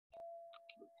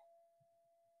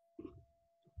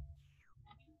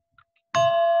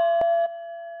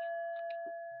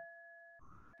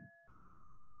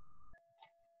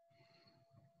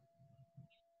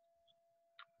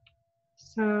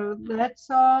let's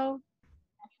all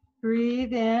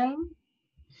breathe in.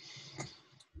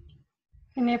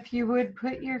 And if you would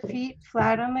put your feet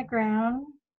flat on the ground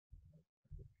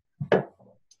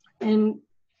and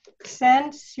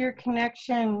sense your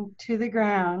connection to the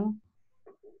ground.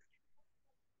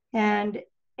 And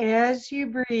as you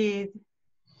breathe,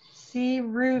 see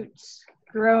roots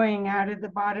growing out of the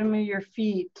bottom of your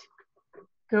feet,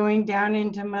 going down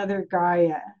into Mother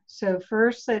Gaia. So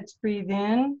first, let's breathe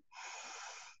in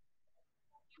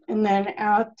and then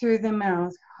out through the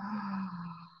mouth.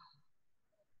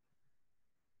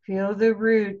 Feel the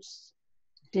roots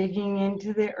digging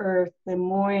into the earth, the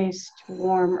moist,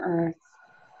 warm earth.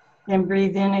 Then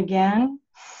breathe in again,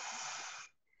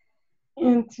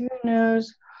 in through the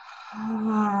nose,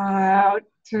 out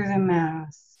through the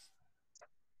mouth.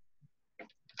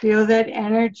 Feel that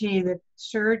energy, the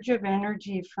surge of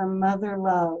energy from Mother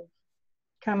Love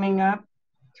coming up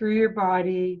through your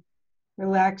body,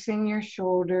 relaxing your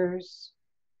shoulders,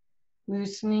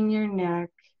 loosening your neck,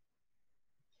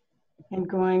 and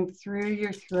going through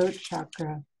your throat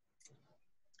chakra.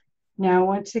 Now,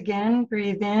 once again,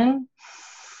 breathe in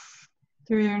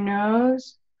through your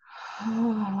nose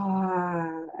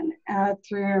and out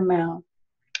through your mouth.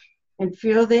 And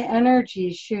feel the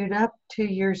energy shoot up to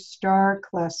your star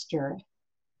cluster,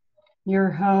 your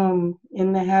home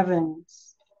in the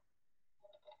heavens.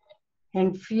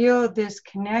 And feel this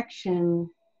connection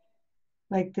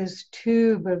like this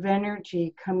tube of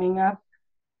energy coming up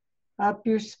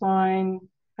your spine,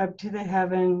 up to the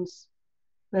heavens,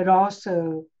 but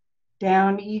also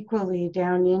down equally,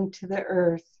 down into the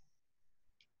earth,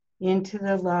 into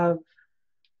the love,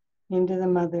 into the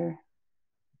mother.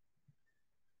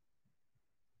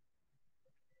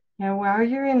 Now, while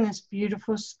you're in this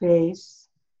beautiful space,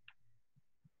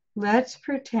 let's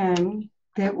pretend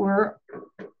that we're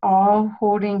all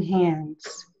holding hands.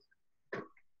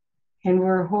 And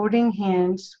we're holding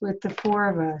hands with the four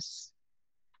of us,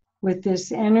 with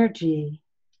this energy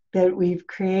that we've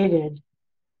created,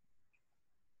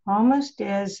 almost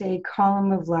as a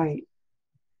column of light.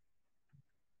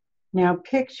 Now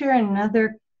picture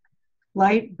another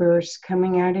light burst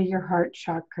coming out of your heart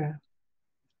chakra,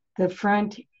 the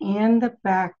front and the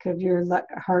back of your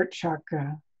heart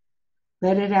chakra.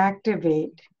 Let it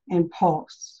activate and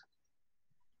pulse,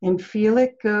 and feel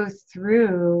it go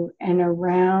through and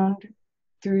around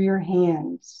through your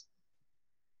hands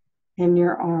and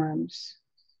your arms.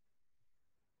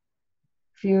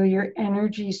 Feel your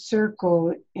energy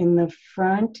circle in the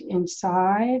front,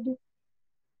 inside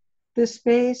the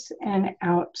space, and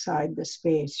outside the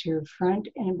space, your front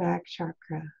and back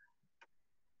chakra.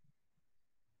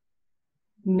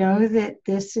 Know that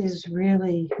this is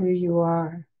really who you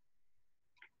are,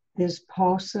 this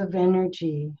pulse of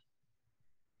energy,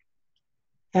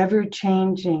 ever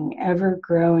changing, ever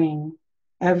growing,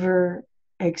 ever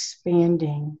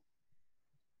expanding.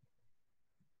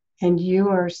 And you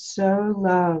are so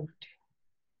loved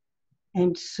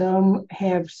and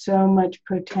have so much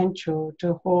potential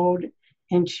to hold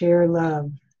and share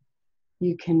love.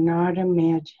 You cannot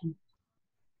imagine.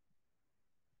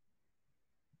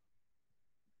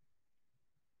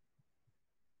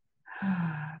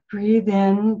 Breathe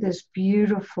in this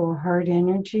beautiful heart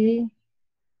energy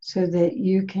so that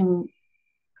you can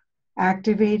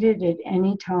activate it at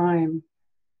any time.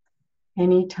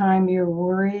 Anytime you're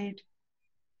worried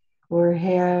or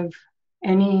have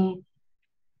any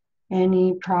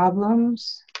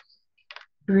problems,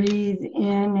 breathe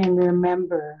in and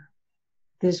remember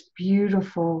this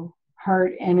beautiful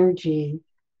heart energy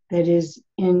that is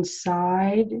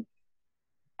inside,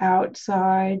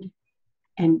 outside,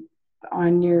 and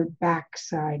on your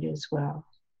backside as well.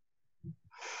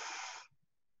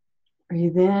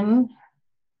 Breathe in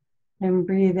and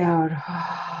breathe out.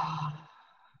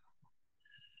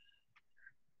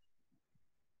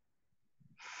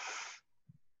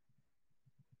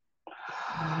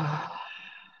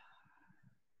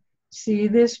 See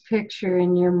this picture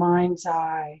in your mind's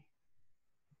eye.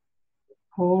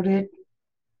 Hold it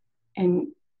and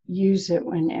use it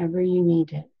whenever you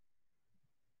need it.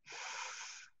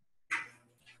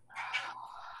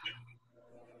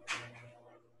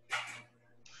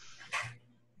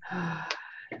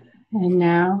 And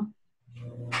now,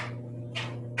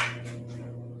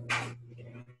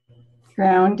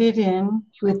 ground it in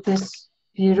with this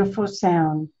beautiful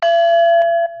sound.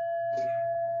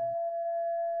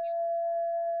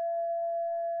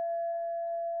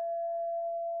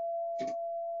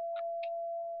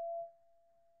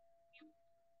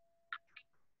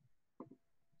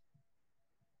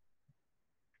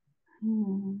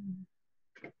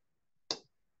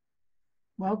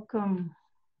 Welcome.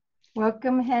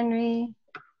 Welcome, Henry.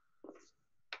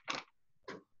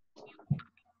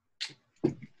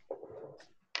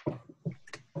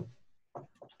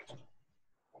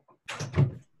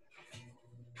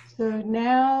 So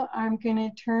now I'm going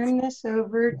to turn this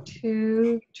over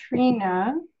to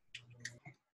Trina.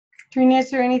 Trina, is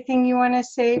there anything you want to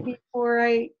say before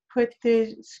I put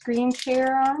the screen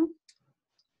share on?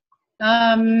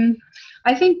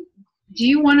 I think, do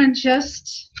you want to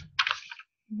just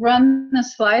run the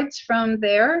slides from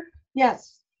there?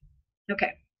 Yes.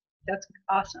 Okay, that's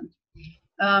awesome.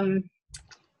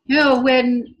 You know,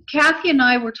 when Kathy and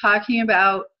I were talking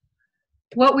about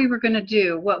what we were going to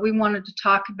do, what we wanted to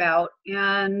talk about,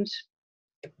 and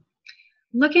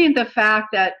looking at the fact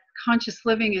that conscious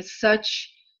living is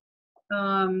such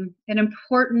an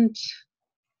important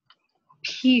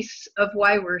piece of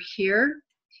why we're here,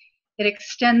 it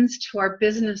extends to our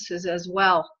businesses as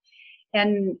well.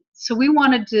 And so we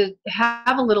wanted to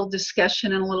have a little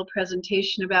discussion and a little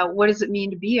presentation about what does it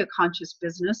mean to be a conscious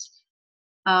business,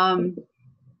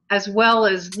 as well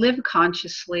as live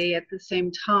consciously at the same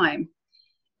time.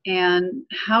 And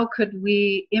how could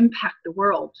we impact the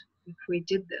world if we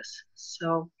did this?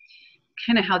 So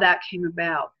kind of how that came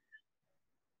about.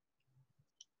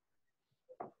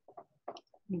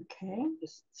 Okay.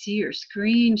 Just see your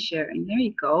screen sharing. There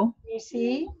you go. You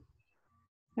see?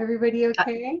 Everybody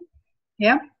okay?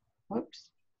 Yeah.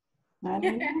 Whoops. Not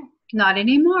anymore. Not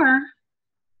anymore.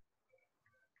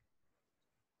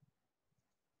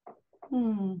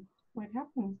 What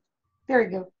happened? There we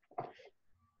go.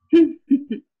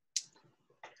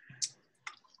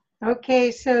 Okay,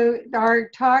 so our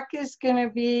talk is going to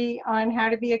be on how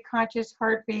to be a conscious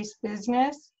heart-based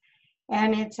business.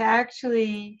 And it's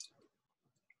actually,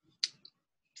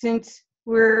 since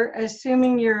we're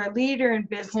assuming you're a leader in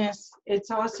business,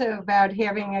 it's also about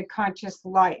having a conscious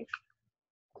life.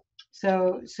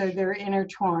 So they're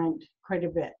intertwined quite a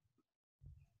bit.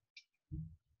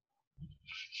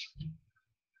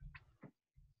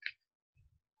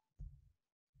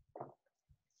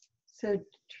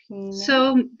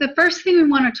 So the first thing we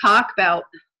want to talk about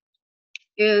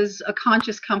is a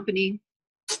conscious company.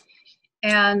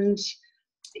 And,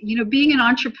 you know, being an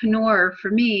entrepreneur,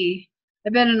 for me,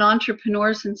 I've been an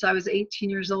entrepreneur since I was 18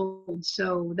 years old.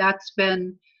 So that's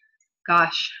been,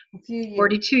 gosh,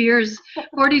 42 years,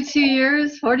 43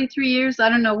 years. I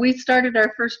don't know. We started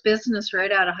our first business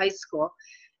right out of high school.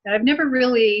 And I've never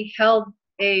really held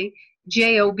a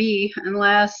job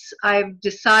unless I've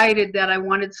decided that I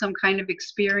wanted some kind of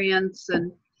experience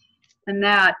and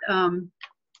that.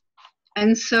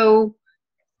 And so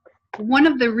one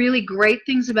of the really great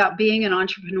things about being an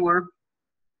entrepreneur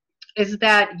is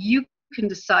that you can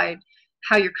decide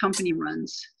how your company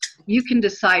runs. You can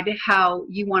decide how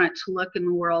you want it to look in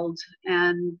the world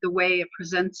and the way it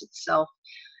presents itself.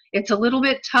 It's a little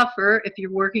bit tougher if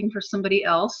you're working for somebody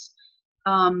else,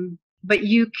 but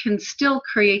you can still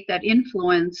create that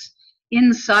influence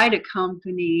inside a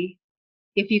company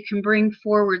if you can bring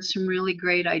forward some really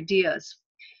great ideas.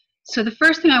 So the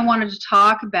first thing I wanted to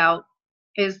talk about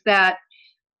is that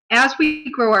as we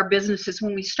grow our businesses,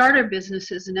 when we start our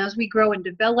businesses and as we grow and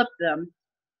develop them,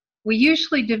 we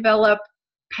usually develop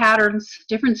patterns,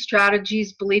 different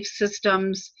strategies, belief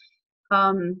systems,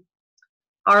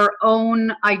 our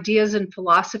own ideas and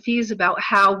philosophies about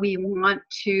how we want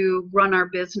to run our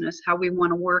business, how we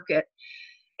want to work it.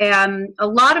 And a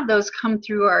lot of those come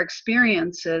through our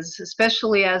experiences,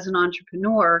 especially as an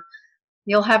entrepreneur.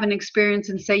 You'll have an experience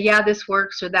and say, yeah, this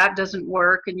works or that doesn't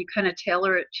work, and you kind of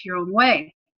tailor it to your own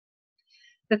way.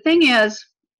 The thing is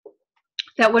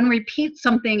that when we repeat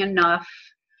something enough,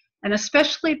 and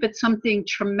especially if it's something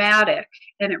traumatic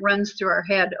and it runs through our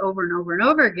head over and over and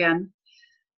over again,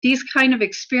 these kind of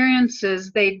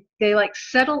experiences, they like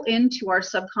settle into our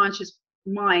subconscious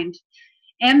mind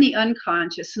and the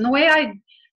unconscious. And the way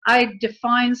I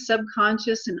define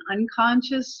subconscious and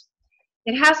unconscious,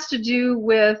 it has to do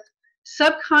with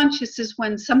subconscious is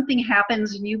when something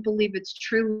happens and you believe it's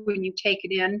true when you take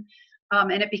it in,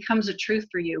 and it becomes a truth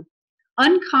for you.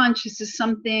 Unconscious is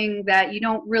something that you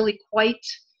don't really quite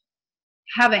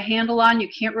have a handle on, you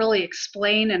can't really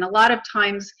explain, and a lot of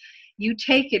times you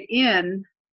take it in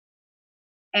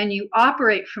and you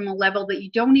operate from a level that you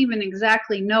don't even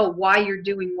exactly know why you're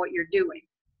doing what you're doing.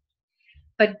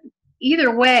 But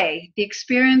either way, the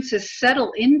experiences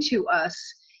settle into us,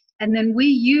 and then we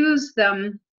use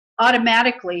them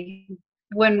automatically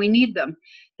when we need them.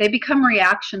 They become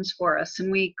reactions for us,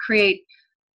 and we create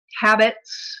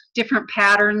habits, different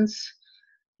patterns,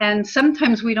 and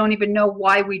sometimes we don't even know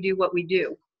why we do what we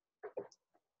do.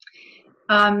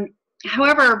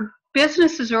 However,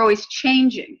 businesses are always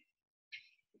changing,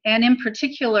 and in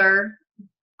particular,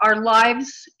 our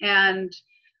lives and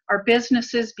our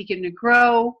businesses begin to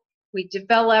grow, we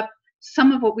develop.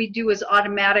 Some of what we do is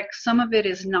automatic, some of it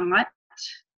is not.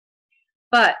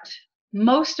 But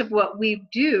most of what we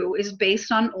do is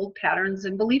based on old patterns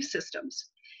and belief systems.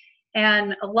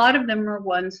 And a lot of them are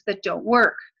ones that don't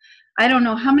work. I don't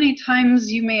know how many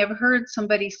times you may have heard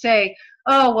somebody say,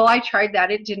 "Oh, well, I tried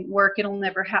that. It didn't work. It'll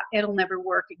never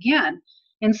work again."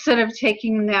 Instead of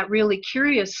taking that really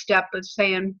curious step of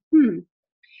saying,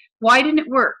 why didn't it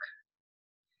work?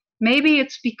 Maybe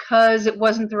it's because it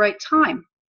wasn't the right time.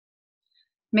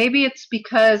 Maybe it's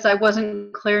because I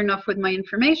wasn't clear enough with my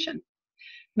information.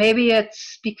 Maybe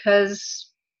it's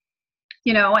because,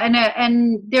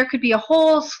 and there could be a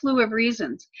whole slew of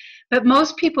reasons. But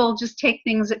most people just take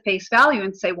things at face value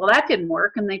and say, well, that didn't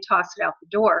work, and they toss it out the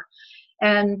door.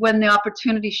 And when the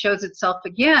opportunity shows itself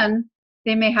again,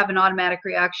 they may have an automatic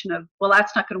reaction of, well,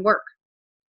 that's not going to work.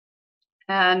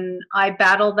 And I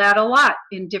battle that a lot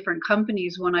in different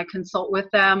companies when I consult with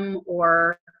them,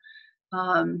 or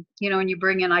and you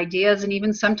bring in ideas, and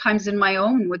even sometimes in my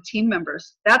own with team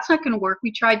members. That's not going to work.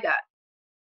 We tried that.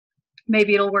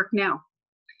 Maybe it'll work now.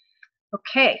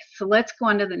 Okay, so let's go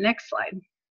on to the next slide.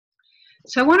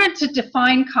 So I wanted to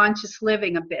define conscious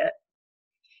living a bit.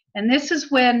 And this is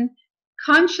when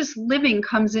conscious living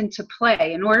comes into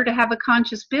play. In order to have a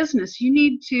conscious business, you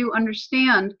need to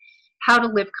understand how to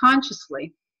live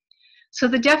consciously. So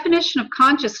the definition of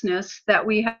consciousness that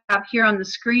we have here on the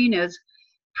screen is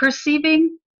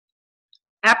perceiving,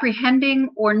 apprehending,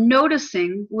 or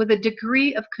noticing with a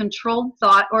degree of controlled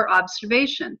thought or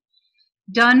observation,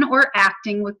 done or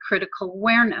acting with critical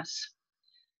awareness.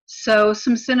 So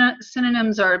some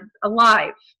synonyms are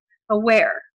alive,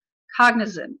 aware,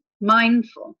 cognizant,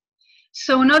 mindful.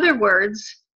 So in other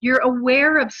words, you're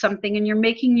aware of something and you're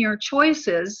making your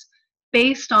choices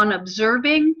based on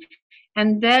observing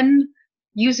and then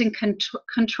using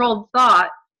controlled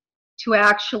thought to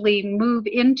actually move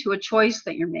into a choice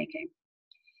that you're making.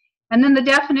 And then the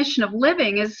definition of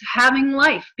living is having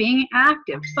life, being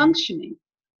active, functioning,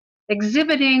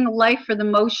 exhibiting life for the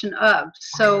motion of.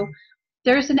 So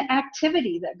there's an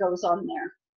activity that goes on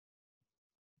there.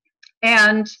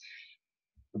 And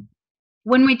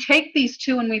when we take these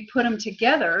two and we put them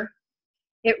together,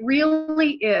 it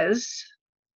really is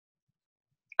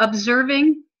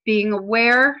observing, being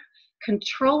aware,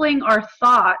 controlling our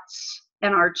thoughts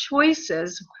and our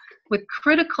choices with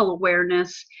critical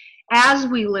awareness as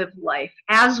we live life,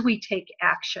 as we take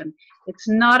action. It's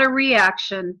not a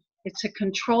reaction, it's a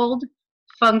controlled,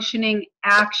 functioning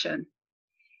action.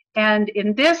 And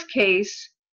in this case,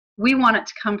 we want it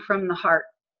to come from the heart.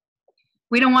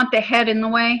 We don't want the head in the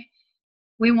way.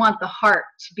 We want the heart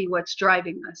to be what's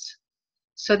driving us.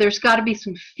 So there's got to be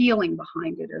some feeling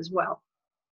behind it as well.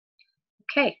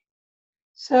 Okay.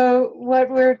 So what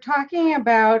we're talking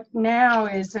about now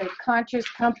is a conscious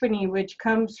company, which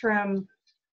comes from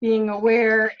being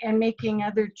aware and making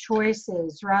other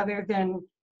choices rather than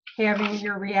having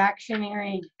your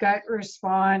reactionary gut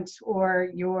response or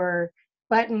your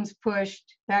buttons pushed,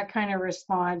 that kind of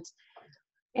response.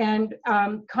 And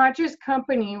Conscious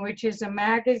Company, which is a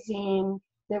magazine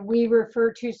that we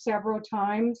refer to several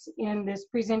times in this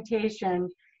presentation,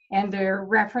 and there are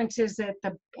references at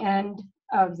the end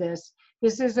of this.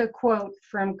 This is a quote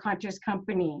from Conscious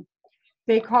Company.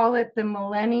 They call it the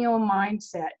millennial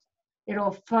mindset.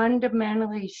 It'll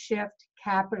fundamentally shift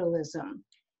capitalism.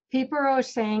 People are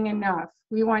saying enough.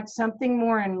 We want something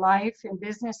more in life, in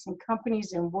business, in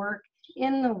companies, and work,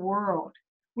 in the world.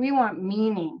 We want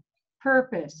meaning,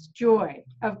 purpose, joy.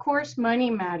 Of course, money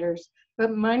matters,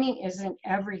 but money isn't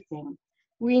everything.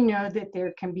 We know that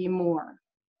there can be more.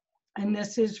 And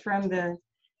this is from the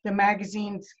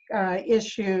magazine's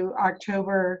issue,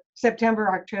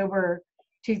 September, October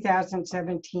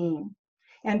 2017.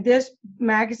 And this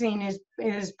magazine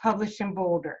is published in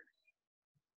Boulder.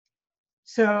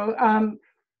 So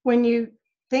when you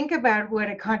think about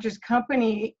what a conscious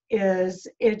company is,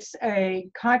 it's a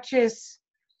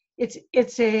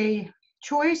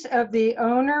choice of the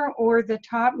owner or the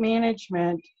top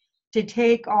management to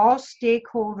take all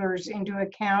stakeholders into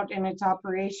account in its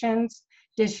operations,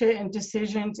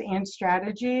 decisions, and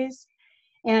strategies.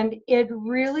 And it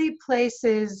really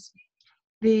places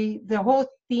the whole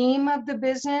theme of the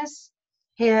business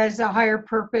has a higher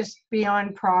purpose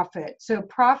beyond profit. So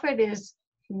profit is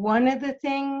one of the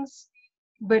things,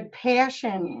 but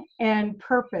passion and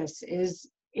purpose is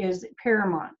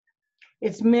paramount.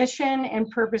 It's mission and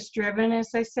purpose driven, as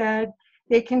I said.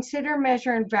 They consider,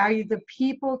 measure, and value the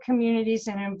people, communities,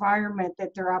 and environment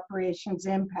that their operations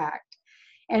impact.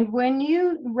 And when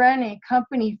you run a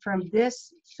company from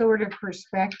this sort of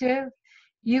perspective,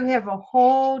 you have a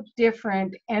whole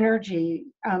different energy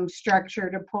structure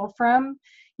to pull from.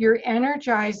 You're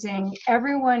energizing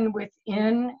everyone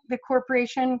within the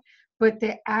corporation, but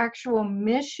the actual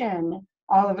mission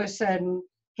all of a sudden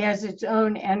has its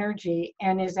own energy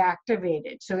and is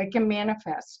activated. So it can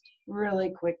manifest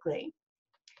really quickly.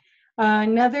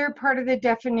 Another part of the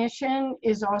definition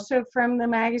is also from the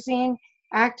magazine.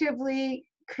 Actively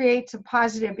creates a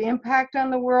positive impact on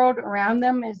the world around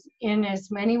them in as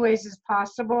many ways as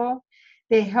possible.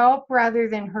 They help rather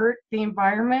than hurt the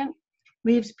environment,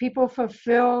 leaves people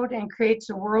fulfilled, and creates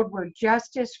a world where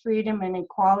justice, freedom, and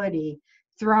equality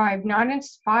thrive, not in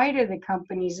spite of the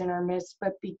companies in our midst,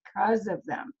 but because of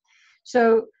them.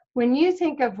 So when you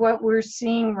think of what we're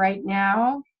seeing right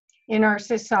now in our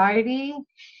society,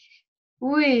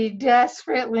 we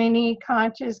desperately need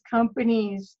conscious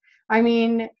companies. I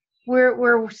mean,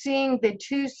 we're seeing the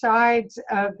two sides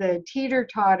of the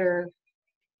teeter-totter,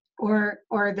 or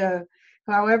the,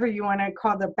 however you want to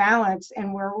call the balance,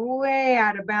 and we're way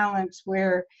out of balance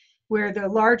where the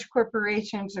large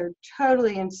corporations are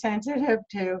totally insensitive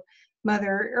to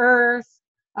Mother Earth,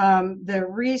 the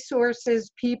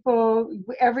resources, people,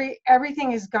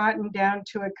 everything has gotten down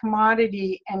to a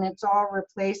commodity and it's all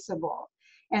replaceable.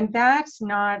 And that's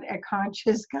not a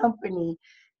conscious company.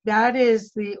 That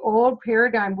is the old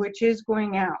paradigm, which is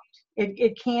going out.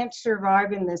 It can't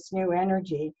survive in this new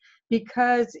energy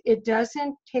because it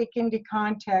doesn't take into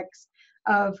context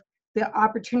of the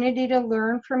opportunity to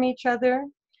learn from each other,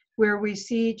 where we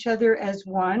see each other as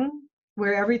one,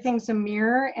 where everything's a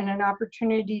mirror and an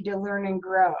opportunity to learn and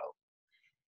grow.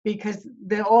 Because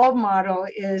the old model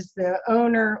is the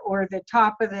owner or the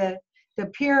top of the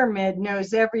pyramid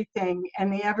knows everything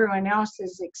and everyone else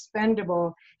is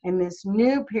expendable. And this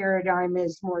new paradigm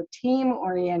is more team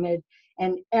oriented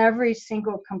and every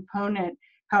single component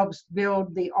helps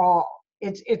build the all.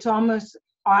 It's almost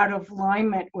out of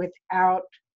alignment without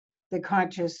the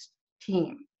conscious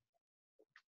team.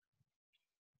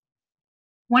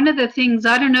 One of the things,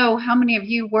 I don't know how many of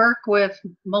you work with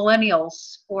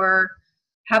millennials or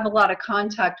have a lot of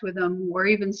contact with them, or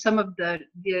even some of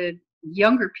the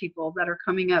younger people that are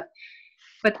coming up,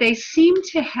 but they seem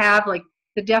to have, like,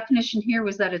 the definition here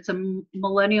was that it's a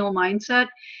millennial mindset,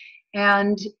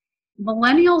 and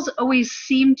millennials always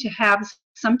seem to have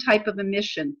some type of a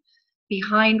mission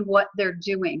behind what they're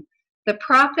doing. The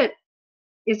profit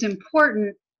is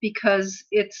important because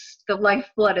it's the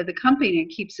lifeblood of the company, it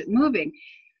keeps it moving.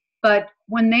 But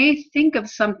when they think of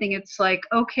something, it's like,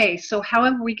 okay, so how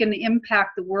are we going to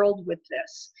impact the world with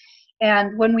this?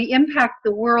 And when we impact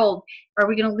the world, are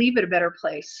we going to leave it a better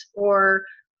place? Or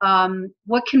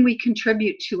what can we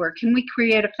contribute to? Or can we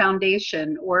create a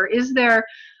foundation? Or is there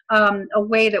a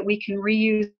way that we can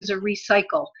reuse or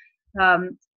recycle?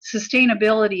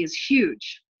 Sustainability is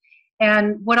huge.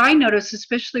 And what I noticed,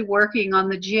 especially working on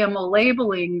the GMO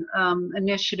labeling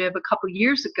initiative a couple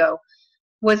years ago,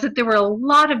 was that there were a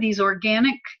lot of these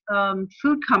organic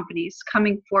food companies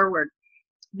coming forward.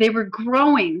 They were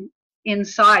growing in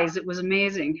size. It was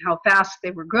amazing how fast they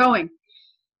were growing.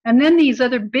 And then these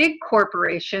other big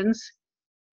corporations,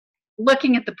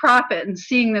 looking at the profit and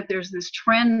seeing that there's this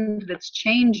trend that's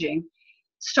changing,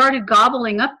 started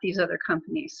gobbling up these other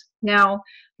companies. Now,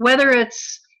 whether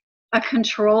it's a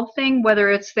control thing,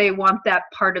 whether it's they want that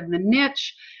part of the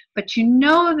niche, but you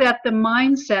know that the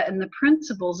mindset and the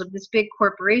principles of this big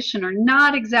corporation are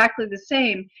not exactly the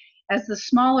same as the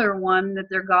smaller one that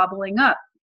they're gobbling up.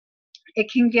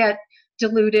 It can get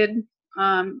diluted,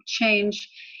 change,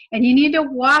 and you need to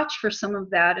watch for some of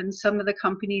that in some of the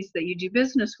companies that you do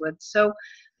business with. So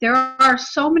there are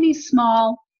so many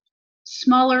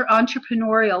smaller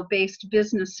entrepreneurial based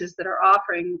businesses that are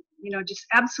offering, just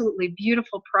absolutely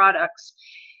beautiful products.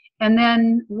 And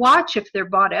then watch if they're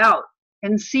bought out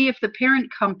and see if the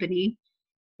parent company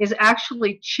is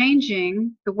actually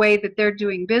changing the way that they're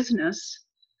doing business.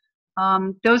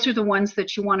 Those are the ones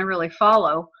that you want to really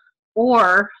follow.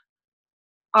 Or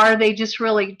are they just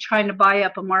really trying to buy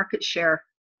up a market share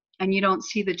and you don't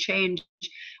see the change?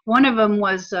 One of them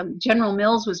was General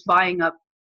Mills was buying up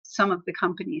some of the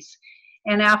companies.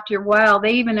 And after a while,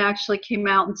 they even actually came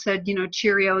out and said,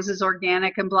 Cheerios is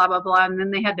organic and blah, blah, blah. And then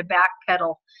they had to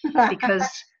backpedal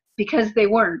because they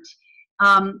weren't.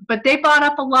 But they bought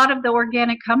up a lot of the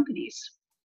organic companies.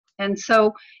 And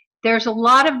so there's a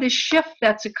lot of this shift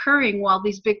that's occurring while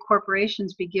these big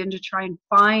corporations begin to try and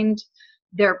find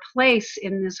their place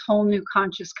in this whole new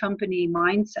conscious company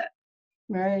mindset.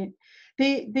 Right.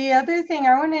 The other thing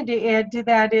I wanted to add to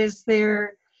that is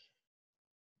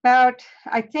about,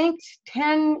 I think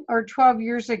 10 or 12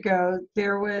 years ago,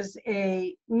 there was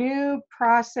a new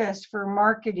process for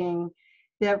marketing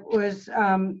that was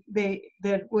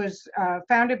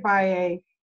founded by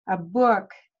a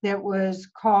book that was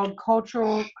called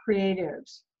Cultural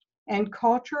Creatives. And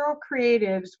cultural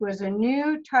creatives was a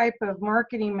new type of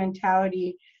marketing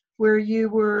mentality where you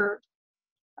were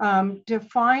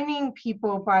defining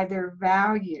people by their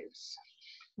values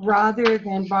rather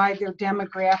than by their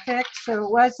demographics. So it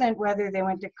wasn't whether they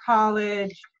went to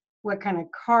college, what kind of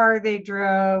car they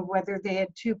drove, whether they had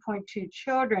 2.2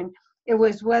 children. It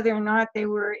was whether or not they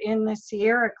were in the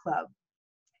Sierra Club,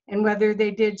 and whether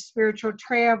they did spiritual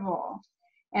travel,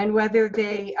 and whether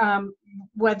they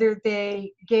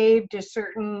gave to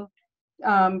certain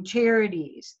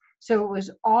charities. So it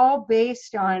was all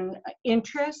based on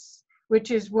interests, which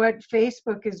is what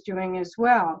Facebook is doing as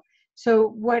well. So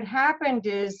what happened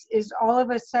is all of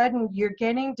a sudden you're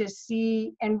getting to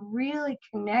see and really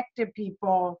connect to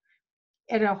people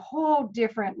at a whole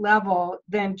different level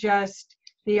than just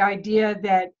the idea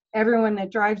that everyone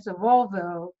that drives a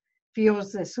Volvo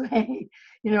feels this way.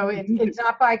 You know, it's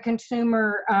not by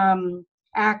consumer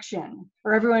action,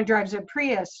 or everyone drives a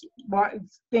Prius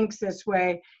thinks this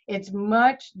way. It's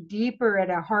much deeper at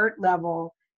a heart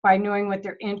level by knowing what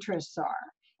their interests are.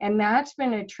 And that's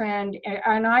been a trend,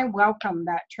 and I welcome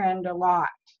that trend a lot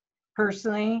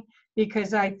personally,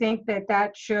 because I think that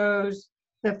that shows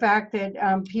the fact that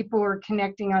people are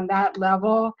connecting on that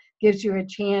level gives you a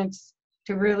chance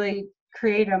to really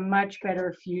create a much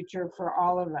better future for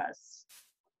all of us.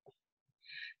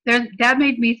 That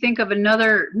made me think of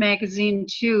another magazine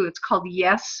too. It's called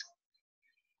Yes.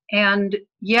 And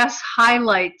Yes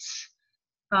highlights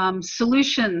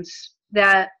solutions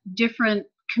that different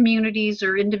communities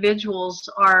or individuals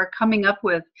are coming up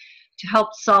with to help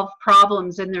solve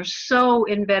problems. And they're so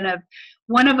inventive.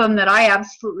 One of them that I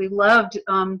absolutely loved,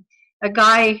 a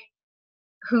guy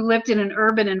who lived in an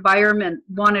urban environment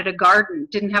wanted a garden,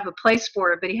 didn't have a place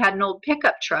for it, but he had an old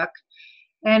pickup truck,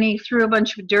 and he threw a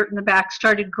bunch of dirt in the back,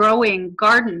 started growing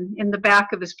garden in the back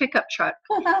of his pickup truck.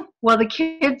 Well, the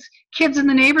kids in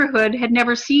the neighborhood had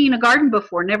never seen a garden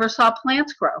before, never saw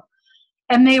plants grow.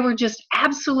 And they were just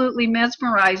absolutely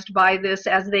mesmerized by this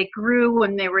as they grew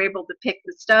and they were able to pick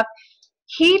the stuff.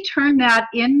 He turned that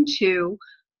into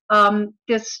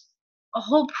this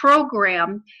whole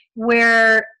program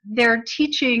where they're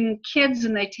teaching kids,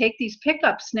 and they take these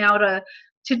pickups now to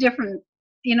different,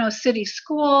 you know, city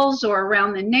schools or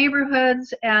around the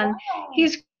neighborhoods. And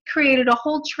he's created a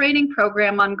whole training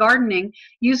program on gardening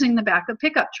using the back of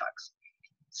pickup trucks.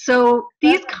 So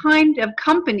these kind of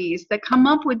companies that come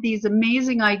up with these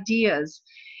amazing ideas,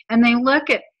 and they look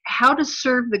at how to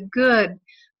serve the good,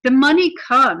 the money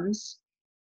comes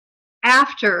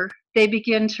after they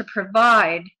begin to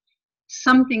provide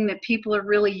something that people are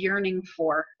really yearning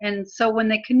for. And so when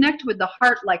they connect with the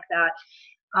heart like that,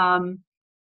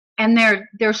 and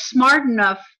they're smart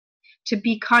enough to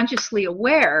be consciously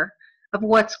aware of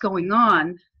what's going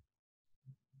on,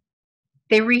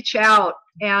 they reach out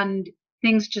and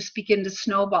things just begin to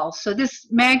snowball. So this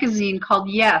magazine called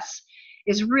Yes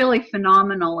is really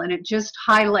phenomenal, and it just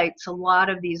highlights a lot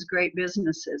of these great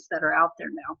businesses that are out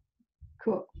there now.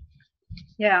 Cool.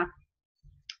 Yeah.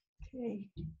 Okay.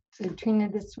 So Trina,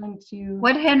 this one to...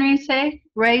 What did Henry say?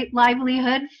 Right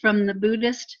livelihood from the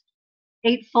Buddhist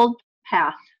Eightfold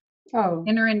Path. Oh.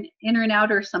 Inner and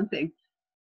out or something.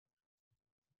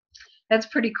 That's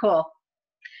pretty cool.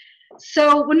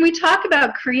 So when we talk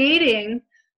about creating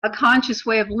a conscious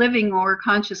way of living or a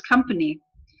conscious company,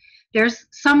 there's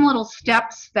some little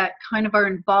steps that kind of are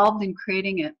involved in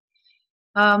creating it.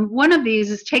 One of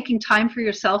these is taking time for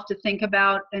yourself to think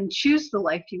about and choose the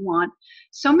life you want.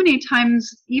 So many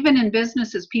times, even in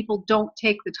businesses, people don't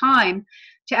take the time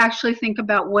to actually think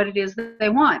about what it is that they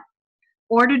want,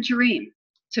 or to dream,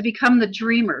 to become the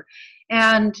dreamer.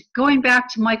 And going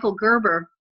back to Michael Gerber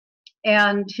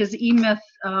and his E-Myth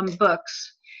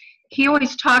books, he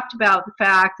always talked about the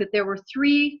fact that there were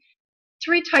three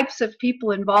types of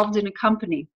people involved in a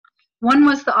company. One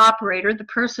was the operator, the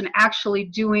person actually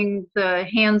doing the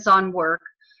hands-on work.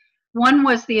 One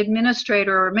was the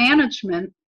administrator or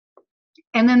management.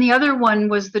 And then the other one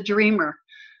was the dreamer,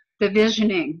 the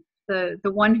visioning, the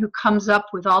one who comes up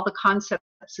with all the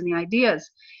concepts and the ideas.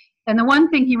 And the one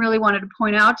thing he really wanted to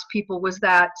point out to people was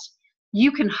that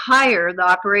you can hire the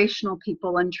operational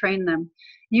people and train them.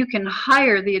 You can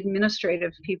hire the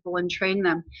administrative people and train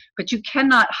them, but you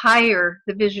cannot hire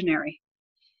the visionary.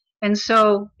 And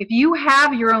so if you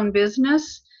have your own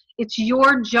business, it's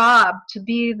your job to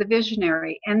be the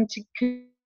visionary and to communicate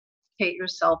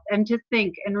yourself and to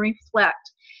think and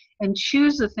reflect and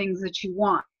choose the things that you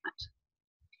want.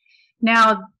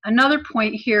 Now, another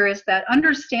point here is that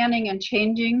understanding and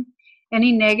changing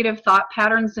any negative thought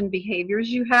patterns and behaviors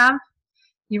you have,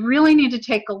 you really need to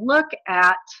take a look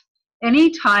at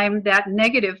any time that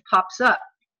negative pops up.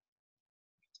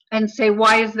 and say,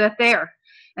 why is that there?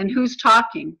 And who's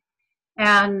talking?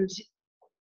 And,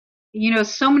 you know,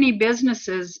 so many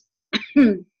businesses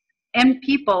and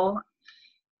people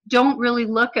don't really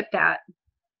look at that.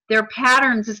 Their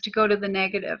patterns is to go to the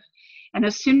negative. And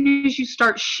as soon as you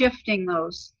start shifting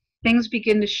those, things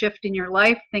begin to shift in your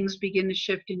life, things begin to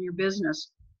shift in your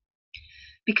business.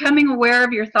 Becoming aware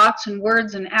of your thoughts and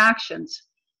words and actions,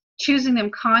 choosing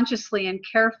them consciously and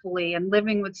carefully, and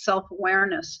living with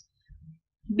self-awareness.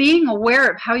 Being aware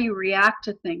of how you react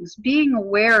to things, being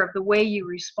aware of the way you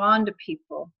respond to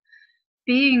people,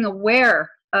 being aware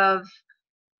of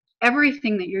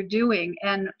everything that you're doing,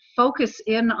 and focus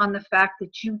in on the fact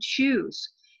that you choose.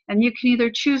 And you can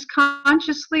either choose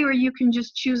consciously or you can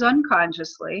just choose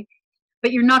unconsciously,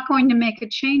 but you're not going to make a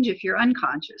change if you're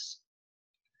unconscious.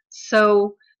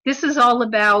 So this is all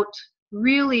about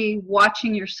really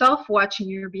watching yourself, watching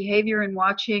your behavior, and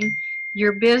watching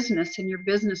your business and your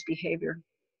business behavior.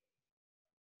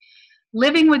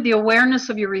 Living with the awareness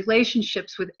of your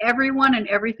relationships with everyone and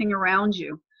everything around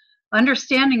you.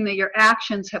 Understanding that your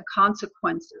actions have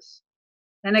consequences.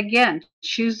 And again,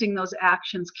 choosing those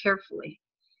actions carefully.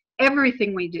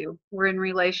 Everything we do, we're in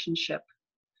relationship.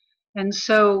 And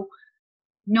so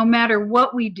no matter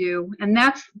what we do, and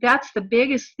that's the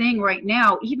biggest thing right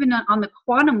now, even on the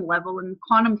quantum level in the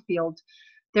quantum field,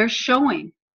 they're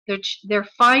showing, they're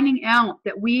finding out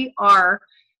that we are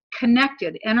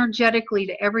connected energetically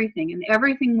to everything, and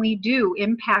everything we do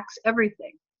impacts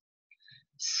everything.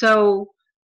 So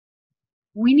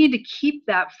we need to keep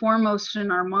that foremost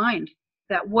in our mind,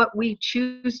 that what we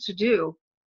choose to do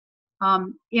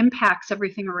impacts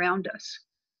everything around us,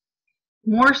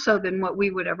 more so than what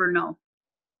we would ever know.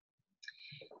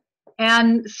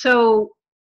 And so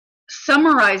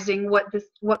summarizing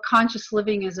what conscious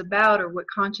living is about, or what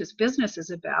conscious business is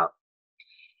about,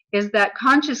 is that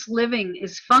conscious living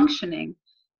is functioning,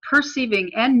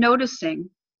 perceiving, and noticing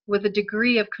with a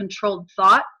degree of controlled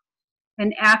thought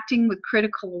and acting with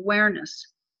critical awareness.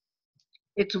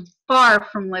 It's far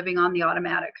from living on the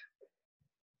automatic.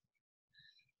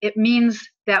 It means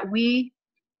that we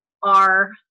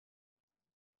are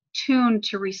tuned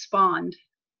to respond,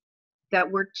 that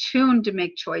we're tuned to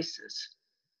make choices.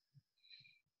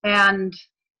 And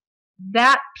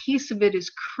that piece of it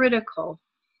is critical.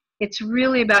 It's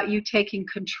really about you taking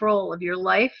control of your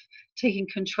life, taking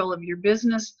control of your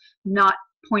business, not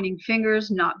pointing fingers,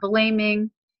 not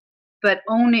blaming, but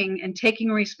owning and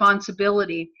taking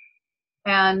responsibility.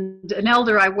 And an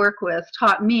elder I work with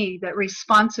taught me that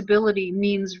responsibility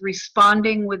means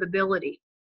responding with ability.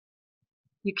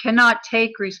 You cannot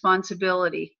take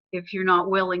responsibility if you're not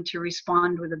willing to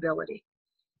respond with ability.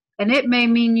 And it may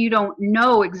mean you don't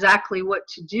know exactly what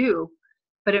to do,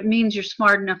 but it means you're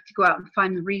smart enough to go out and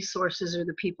find the resources or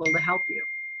the people to help you.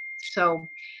 So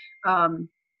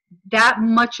that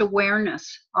much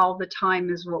awareness all the time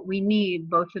is what we need,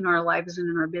 both in our lives and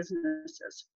in our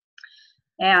businesses.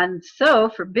 And so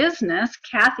for business,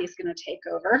 Kathy's going to take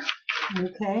over.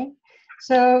 Okay.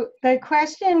 So the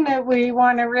question that we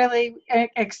want to really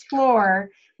explore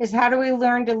is, how do we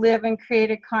learn to live and create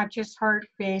a conscious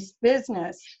heart-based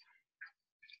business?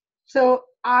 So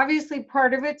obviously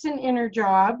part of it's an inner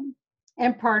job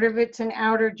and part of it's an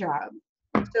outer job.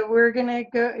 So we're going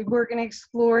to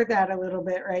explore that a little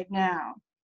bit right now.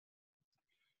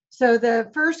 So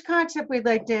the first concept we'd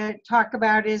like to talk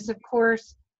about is, of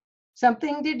course,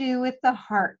 something to do with the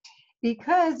heart,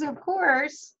 because of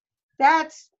course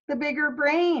that's the bigger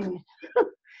brain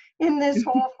in this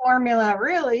whole formula,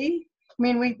 really. I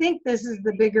mean, we think this is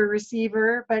the bigger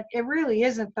receiver, but it really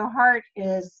isn't. The heart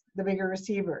is the bigger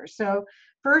receiver. So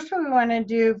first, what we want to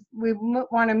do, we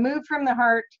want to move from the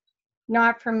heart,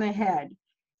 not from the head.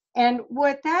 And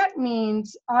what that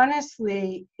means,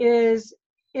 honestly, is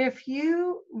if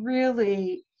you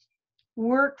really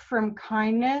work from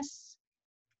kindness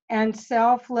and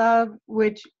self-love,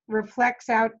 which reflects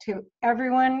out to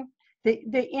everyone,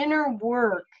 the inner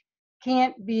work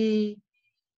can't be,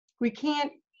 we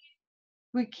can't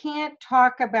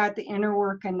talk about the inner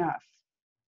work enough.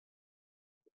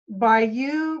 By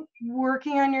you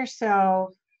working on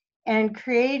yourself and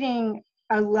creating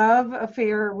a love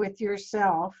affair with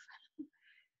yourself,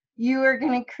 you are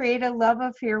going to create a love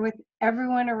affair with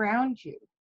everyone around you.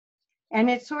 And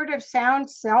it sort of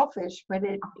sounds selfish, but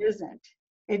it isn't.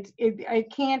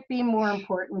 It can't be more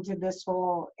important to this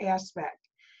whole aspect.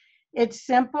 It's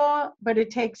simple, but it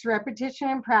takes repetition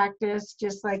and practice,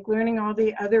 just like learning all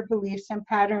the other beliefs and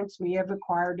patterns we have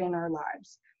acquired in our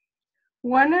lives.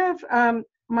 One of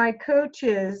my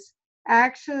coaches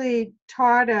actually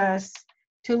taught us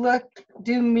to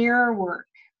do mirror work.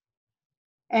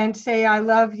 and say, I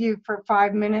love you for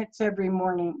 5 minutes every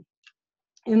morning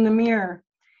in the mirror.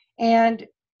 And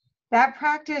that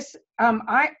practice,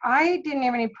 I didn't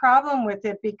have any problem with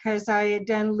it because I had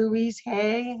done, Louise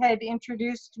Hay had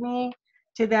introduced me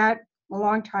to that a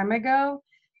long time ago.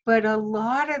 But a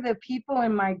lot of the people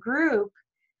in my group,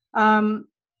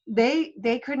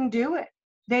 they couldn't do it.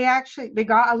 They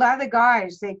got a lot of the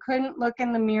guys, they couldn't look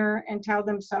in the mirror and tell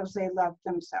themselves they loved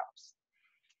themselves.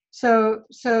 So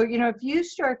if you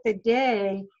start the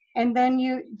day, and then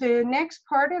the next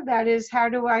part of that is, how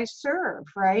do I serve,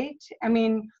 right? I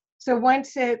mean, so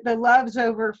once the love's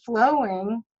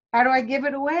overflowing, how do I give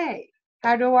it away?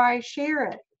 How do I share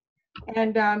it?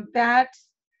 And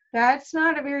that's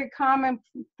not a very common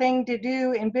thing to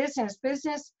do in business.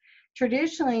 Business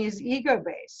traditionally is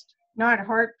ego-based, not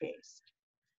heart-based.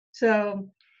 So,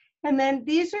 and then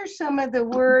these are some of the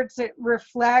words that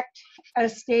reflect a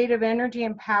state of energy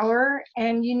and power,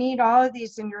 and you need all of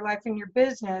these in your life and your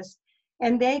business,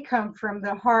 and they come from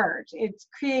the heart. It's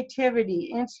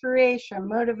creativity, inspiration,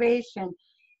 motivation.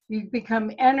 You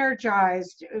become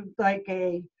energized, like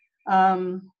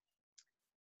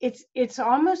it's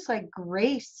almost like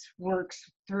grace works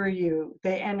through you,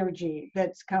 the energy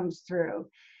that comes through.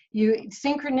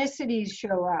 Synchronicities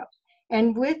show up,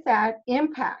 and with that,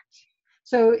 impact.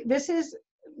 So this is,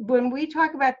 when we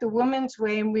talk about the woman's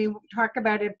way and we talk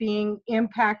about it being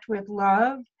impact with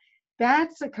love,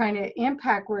 that's the kind of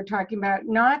impact we're talking about,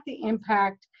 not the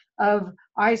impact of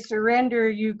I surrender,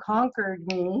 you conquered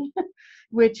me,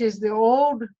 which is the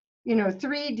old,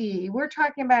 3D. We're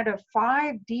talking about a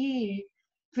 5D,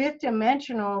 fifth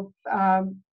dimensional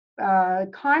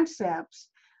concepts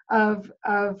of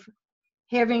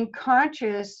having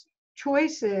conscious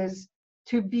choices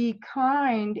to be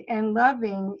kind and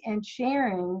loving and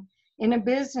sharing in a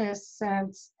business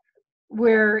sense,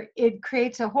 where it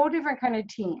creates a whole different kind of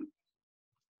team.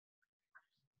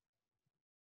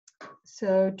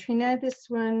 So Trina, this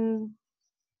one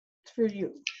is for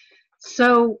you.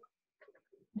 So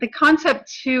the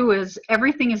concept too is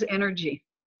everything is energy.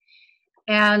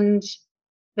 And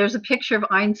there's a picture of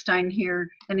Einstein here,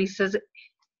 and he says,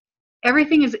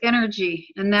 everything is energy,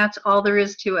 and that's all there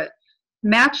is to it.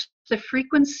 Match the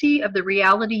frequency of the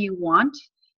reality you want,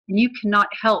 and you cannot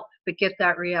help but get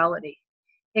that reality.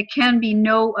 It can be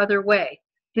no other way.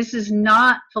 This is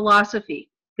not philosophy.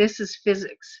 This is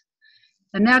physics.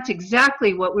 And that's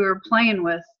exactly what we were playing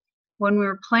with when we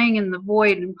were playing in the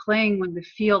void and playing with the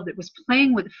field. It was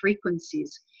playing with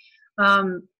frequencies. I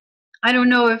don't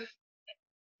know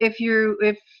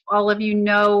if all of you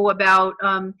know about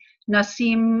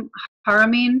Nassim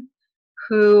Haramein,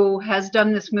 who has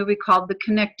done this movie called The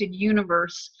Connected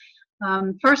Universe.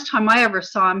 First time I ever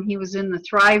saw him, he was in the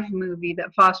Thrive movie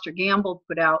that Foster Gamble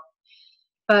put out.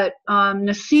 But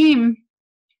Nassim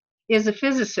is a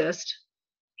physicist.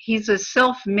 He's a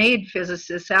self-made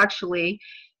physicist, actually.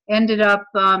 Ended up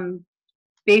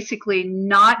basically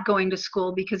not going to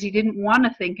school because he didn't want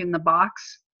to think in the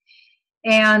box.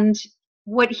 And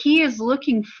what he is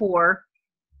looking for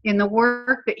in the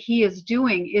work that he is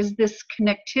doing is this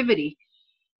connectivity,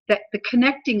 that the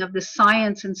connecting of the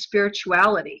science and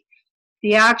spirituality,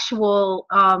 the actual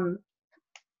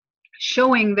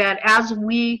showing that as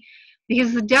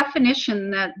because the definition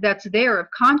that's there of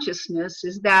consciousness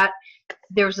is that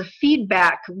there's a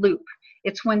feedback loop.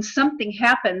 It's when something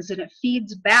happens and it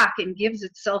feeds back and gives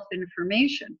itself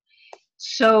information.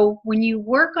 So when you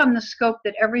work on the scope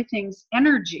that everything's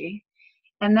energy,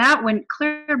 and that went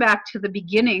clear back to the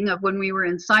beginning of when we were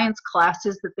in science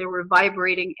classes, that they were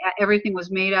vibrating, everything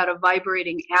was made out of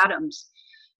vibrating atoms.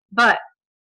 But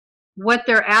what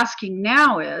they're asking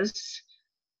now is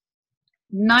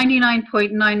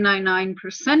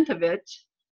 99.999% of it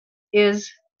is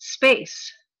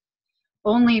space.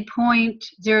 Only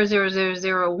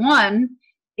 0.00001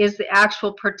 is the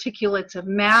actual particulates of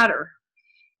matter.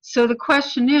 So the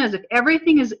question is, if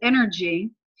everything is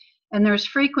energy, and there's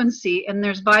frequency, and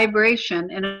there's vibration,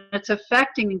 and it's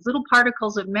affecting these little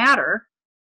particles of matter,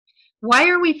 why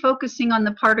are we focusing on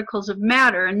the particles of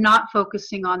matter and not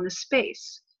focusing on the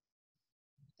space?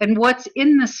 And what's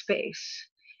in the space?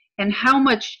 And how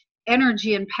much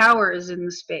energy and power is in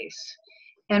the space?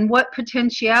 And what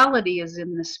potentiality is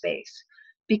in the space?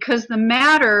 Because the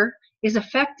matter is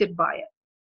affected by it.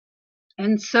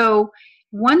 And so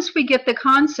once we get the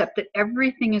concept that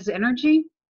everything is energy,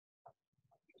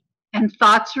 and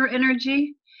thoughts are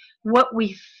energy, what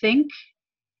we think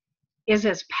is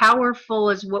as powerful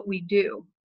as what we do.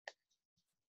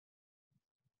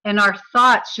 And our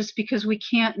thoughts, just because we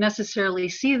can't necessarily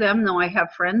see them, though I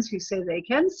have friends who say they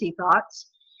can see thoughts,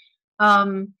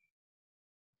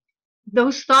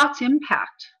 those thoughts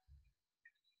impact.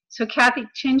 So Kathy,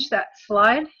 change that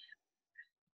slide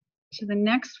to the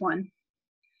next one.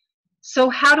 So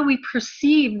how do we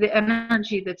perceive the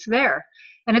energy that's there?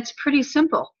 And it's pretty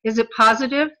simple. Is it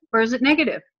positive or is it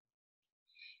negative?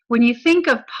 When you think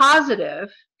of positive,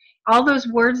 all those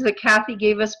words that Kathy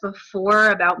gave us before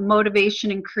about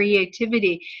motivation and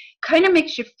creativity kind of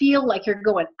makes you feel like you're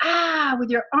going, with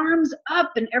your arms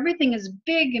up and everything is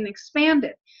big and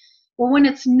expanded. Well, when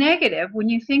it's negative, when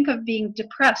you think of being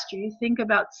depressed, or you think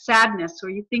about sadness, or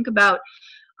you think about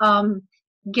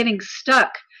getting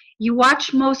stuck, you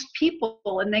watch most people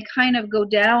and they kind of go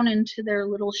down into their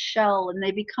little shell and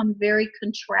they become very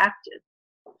contracted.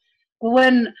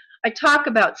 When I talk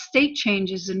about state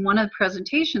changes in one of the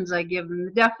presentations I give them,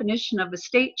 the definition of a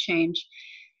state change,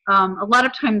 a lot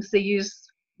of times they use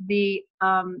the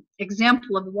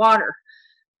example of water,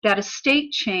 that a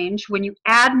state change, when you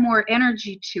add more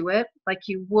energy to it, like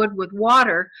you would with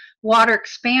water, water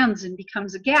expands and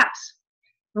becomes a gas.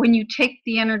 When you take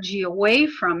the energy away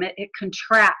from it, it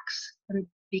contracts and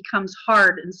becomes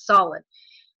hard and solid.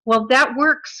 Well, that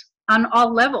works on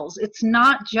all levels. It's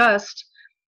not just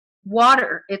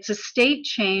water. It's a state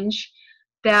change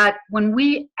that when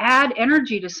we add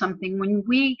energy to something, when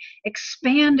we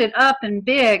expand it up and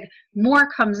big,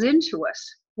 more comes into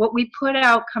us. What we put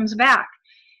out comes back.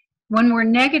 When we're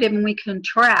negative and we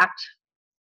contract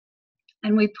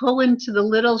and we pull into the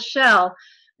little shell,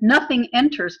 nothing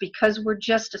enters because we're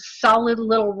just a solid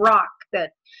little rock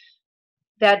that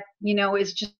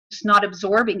is just not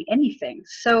absorbing anything.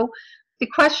 So the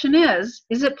question is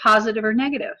it positive or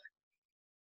negative?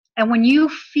 And when you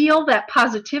feel that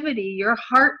positivity, your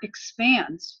heart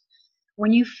expands.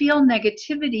 When you feel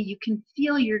negativity, you can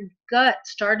feel your gut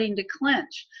starting to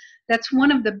clench. That's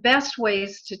one of the best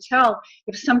ways to tell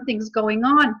if something's going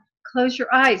on. Close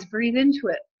your eyes, breathe into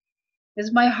it.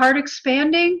 Is my heart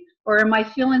expanding, or am I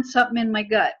feeling something in my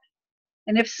gut?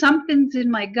 And if something's in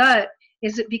my gut,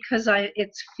 is it because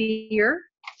it's fear?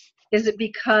 Is it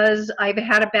because I've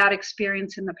had a bad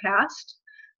experience in the past?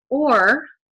 Or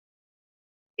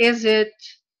is it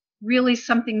really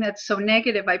something that's so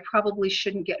negative I probably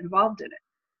shouldn't get involved in it?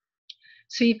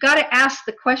 So you've got to ask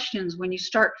the questions when you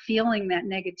start feeling that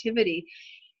negativity.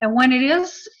 And when it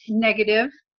is negative,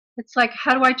 it's like,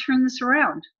 how do I turn this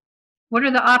around? What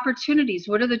are the opportunities?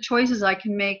 What are the choices I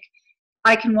can make?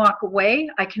 I can walk away.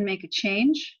 I can make a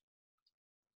change.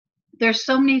 There's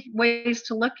so many ways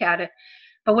to look at it.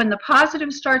 But when the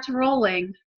positive starts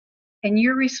rolling and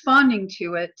you're responding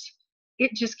to it,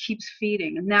 it just keeps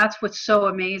feeding. And that's what's so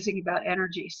amazing about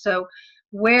energy. So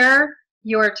where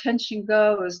your attention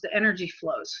goes, the energy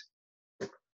flows.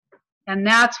 And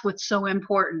that's what's so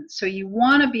important. So you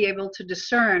want to be able to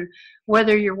discern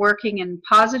whether you're working in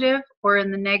positive or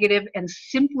in the negative, and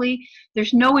simply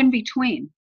there's no in between.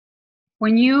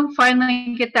 When you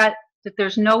finally get that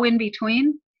there's no in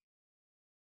between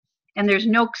and there's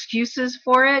no excuses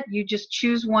for it, you just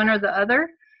choose one or the other.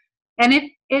 And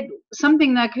it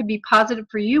something that could be positive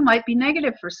for you might be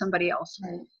negative for somebody else.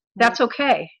 Right. That's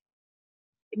okay,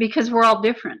 because we're all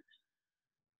different.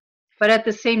 But at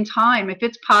the same time, if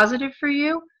it's positive for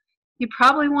you, you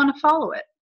probably want to follow it.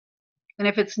 And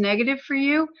if it's negative for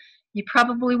you, you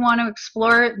probably want to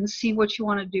explore it and see what you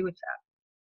want to do with that.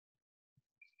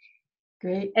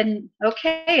 Great. And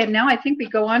okay, and now I think we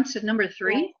go on to number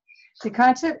 3.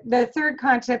 The third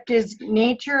concept is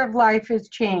nature of life is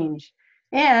change.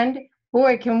 And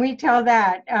boy, can we tell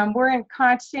that. We're in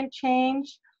constant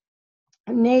change.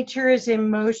 Nature is in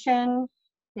motion.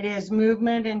 It is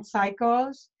movement and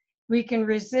cycles. We can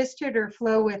resist it or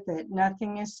flow with it.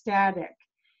 Nothing is static.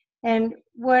 And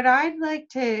what I'd like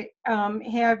to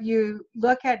have you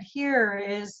look at here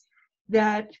is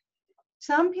that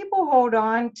some people hold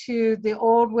on to the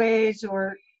old ways,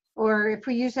 or if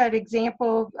we use that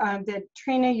example that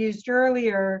Trina used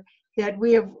earlier, that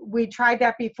we tried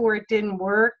that before, it didn't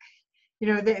work.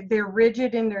 They're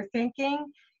rigid in their thinking.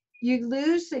 You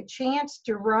lose the chance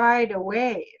to ride a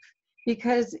wave.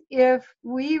 Because if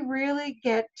we really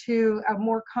get to a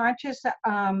more conscious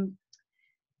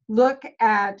look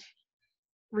at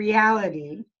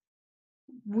reality,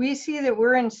 we see that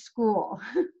we're in school.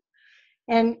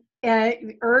 and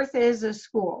Earth is a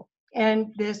school.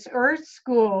 And this Earth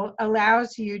school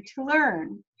allows you to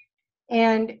learn.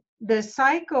 And the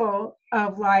cycle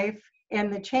of life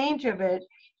and the change of it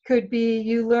could be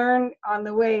you learn on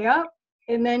the way up,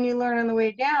 and then you learn on the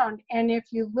way down. And if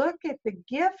you look at the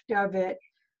gift of it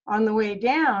on the way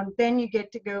down, then you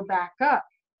get to go back up.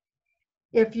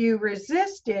 If you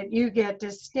resist it, you get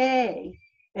to stay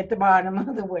at the bottom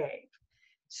of the wave.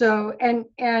 So, and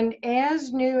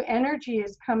as new energy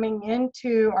is coming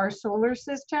into our solar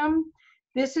system,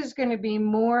 this is going to be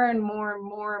more and more and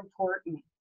more important,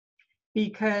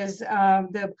 because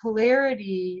the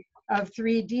polarity of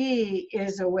 3D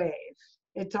is a wave.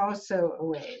 It's also a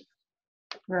wave,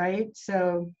 right?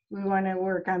 So we want to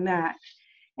work on that.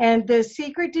 And the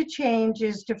secret to change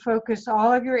is to focus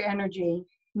all of your energy,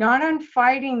 not on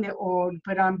fighting the old,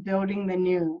 but on building the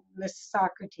new. This is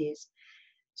Socrates.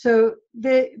 So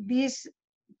these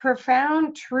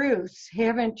profound truths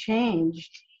haven't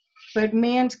changed, but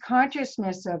man's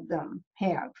consciousness of them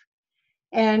have.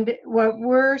 And what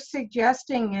we're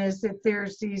suggesting is that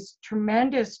there's these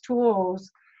tremendous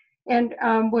tools. And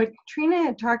what Trina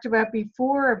had talked about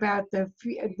before about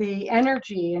the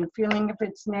energy and feeling if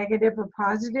it's negative or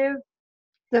positive,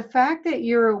 the fact that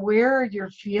you're aware of your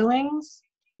feelings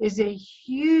is a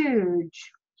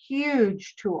huge,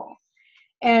 huge tool.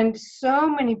 And so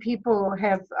many people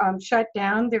have shut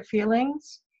down their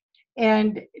feelings,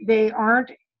 and they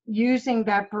aren't using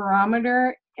that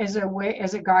barometer as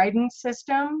a guidance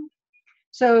system.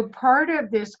 So part of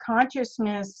this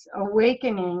consciousness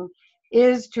awakening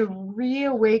is to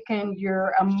reawaken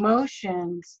your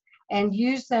emotions and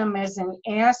use them as an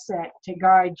asset to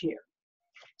guide you.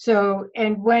 So,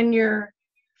 and when you're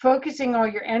focusing all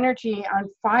your energy on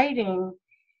fighting,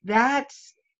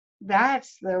 that's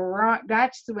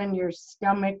when your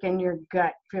stomach and your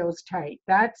gut feels tight.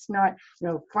 That's not,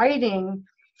 fighting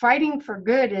for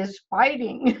good is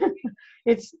fighting.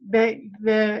 It's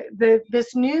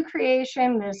this new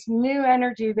creation, this new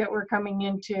energy that we're coming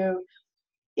into.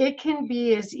 It can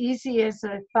be as easy as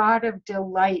a thought of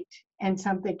delight, and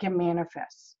something can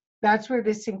manifest. That's where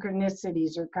the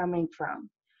synchronicities are coming from.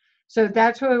 So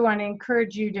that's why we want to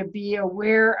encourage you to be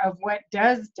aware of what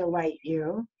does delight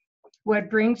you, what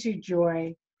brings you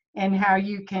joy, and how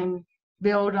you can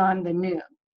build on the new.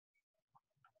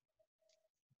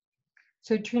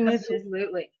 So Trina.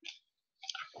 Absolutely.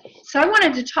 So I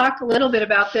wanted to talk a little bit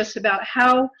about this, about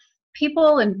how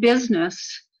people and business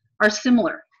are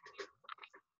similar.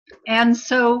 And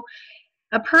so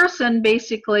a person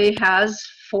basically has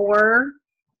four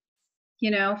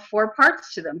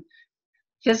parts to them.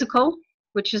 Physical,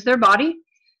 which is their body.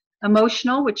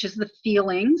 Emotional, which is the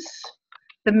feelings.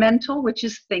 The mental, which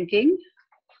is thinking.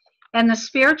 And the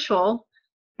spiritual,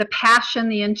 the passion,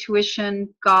 the intuition,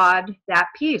 God, that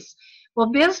piece. Well,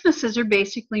 businesses are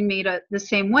basically made the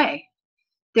same way.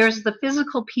 There's the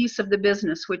physical piece of the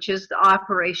business, which is the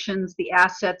operations, the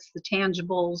assets, the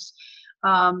tangibles,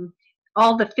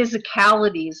 all the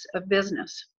physicalities of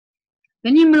business.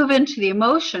 Then you move into the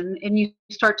emotion and you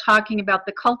start talking about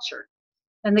the culture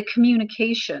and the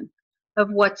communication of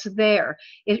what's there.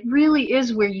 It really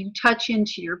is where you touch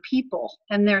into your people,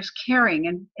 and there's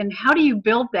caring, and how do you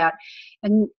build that?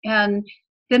 And then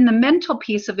the mental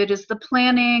piece of it is the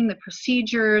planning, the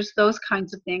procedures, those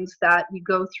kinds of things that you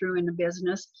go through in a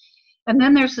business. And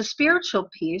then there's the spiritual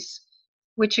piece,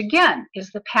 which again is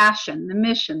the passion, the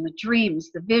mission, the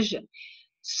dreams, the vision.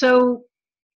 So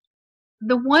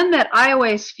the one that I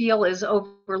always feel is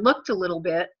overlooked a little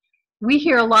bit, we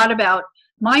hear a lot about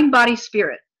mind, body,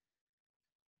 spirit.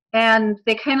 And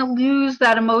they kind of lose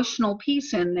that emotional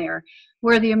piece in there,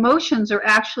 where the emotions are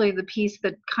actually the piece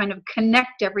that kind of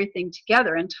connect everything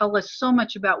together and tell us so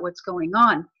much about what's going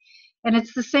on. And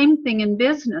it's the same thing in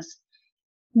business.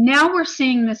 Now we're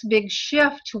seeing this big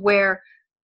shift where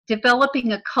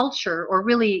developing a culture, or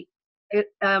really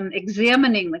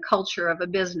examining the culture of a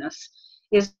business,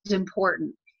 is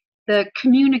important. The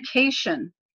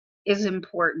communication is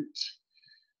important.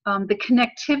 The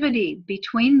connectivity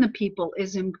between the people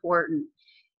is important.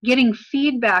 Getting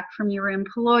feedback from your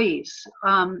employees,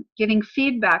 getting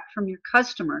feedback from your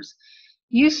customers.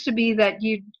 Used to be that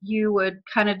you would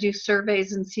kind of do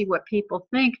surveys and see what people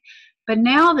think, but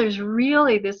now there's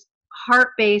really this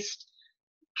heart-based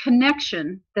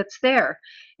connection that's there.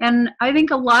 And I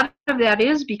think a lot of that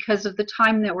is because of the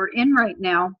time that we're in right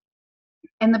now,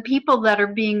 and the people that are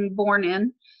being born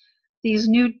in, these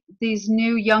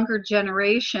new younger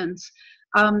generations,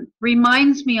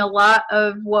 reminds me a lot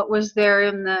of what was there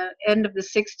in the end of the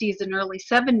 60s and early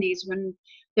 70s, when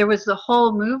there was the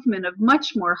whole movement of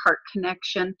much more heart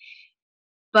connection,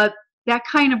 but that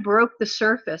kind of broke the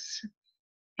surface.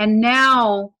 And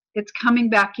now it's coming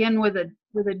back in with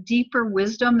a deeper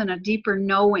wisdom and a deeper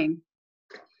knowing.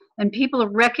 And people are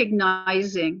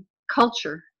recognizing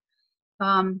culture,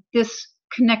 this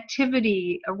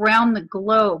connectivity around the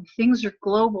globe. Things are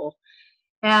global.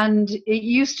 And it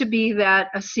used to be that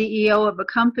a CEO of a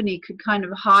company could kind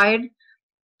of hide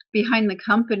behind the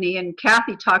company, and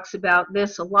Kathy talks about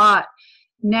this a lot.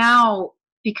 Now,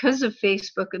 because of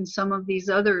Facebook and some of these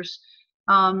others,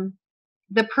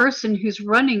 the person who's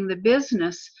running the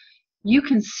business you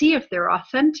can see if they're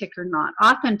authentic or not.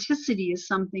 Authenticity is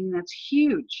something that's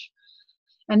huge.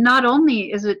 And not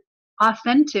only is it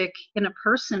authentic in a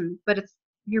person, but it's,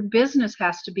 your business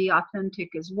has to be authentic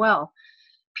as well.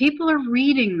 People are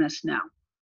reading this now.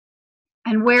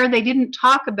 And where they didn't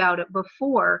talk about it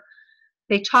before,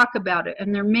 they talk about it,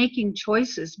 and they're making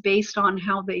choices based on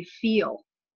how they feel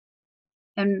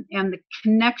and the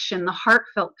connection, the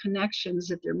heartfelt connections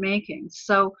that they're making.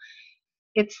 So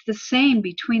it's the same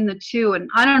between the two. And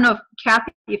I don't know if,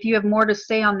 Kathy, if you have more to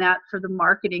say on that for the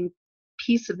marketing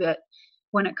piece of it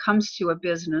when it comes to a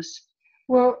business.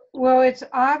 Well, it's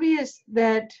obvious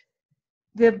that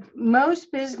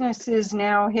most businesses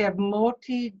now have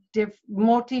multi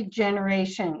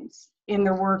generations in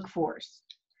their workforce,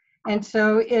 and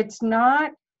so it's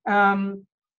not.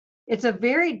 It's a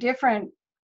very different.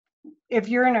 If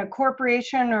you're in a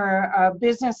corporation or a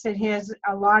business that has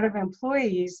a lot of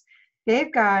employees,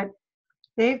 they've got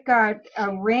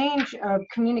a range of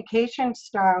communication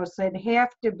styles that have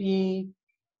to be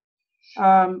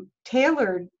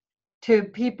tailored to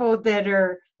people that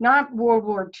are not World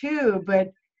War II,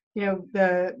 but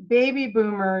the baby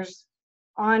boomers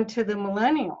onto the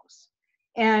millennials.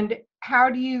 And how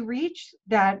do you reach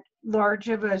that large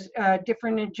of a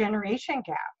different generation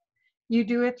gap? You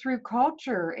do it through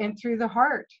culture and through the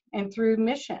heart and through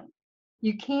mission.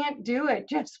 You can't do it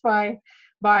just by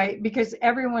because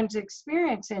everyone's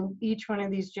experience in each one of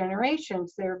these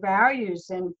generations, their values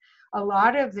and a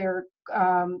lot of their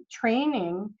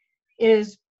training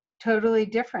is totally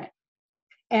different.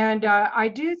 And I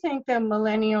do think the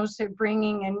millennials are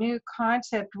bringing a new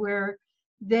concept where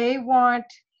they want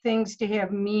things to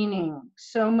have meaning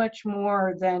so much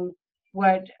more than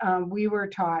what we were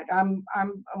taught. I'm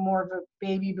more of a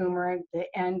baby boomer, at the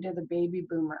end of the baby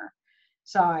boomer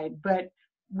side, but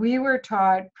we were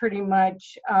taught pretty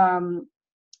much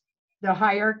the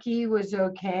hierarchy was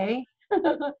okay.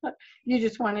 You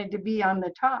just wanted to be on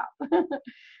the top.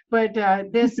 But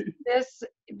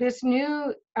this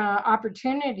new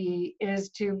opportunity is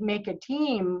to make a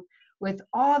team with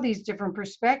all these different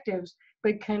perspectives,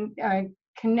 but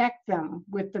connect them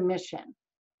with the mission.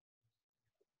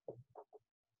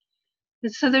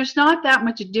 So there's not that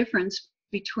much difference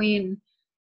between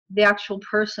the actual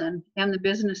person and the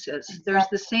businesses. Exactly. There's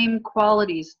the same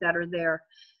qualities that are there.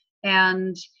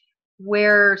 And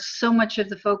where so much of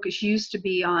the focus used to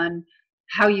be on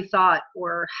how you thought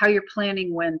or how your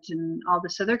planning went and all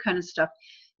this other kind of stuff,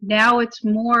 now it's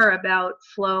more about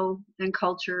flow and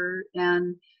culture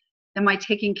and am I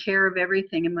taking care of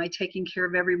everything? Am I taking care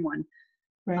of everyone?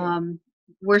 Right.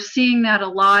 We're seeing that a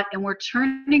lot, and we're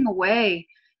turning away.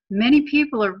 Many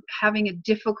people are having a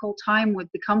difficult time with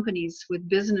the companies, with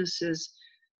businesses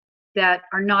that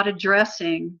are not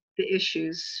addressing the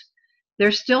issues.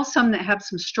 There's still some that have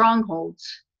some strongholds,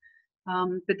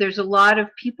 but there's a lot of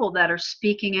people that are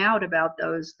speaking out about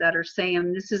those, that are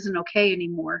saying this isn't okay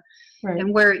anymore. Right.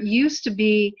 And where it used to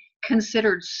be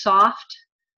considered soft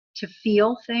to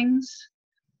feel things,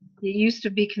 it used to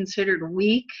be considered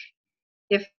weak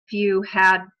if you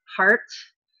had heart.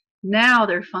 Now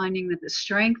they're finding that the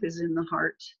strength is in the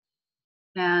heart,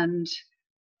 and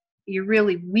you're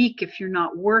really weak if you're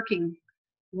not working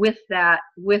with that,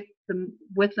 with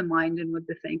the mind and with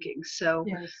the thinking. So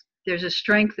yes. There's a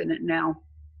strength in it now.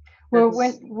 Well,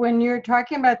 when you're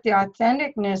talking about the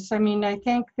authenticness, I mean, I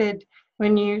think that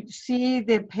when you see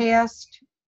the past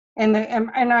and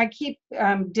I keep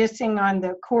dissing on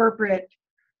the corporate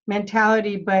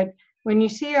mentality, but when you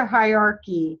see a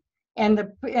hierarchy and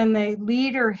the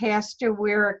leader has to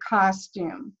wear a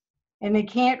costume and they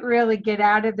can't really get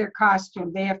out of their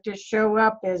costume, they have to show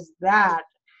up as that,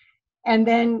 and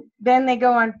then they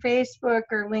go on Facebook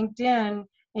or LinkedIn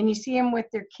and you see them with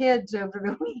their kids over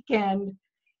the weekend,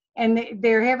 and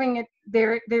they're having it.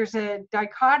 There's a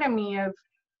dichotomy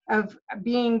of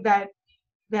being that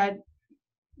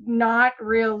not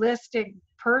realistic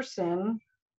person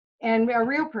and a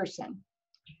real person.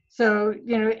 So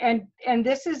and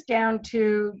this is down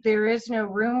to there is no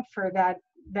room for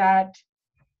that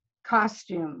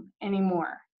costume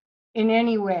anymore in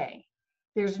any way.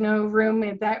 There's no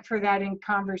room for that in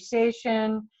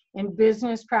conversation, in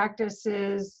business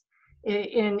practices,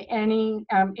 in any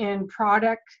in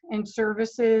product and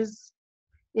services.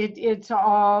 It's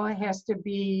all has to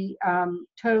be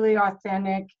totally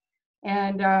authentic,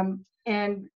 and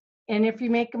if you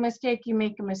make a mistake, you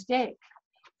make a mistake.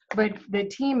 But the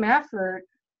team effort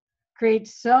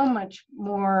creates so much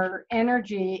more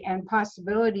energy and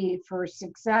possibility for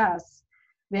success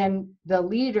than the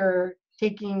leader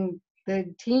taking the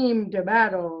team to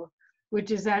battle,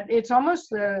 which is that it's almost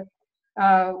the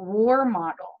war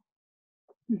model.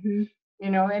 Mm-hmm.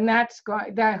 And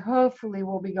that hopefully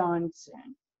will be gone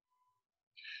soon.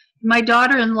 My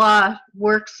daughter-in-law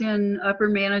works in upper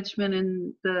management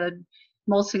in the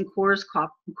Molson Coors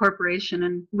Corporation,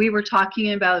 and we were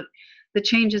talking about the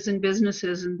changes in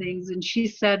businesses and things, and she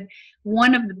said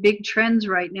one of the big trends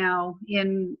right now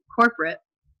in corporate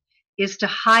is to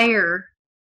hire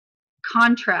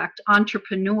contract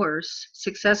entrepreneurs,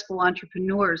 successful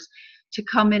entrepreneurs, to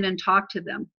come in and talk to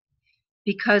them,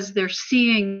 because they're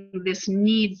seeing this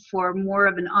need for more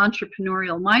of an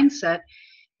entrepreneurial mindset,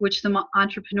 which the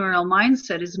entrepreneurial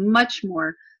mindset is much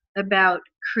more about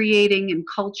creating and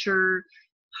culture,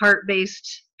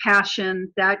 heart-based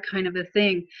passion, that kind of a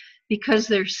thing, because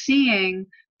they're seeing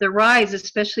the rise,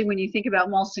 especially when you think about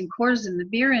Molson Coors in the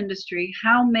beer industry,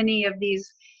 how many of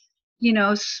these,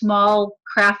 small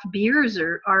craft beers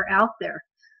are out there.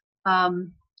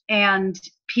 And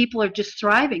people are just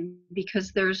thriving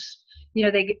because there's,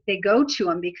 they go to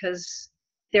them because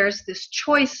there's this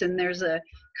choice and there's a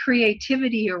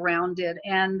creativity around it.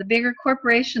 And the bigger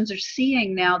corporations are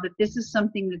seeing now that this is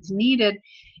something that's needed,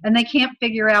 and they can't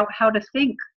figure out how to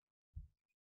think.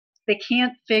 They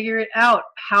can't figure it out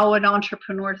how an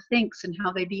entrepreneur thinks and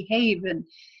how they behave.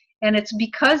 And it's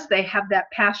because they have that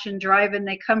passion, drive, and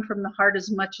they come from the heart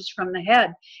as much as from the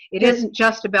head. It isn't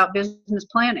just about business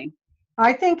planning.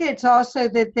 I think it's also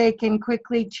that they can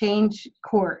quickly change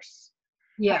course.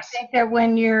 Yes. I think that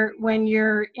when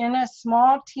you're in a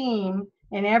small team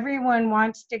and everyone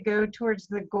wants to go towards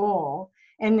the goal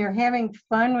and they're having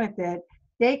fun with it,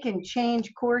 they can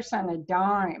change course on a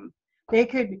dime. They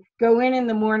could go in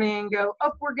the morning and go,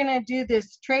 oh, we're going to do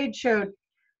this trade show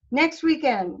next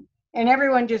weekend. And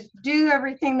everyone just do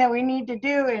everything that we need to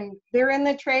do, and they're in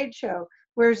the trade show.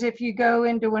 Whereas if you go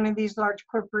into one of these large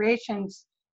corporations,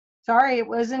 sorry, it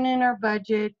wasn't in our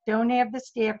budget, don't have the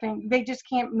staffing, they just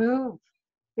can't move.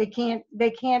 They can't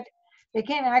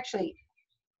actually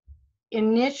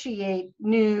initiate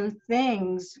new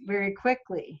things very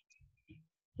quickly.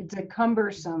 It's a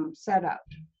cumbersome setup.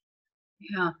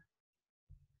 Yeah.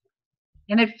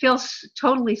 And it feels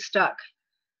totally stuck.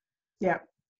 Yeah.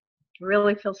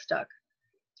 Really feel stuck.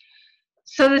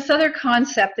 So this other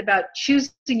concept about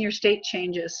choosing your state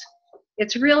changes,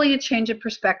 it's really a change of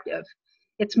perspective.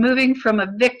 It's moving from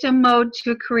a victim mode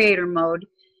to a creator mode.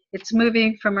 It's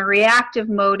moving from a reactive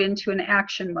mode into an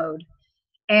action mode.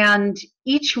 And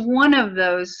each one of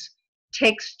those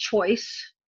takes choice,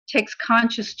 takes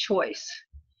conscious choice.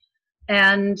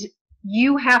 And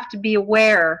you have to be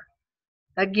aware,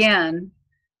 again,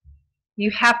 you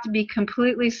have to be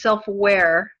completely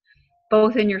self-aware,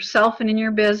 both in yourself and in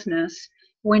your business,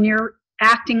 when you're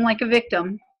acting like a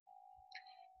victim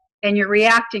and you're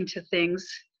reacting to things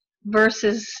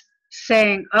versus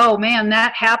saying, oh man,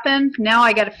 that happened, now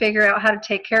I got to figure out how to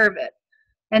take care of it.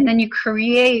 And then you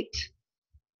create,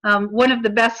 one of the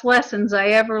best lessons I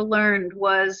ever learned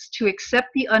was to accept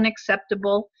the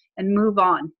unacceptable and move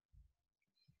on.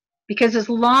 Because as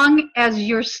long as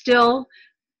you're still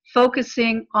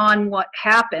focusing on what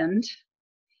happened,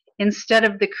 instead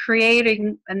of the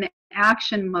creating an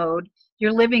action mode,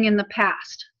 you're living in the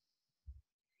past.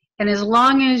 And as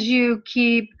long as you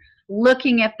keep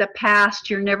looking at the past,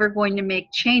 you're never going to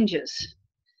make changes.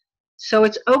 So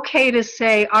it's okay to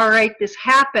say, all right, this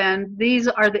happened, these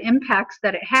are the impacts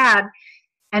that it had,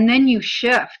 and then you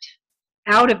shift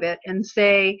out of it and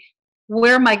say,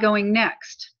 where am I going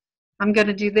next? I'm going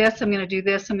to do this, I'm going to do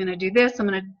this, I'm going to do this, I'm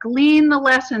going to glean the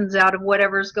lessons out of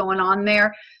whatever's going on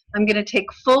there. I'm going to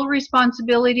take full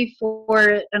responsibility for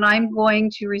it, and I'm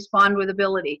going to respond with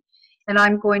ability. And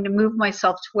I'm going to move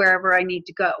myself to wherever I need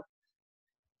to go.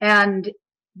 And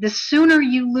the sooner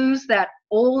you lose that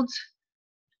old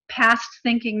past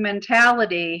thinking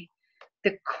mentality,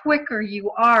 the quicker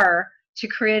you are to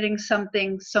creating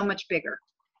something so much bigger.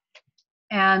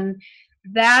 And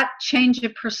that change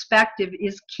of perspective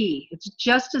is key. It's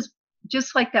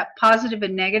just like that positive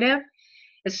and negative.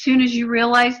 As soon as you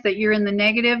realize that you're in the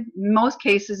negative, in most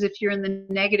cases, if you're in the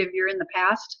negative, you're in the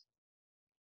past.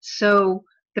 So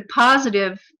the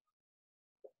positive,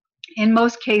 in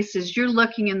most cases, you're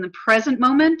looking in the present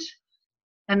moment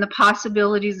and the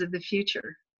possibilities of the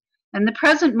future. And the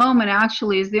present moment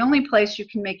actually is the only place you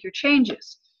can make your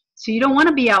changes. So you don't want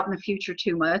to be out in the future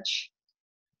too much,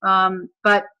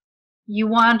 but you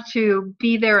want to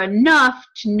be there enough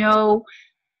to know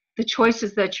the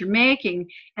choices that you're making.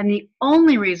 And the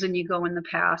only reason you go in the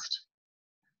past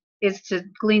is to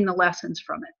glean the lessons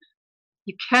from it.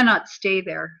 You cannot stay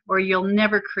there, or you'll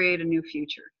never create a new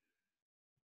future.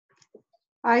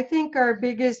 I think our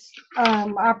biggest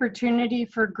opportunity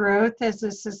for growth as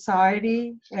a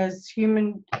society, as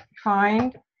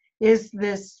humankind, is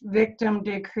this victim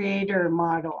to creator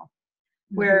model,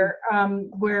 where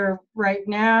right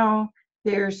now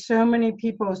there's so many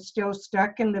people still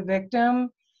stuck in the victim,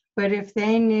 but if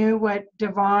they knew what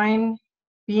divine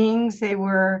beings they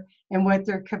were and what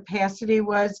their capacity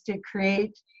was to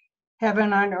create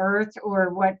heaven on earth or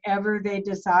whatever they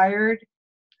desired,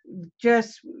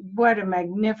 just what a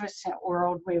magnificent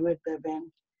world we would live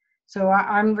in. So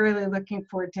I'm really looking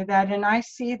forward to that, and I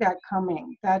see that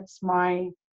coming. That's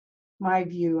my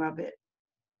view of it.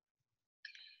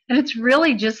 And it's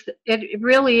really just, it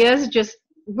really is just,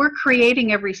 we're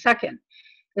creating every second.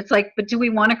 It's like, but do we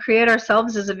want to create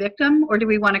ourselves as a victim, or do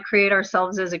we want to create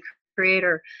ourselves as a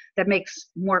creator that makes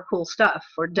more cool stuff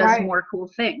or does more cool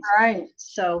things? Right.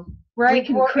 So we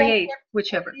can create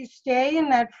whichever. If you stay in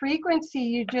that frequency,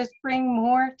 you just bring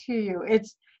more to you.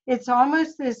 It's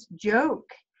almost this joke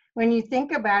when you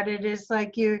think about it. It's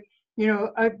like the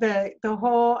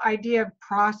whole idea of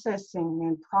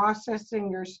processing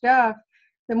your stuff.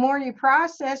 The more you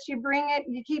process, you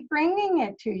keep bringing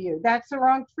it to you. That's the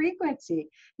wrong frequency.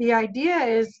 The idea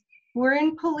is we're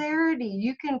in polarity.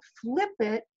 You can flip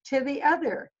it to the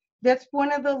other. That's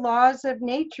one of the laws of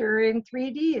nature in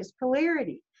 3D is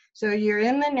polarity. So you're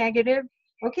in the negative.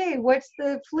 Okay, what's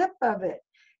the flip of it?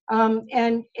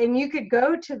 And you could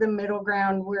go to the middle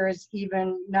ground where it's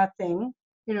even nothing.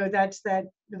 That's that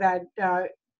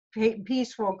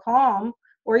peaceful calm,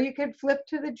 or you could flip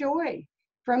to the joy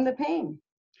from the pain.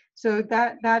 So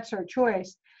that's our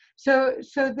choice. So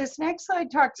this next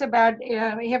slide talks about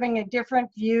having a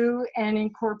different view and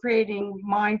incorporating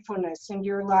mindfulness into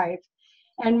your life.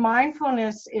 And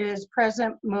mindfulness is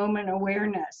present moment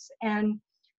awareness. And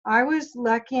I was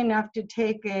lucky enough to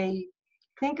take I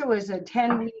think it was a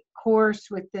 10-week course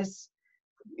with this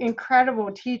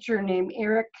incredible teacher named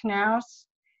Eric Knaus.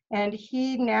 And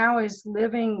he now is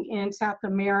living in South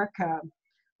America.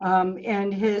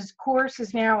 And his course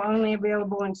is now only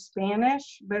available in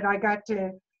Spanish, but I got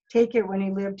to take it when he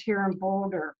lived here in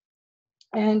Boulder.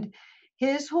 And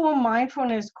his whole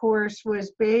mindfulness course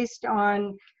was based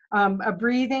on a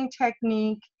breathing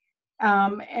technique,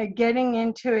 getting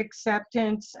into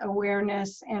acceptance,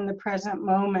 awareness, and the present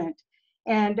moment.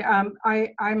 And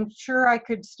I'm sure I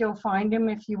could still find him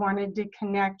if you wanted to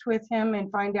connect with him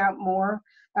and find out more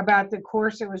about the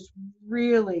course. It was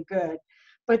really good.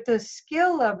 But the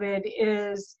skill of it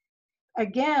is,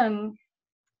 again,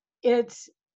 it's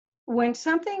when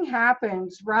something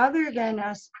happens, rather than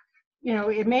us,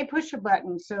 it may push a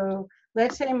button. So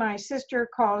let's say my sister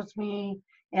calls me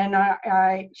and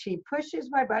she pushes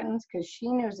my buttons because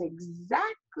she knows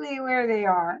exactly where they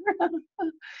are.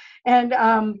 And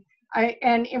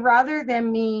rather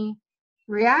than me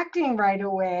reacting right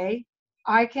away,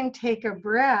 I can take a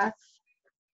breath,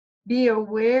 be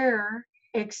aware,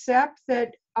 accept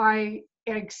that I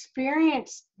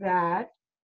experienced that,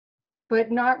 but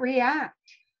not react.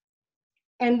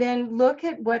 And then look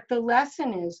at what the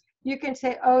lesson is. You can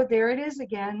say, oh, there it is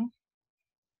again.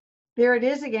 There it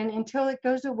is again, until it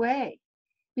goes away.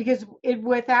 Because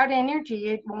without energy,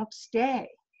 it won't stay.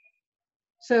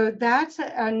 So that's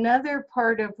another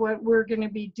part of what we're going to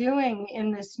be doing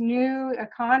in this new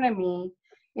economy,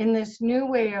 in this new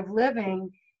way of living,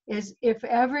 is if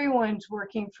everyone's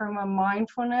working from a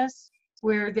mindfulness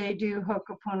where they do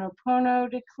Ho'oponopono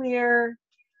to clear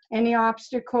any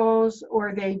obstacles,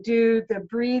 or they do the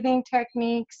breathing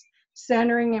techniques,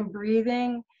 centering and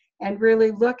breathing, and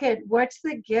really look at what's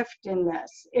the gift in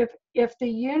this. If the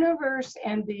universe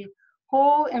and the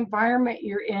whole environment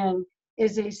you're in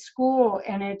is a school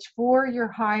and it's for your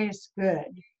highest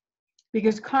good,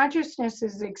 because consciousness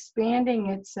is expanding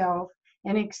itself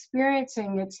and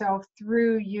experiencing itself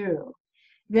through you,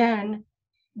 then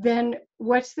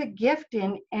what's the gift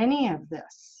in any of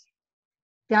this?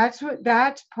 That's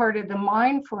part of the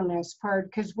mindfulness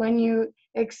part, because when you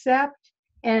accept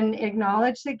and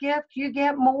acknowledge the gift, you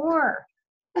get more.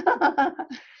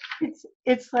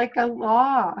 It's like a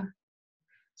law.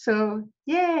 So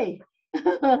yay.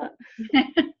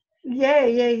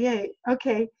 Yay.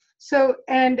 Okay. So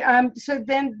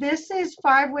then this is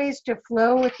 5 ways to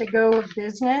flow with the go of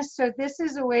business. So this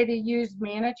is a way to use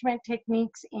management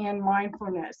techniques and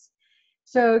mindfulness.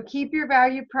 So keep your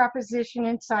value proposition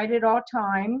in sight at all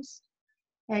times.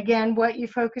 Again, what you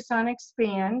focus on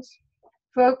expands.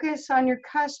 Focus on your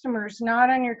customers, not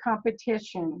on your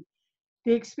competition.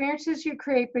 The experiences you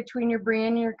create between your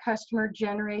brand and your customer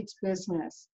generates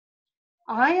business.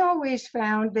 I always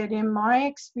found that in my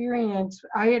experience,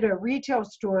 I had a retail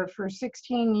store for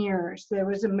 16 years. There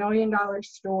was $1 million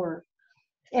store.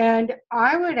 And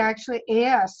I would actually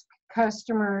ask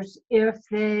customers if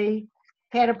they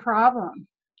had a problem.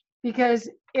 because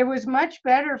it was much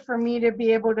better for me to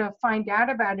be able to find out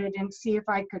about it and see if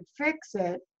I could fix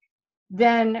it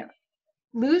than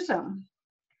lose them,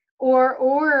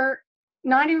 or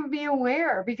not even be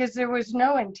aware, because there was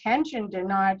no intention to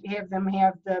not have them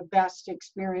have the best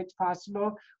experience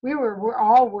possible. We're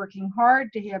all working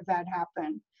hard to have that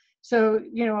happen. So,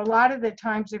 you know, a lot of the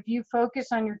times if you focus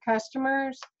on your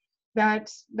customers,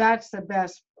 that's the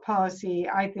best policy,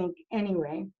 I think,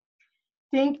 anyway.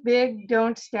 Think big,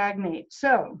 don't stagnate.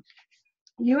 So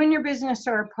you and your business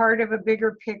are a part of a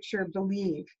bigger picture,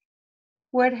 believe.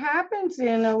 What happens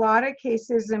in a lot of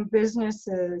cases in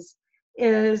businesses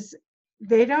is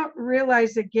they don't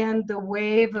realize, again, the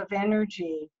wave of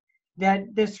energy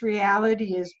that this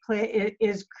reality is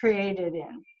created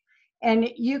in. And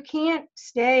you can't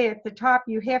stay at the top.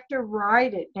 You have to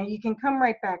ride it. Now you can come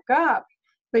right back up,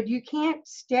 but you can't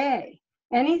stay.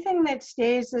 Anything that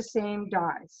stays the same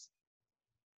dies.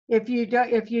 If you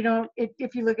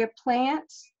look at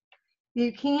plants,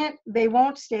 they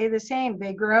won't stay the same.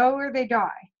 They grow or they die.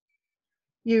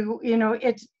 You know,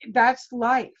 that's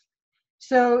life.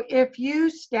 So if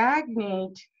you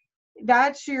stagnate,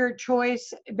 that's your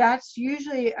choice. That's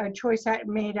usually a choice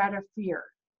made out of fear.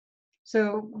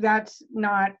 So that's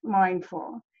not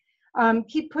mindful.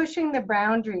 Keep pushing the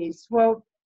boundaries. Well,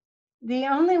 the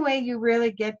only way you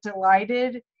really get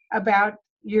delighted about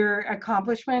your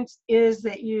accomplishments is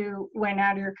that you went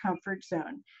out of your comfort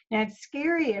zone. Now it's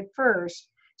scary at first.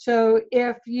 So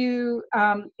if you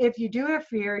do have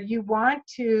fear, you want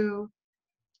to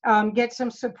get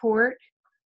some support.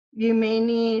 You may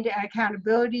need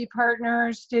accountability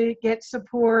partners to get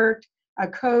support, a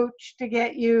coach to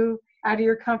get you out of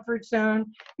your comfort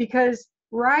zone, because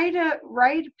right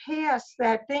past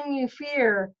that thing you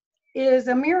fear is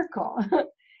a miracle.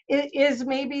 It is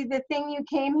maybe the thing you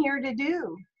came here to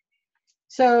do.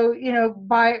 So, you know,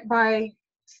 by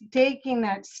taking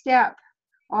that step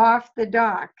off the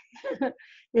dock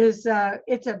it's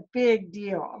a big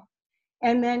deal.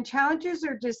 And then challenges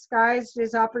are disguised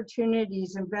as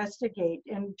opportunities. Investigate.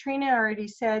 And Trina already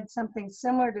said something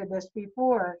similar to this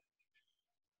before.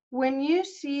 When you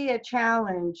see a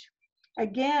challenge,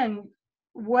 again,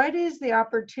 what is the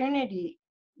opportunity?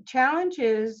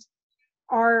 Challenges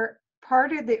are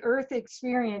part of the earth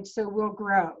experience, so we'll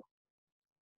grow.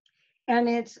 And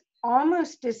it's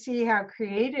almost to see how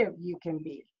creative you can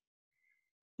be.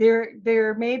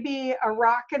 There may be a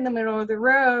rock in the middle of the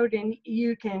road, and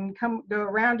you can go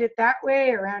around it that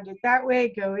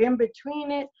way, go in between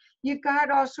it. You've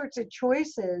got all sorts of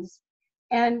choices,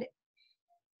 and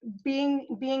being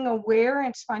aware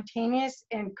and spontaneous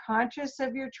and conscious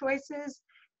of your choices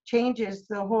changes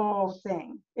the whole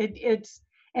thing.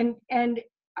 And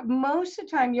most of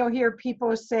the time you'll hear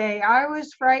people say, I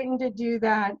was frightened to do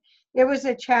that. It was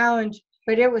a challenge,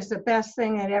 but it was the best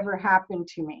thing that ever happened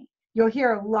to me. You'll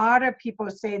hear a lot of people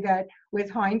say that with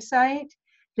hindsight,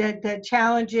 that the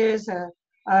challenges,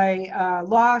 a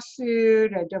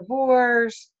lawsuit, a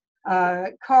divorce,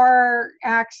 a car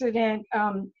accident,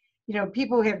 you know,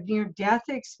 people have near-death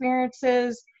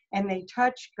experiences and they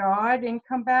touch God and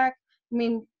come back. I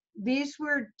mean, these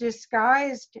were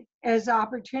disguised as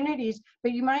opportunities,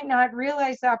 but you might not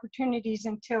realize the opportunities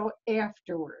until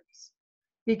afterwards,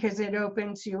 because it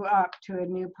opens you up to a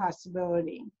new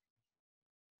possibility.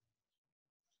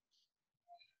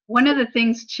 One of the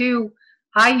things too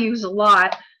I use a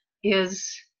lot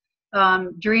is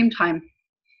dream time.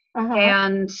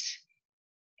 And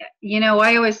you know,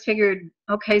 I always figured,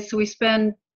 okay, so we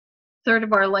spend a third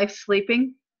of our life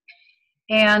sleeping,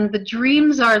 and the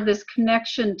dreams are this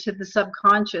connection to the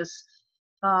subconscious,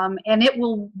 and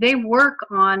they work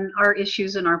on our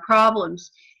issues and our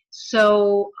problems.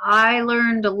 So I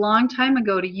learned a long time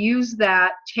ago to use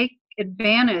that, take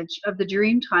advantage of the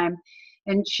dream time.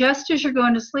 And just as you're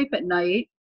going to sleep at night,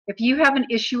 if you have an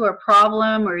issue or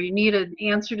problem, or you need an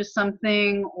answer to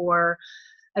something, or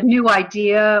a new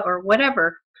idea, or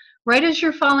whatever, right as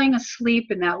you're falling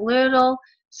asleep in that little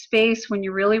space when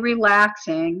you're really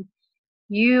relaxing,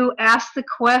 you ask the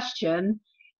question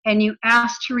and you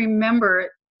ask to remember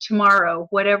it tomorrow,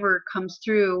 whatever comes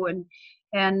through.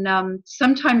 And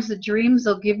sometimes the dreams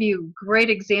will give you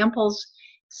great examples.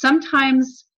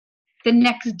 Sometimes the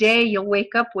next day you'll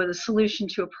wake up with a solution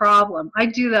to a problem. I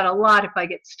do that a lot if I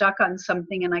get stuck on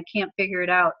something and I can't figure it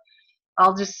out.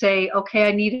 I'll just say, okay,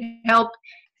 I need help.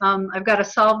 I've got to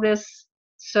solve this,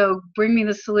 so bring me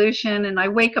the solution. And I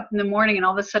wake up in the morning and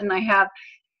all of a sudden I have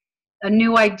a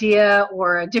new idea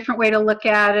or a different way to look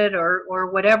at it, or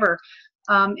whatever.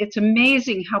 It's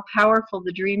amazing how powerful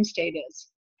the dream state is.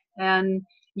 And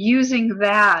using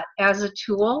that as a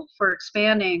tool for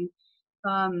expanding,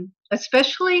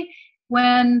 especially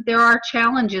when there are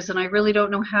challenges and I really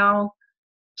don't know how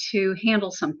to handle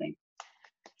something.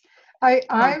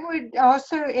 I would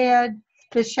also add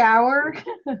the shower.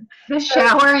 The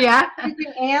shower, yeah. You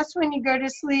can ask when you go to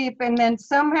sleep, and then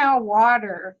somehow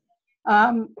water.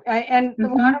 And a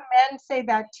lot of men say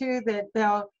that too, that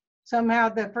they'll somehow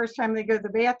the first time they go to the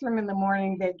bathroom in the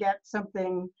morning, they get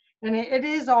something, and it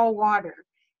is all water.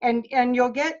 And you'll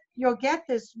get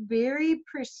this very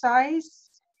precise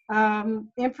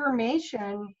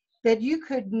information that you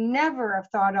could never have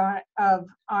thought of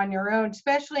on your own,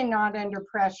 especially not under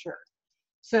pressure.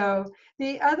 So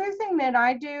the other thing that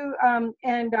I do,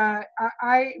 and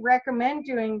I recommend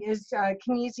doing, is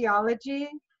kinesiology.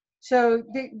 So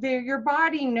your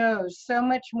body knows so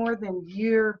much more than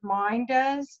your mind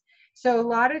does. So a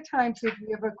lot of times if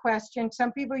you have a question,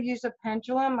 some people use a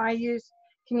pendulum. I use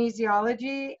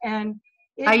kinesiology, and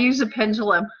I use a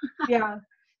pendulum. Yeah.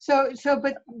 So,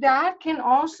 but that can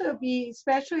also be,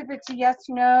 especially if it's a yes,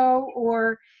 no,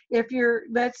 or if you're,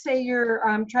 let's say you're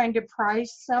trying to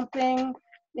price something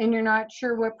and you're not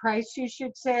sure what price you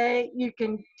should say, you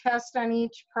can test on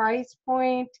each price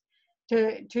point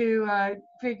to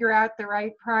figure out the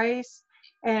right price.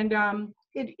 And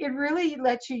it really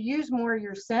lets you use more of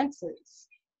your senses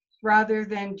rather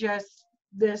than just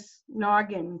this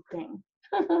noggin thing.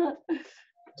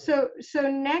 So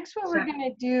next what we're going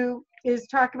to do is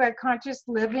talk about conscious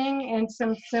living and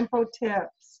some simple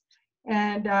tips.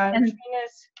 And Trina's,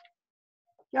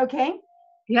 okay?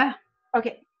 Yeah.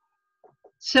 Okay.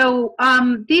 So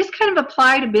these kind of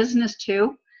apply to business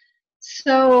too.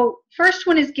 So first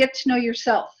one is get to know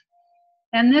yourself.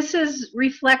 And this is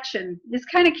reflection. This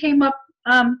kind of came up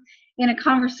in a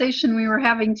conversation we were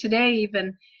having today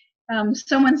even.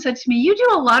 Someone said to me, you do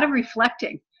a lot of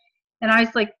reflecting. And I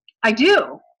was like, I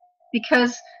do.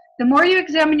 Because the more you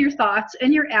examine your thoughts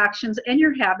and your actions and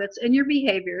your habits and your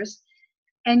behaviors,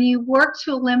 and you work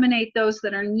to eliminate those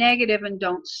that are negative and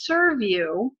don't serve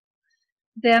you,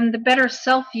 then the better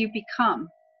self you become.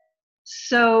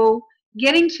 So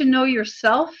getting to know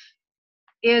yourself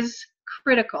is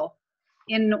critical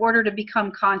in order to become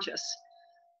conscious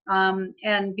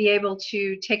and be able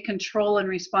to take control and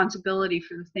responsibility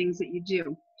for the things that you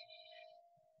do.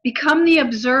 Become the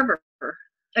observer.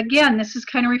 Again, this is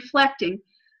kind of reflecting.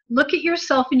 Look at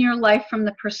yourself in your life from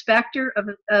the perspective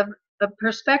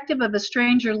of a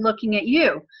stranger looking at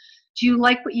you. Do you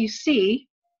like what you see?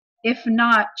 If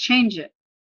not, change it.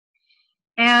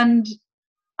 And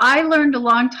I learned a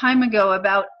long time ago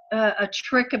about a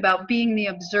trick about being the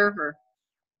observer.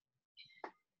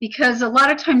 Because a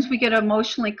lot of times we get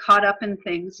emotionally caught up in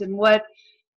things. And what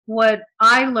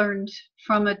I learned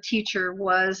from a teacher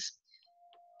was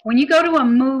when you go to a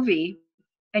movie,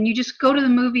 and you just go to the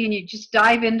movie and you just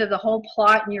dive into the whole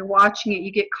plot and you're watching it,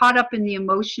 you get caught up in the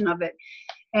emotion of it.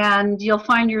 And you'll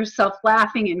find yourself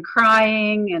laughing and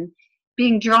crying and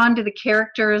being drawn to the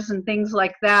characters and things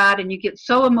like that, and you get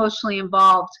so emotionally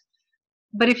involved.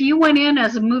 But if you went in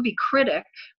as a movie critic,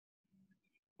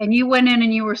 and you went in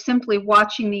and you were simply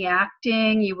watching the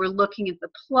acting, you were looking at the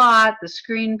plot, the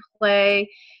screenplay,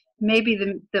 maybe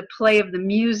the play of the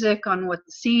music on what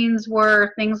the scenes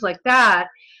were, things like that,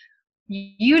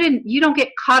 you don't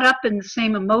get caught up in the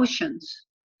same emotions.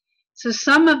 So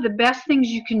some of the best things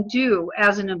you can do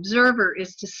as an observer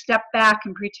is to step back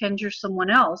and pretend you're someone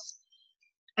else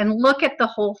and look at the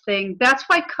whole thing. That's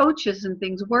why coaches and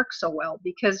things work so well,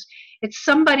 because it's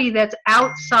somebody that's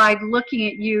outside looking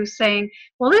at you saying,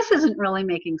 well, this isn't really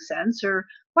making sense, or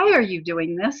why are you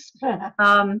doing this?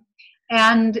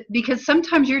 And because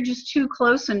sometimes you're just too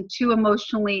close and too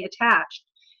emotionally attached.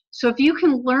 So if you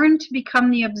can learn to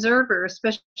become the observer,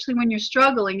 especially when you're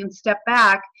struggling, and step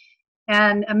back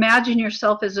and imagine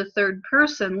yourself as a third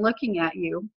person looking at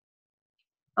you,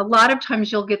 a lot of times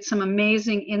you'll get some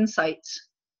amazing insights.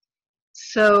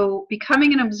 So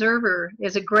becoming an observer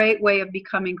is a great way of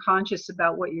becoming conscious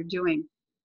about what you're doing.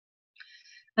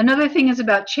 Another thing is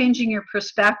about changing your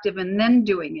perspective and then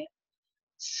doing it.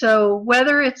 So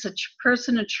whether it's a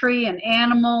person, a tree, an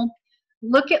animal,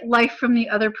 look at life from the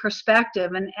other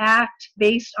perspective and act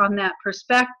based on that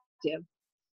perspective.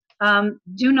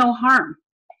 Do no harm.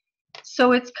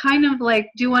 So it's kind of like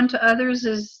do unto others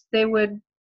as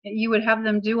you would have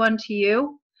them do unto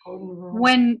you.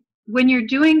 When you're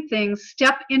doing things,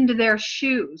 step into their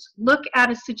shoes. Look at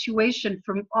a situation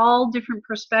from all different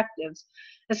perspectives,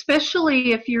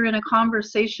 especially if you're in a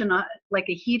conversation, like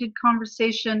a heated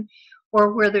conversation,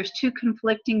 or where there's two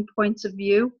conflicting points of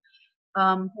view.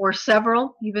 Or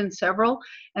even several,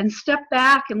 and step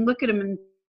back and look at them and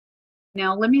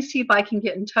now let me see if I can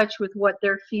get in touch with what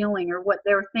they're feeling or what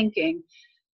they're thinking.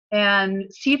 and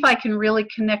see if I can really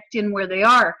connect in where they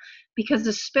are. Because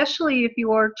especially if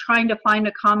you're trying to find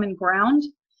a common ground,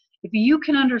 if you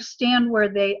can understand where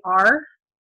they are,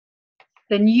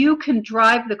 then you can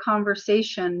drive the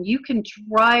conversation, you can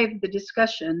drive the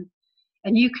discussion,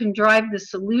 and you can drive the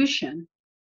solution.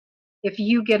 If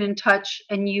you get in touch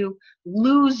and you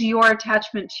lose your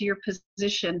attachment to your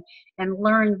position and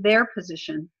learn their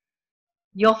position,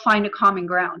 you'll find a common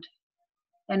ground.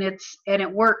 And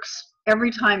it works.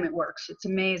 Every time it works. It's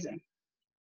amazing.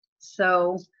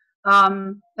 So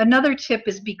another tip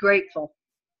is be grateful.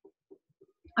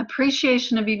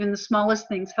 Appreciation of even the smallest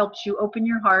things helps you open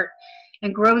your heart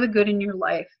and grow the good in your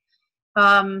life.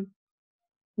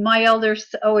 My elders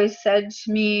always said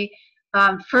to me,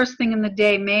 first thing in the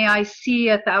day, may I see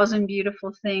 1,000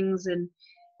 beautiful things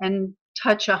and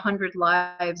touch 100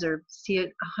 lives, or see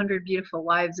 100 beautiful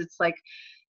lives. It's like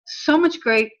so much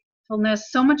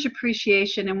gratefulness, so much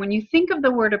appreciation. And when you think of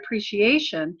the word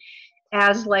appreciation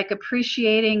as like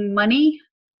appreciating money,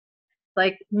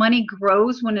 like money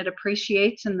grows when it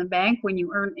appreciates in the bank, when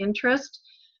you earn interest.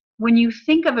 When you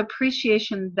think of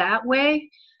appreciation that way,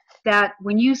 that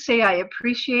when you say I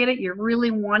appreciate it, you're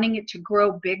really wanting it to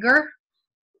grow bigger,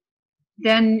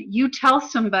 then you tell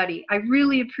somebody, I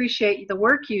really appreciate the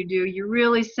work you do. You're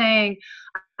really saying,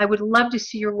 I would love to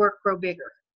see your work grow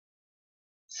bigger.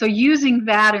 So using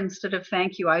that instead of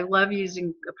thank you, I love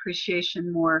using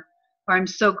appreciation more, or I'm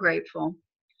so grateful.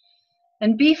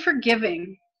 And be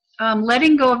forgiving.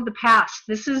 Letting go of the past.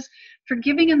 This is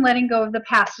forgiving and letting go of the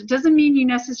past. It doesn't mean you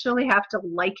necessarily have to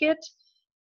like it,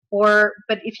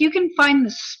 but if you can find the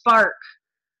spark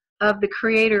of the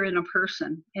creator in a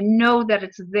person and know that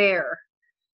it's there,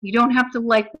 you don't have to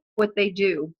like what they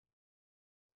do,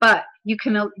 but you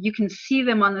can see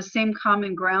them on the same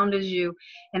common ground as you,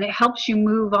 and it helps you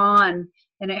move on,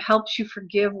 and it helps you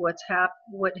forgive what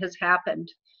has happened.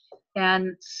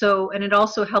 And it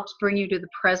also helps bring you to the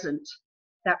present,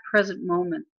 that present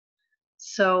moment.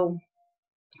 So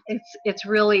it's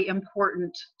really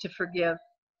important to forgive.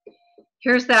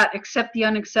 Here's that: accept the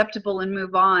unacceptable and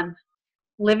move on.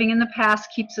 Living in the past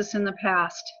keeps us in the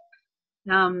past.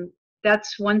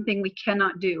 That's one thing we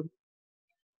cannot do.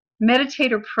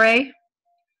 Meditate or pray.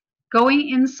 Going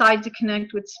inside to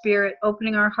connect with spirit,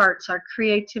 opening our hearts, our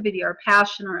creativity, our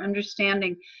passion, our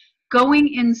understanding.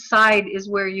 Going inside is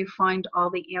where you find all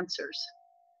the answers.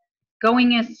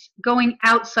 Going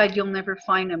outside, you'll never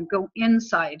find them. Go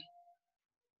inside.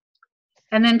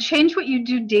 And then change what you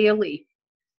do daily.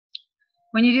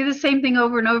 When you do the same thing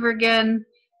over and over again,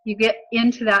 you get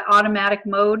into that automatic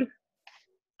mode.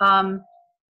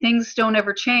 Things don't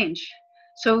ever change.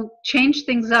 So change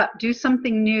things up. Do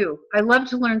something new. I love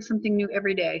to learn something new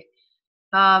every day.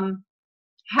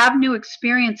 Have new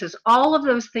experiences. All of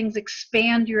those things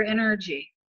expand your energy,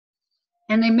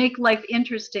 and they make life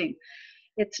interesting.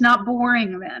 It's not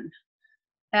boring then,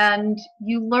 and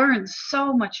you learn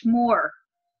so much more.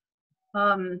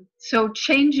 So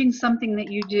changing something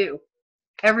that you do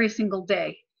every single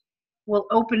day will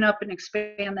open up and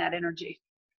expand that energy.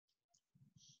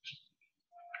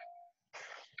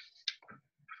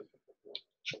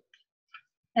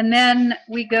 And then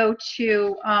we go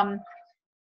to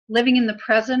living in the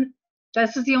present.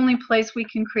 This is the only place we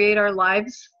can create our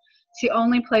lives. It's the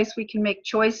only place we can make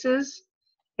choices.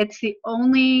 It's the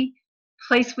only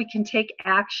place we can take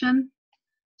action.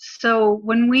 So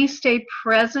when we stay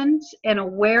present and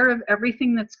aware of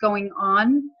everything that's going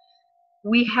on,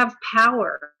 we have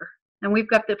power, and we've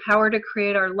got the power to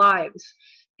create our lives.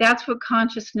 That's what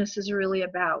consciousness is really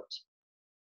about.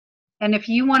 And if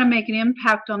you want to make an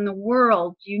impact on the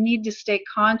world, you need to stay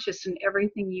conscious in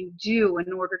everything you do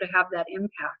in order to have that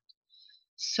impact.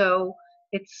 So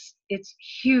it's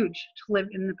huge to live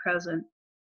in the present.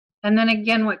 And then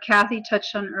again, what Kathy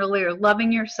touched on earlier,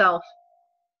 loving yourself.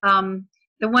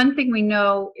 The one thing we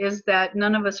know is that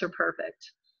none of us are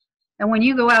perfect. And when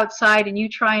you go outside and you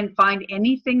try and find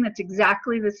anything that's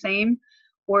exactly the same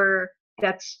or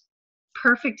that's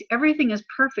perfect, everything is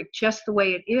perfect just the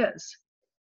way it is.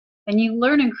 And you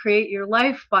learn and create your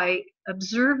life by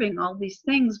observing all these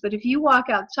things. But if you walk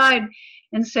outside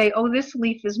and say, oh, this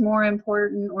leaf is more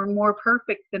important or more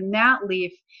perfect than that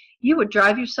leaf, you would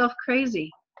drive yourself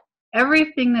crazy.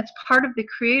 Everything that's part of the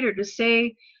creator, to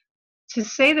say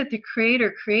that the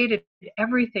creator created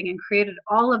everything and created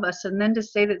all of us, and then to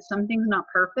say that something's not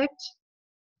perfect,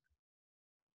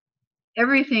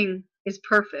 everything is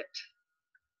perfect.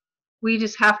 We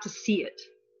just have to see it.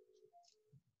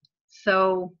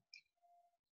 So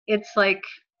it's like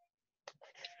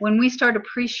when we start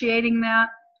appreciating that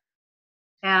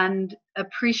and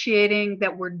appreciating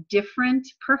that we're different,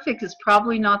 perfect is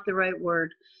probably not the right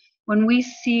word. When we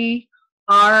see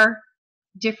our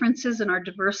differences and our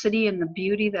diversity and the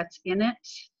beauty that's in it,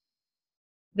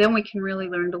 then we can really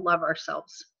learn to love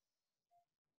ourselves.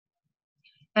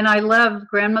 And I love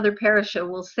Grandmother Parisha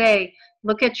will say,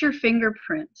 look at your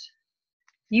fingerprint.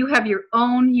 You have your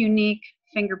own unique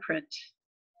fingerprint.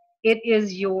 It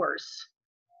is yours.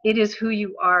 It is who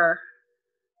you are.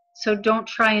 So don't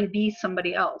try and be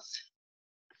somebody else.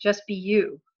 Just be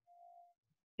you.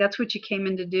 That's what you came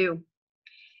in to do.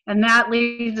 And that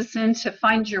leads us into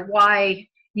find your why.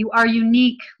 You are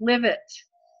unique. Live it.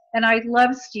 And I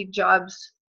love Steve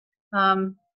Jobs.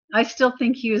 I still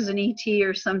think he was an ET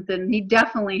or something. He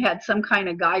definitely had some kind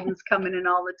of guidance coming in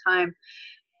all the time.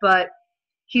 But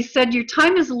he said, your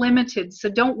time is limited, so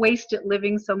don't waste it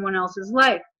living someone else's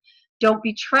life. Don't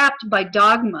be trapped by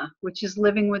dogma, which is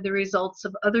living with the results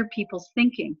of other people's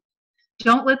thinking.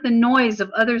 Don't let the noise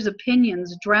of others'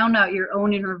 opinions drown out your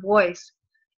own inner voice.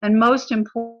 And most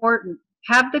important,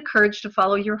 have the courage to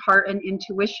follow your heart and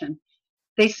intuition.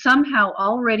 They somehow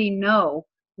already know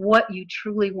what you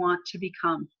truly want to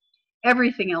become.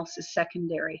 Everything else is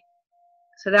secondary.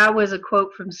 So that was a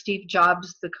quote from Steve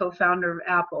Jobs, the co-founder of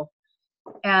Apple.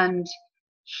 And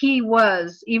he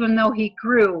was, even though he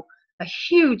grew a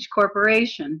huge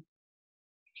corporation,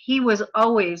 he was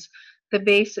always the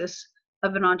basis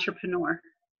of an entrepreneur.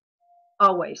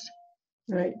 Always.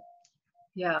 Right.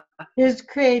 Yeah. His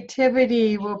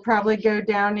creativity will probably go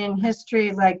down in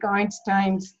history like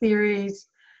Einstein's theories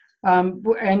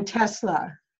and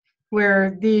Tesla,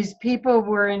 where these people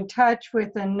were in touch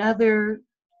with a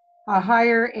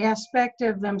higher aspect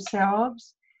of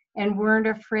themselves and weren't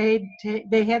afraid to,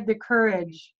 they had the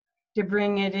courage to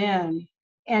bring it in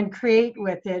and create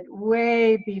with it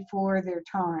way before their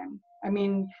time. I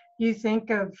mean, you think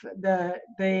of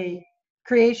the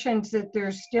creations that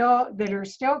are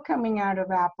still coming out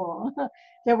of Apple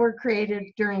that were created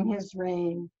during his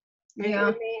reign. Yeah.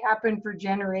 It may happen for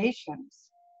generations.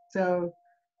 So,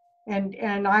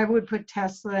 and I would put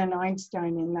Tesla and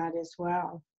Einstein in that as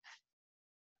well.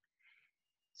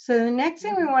 So the next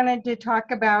thing we wanted to talk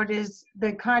about is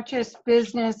the conscious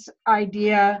business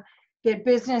idea that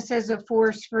business is a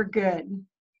force for good.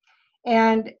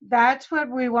 And that's what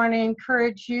we want to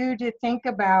encourage you to think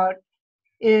about,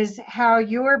 is how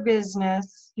your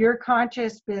business, your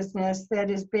conscious business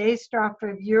that is based off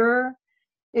of your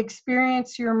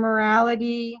experience, your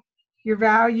morality, your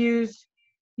values,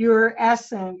 your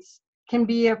essence, can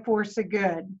be a force of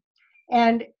good.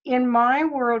 And in my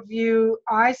worldview,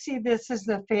 I see this as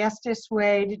the fastest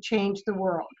way to change the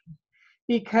world,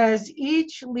 because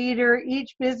each leader,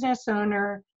 each business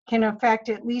owner can affect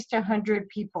at least 100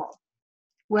 people.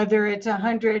 Whether it's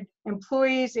 100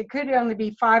 employees, it could only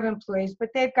be 5 employees, but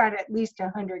they've got at least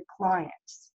 100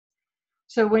 clients.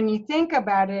 So when you think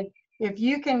about it, if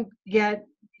you can get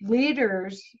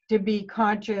leaders to be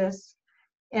conscious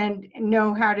and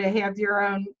know how to have your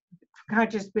own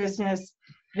conscious business,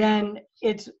 then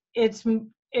it's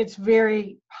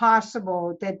very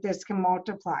possible that this can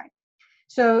multiply.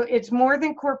 So it's more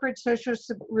than corporate social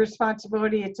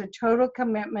responsibility. It's a total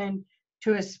commitment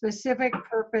to a specific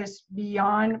purpose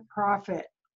beyond profit.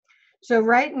 So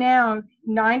right now,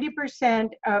 90%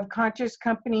 of conscious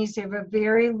companies have a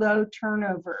very low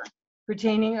turnover,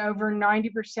 retaining over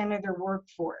 90% of their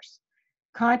workforce.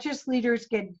 Conscious leaders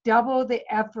get double the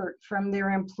effort from their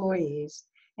employees,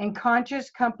 and conscious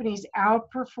companies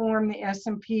outperform the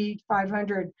S&P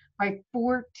 500 by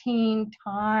 14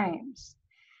 times.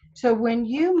 So when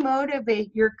you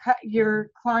motivate your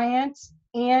clients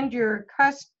and your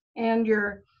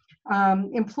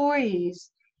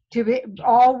employees to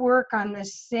all work on the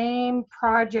same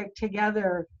project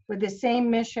together with the same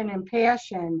mission and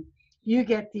passion, you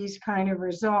get these kind of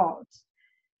results.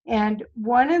 And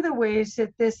one of the ways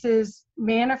that this is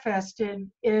manifested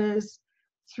is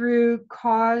through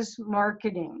cause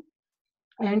marketing.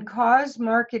 And cause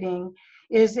marketing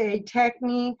is a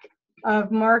technique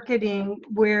of marketing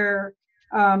where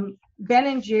Ben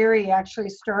and Jerry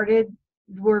actually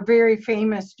were very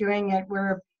famous doing it,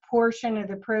 where a portion of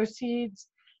the proceeds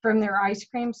from their ice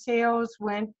cream sales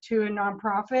went to a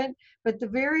nonprofit. But the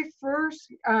very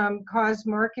first cause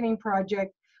marketing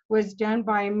project was done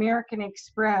by American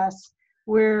Express,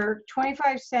 where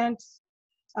 25 cents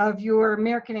of your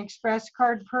American Express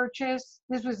card purchase,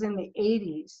 this was in the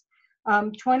 80s,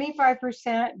 25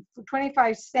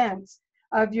 cents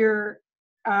of your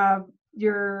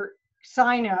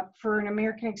sign up for an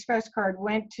American Express card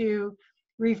went to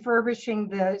refurbishing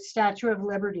the Statue of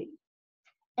Liberty.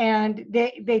 And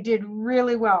they did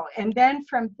really well. And then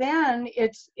from then,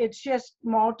 it's just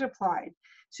multiplied.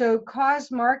 So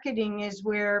cause marketing is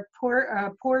where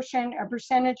a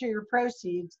percentage of your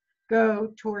proceeds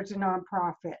go towards a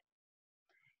nonprofit.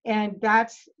 And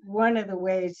that's one of the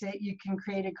ways that you can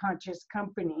create a conscious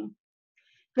company.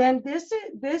 Then this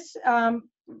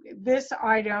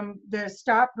item, the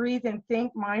Stop, Breathe, and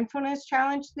Think Mindfulness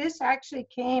Challenge, this actually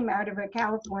came out of a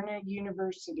California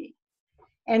university.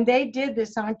 And they did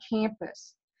this on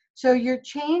campus. So you're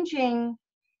changing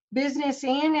business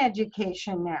and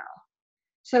education now.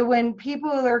 So when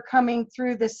people are coming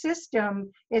through the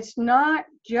system, it's not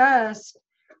just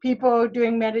people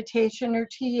doing meditation or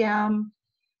TM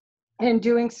and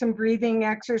doing some breathing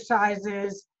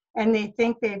exercises and they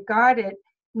think they've got it.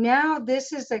 Now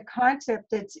this is a concept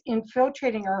that's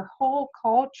infiltrating our whole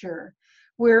culture,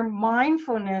 where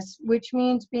mindfulness, which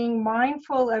means being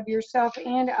mindful of yourself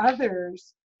and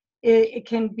others, it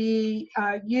can be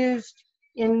used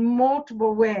in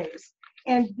multiple ways.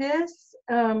 And this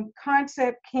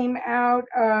concept came out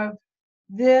of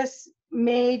this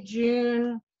May,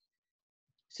 June.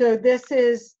 So this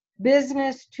is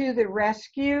Business to the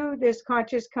Rescue, this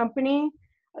conscious company.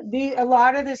 A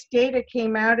lot of this data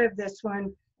came out of this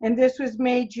one, and this was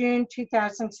May, June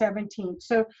 2017.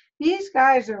 So these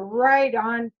guys are right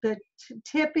on the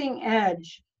tipping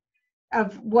edge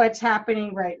of what's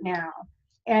happening right now.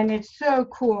 And it's so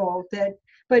cool that,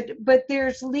 but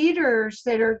there's leaders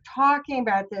that are talking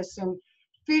about this and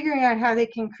figuring out how they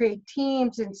can create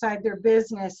teams inside their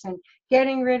business and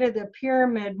getting rid of the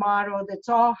pyramid model that's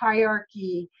all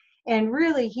hierarchy, and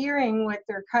really hearing what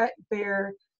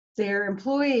their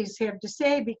employees have to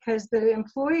say, because the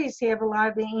employees have a lot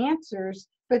of the answers,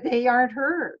 but they aren't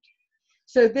heard.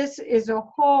 So this is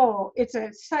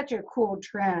such a cool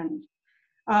trend.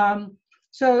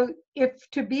 So if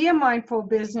to be a mindful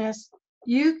business,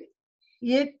 it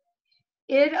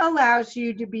allows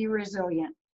you to be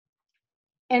resilient.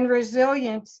 And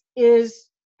resilience is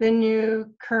the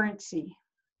new currency.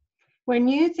 When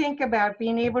you think about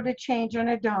being able to change on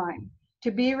a dime,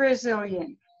 to be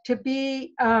resilient, to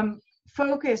be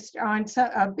focused on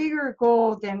a bigger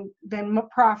goal than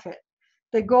profit.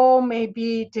 The goal may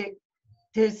be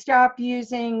to stop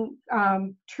using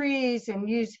trees and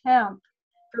use hemp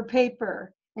for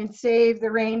paper and save the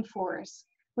rainforest.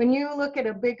 When you look at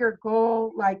a bigger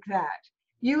goal like that,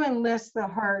 you enlist the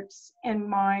hearts and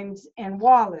minds and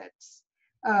wallets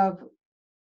of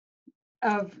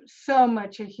so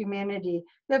much of humanity,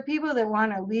 the people that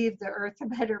want to leave the earth a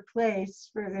better place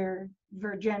for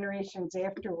generations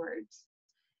afterwards.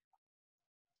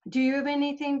 Do you have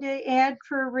anything to add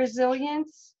for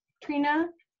resilience, Trina?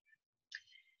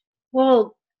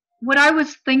 Well, what I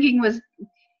was thinking was,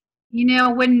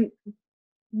 when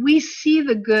we see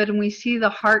the good and we see the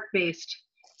heart-based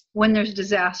when there's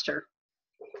disaster,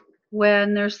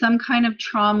 when there's some kind of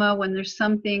trauma, when there's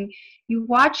something, you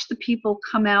watch the people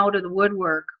come out of the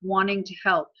woodwork wanting to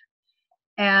help.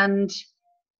 And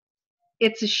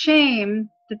it's a shame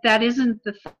that isn't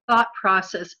the thought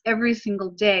process every single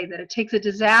day, that it takes a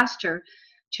disaster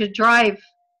to drive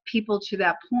people to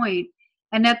that point.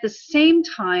 And at the same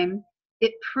time,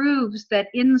 it proves that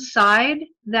inside,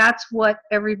 that's what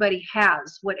everybody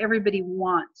has, what everybody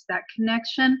wants, that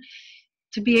connection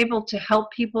to be able to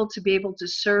help people, to be able to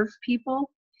serve people.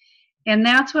 And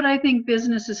that's what I think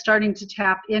business is starting to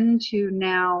tap into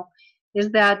now,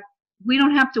 is that we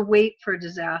don't have to wait for a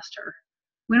disaster.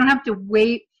 We don't have to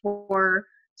wait for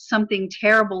something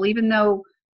terrible, even though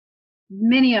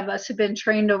many of us have been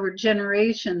trained over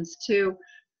generations to,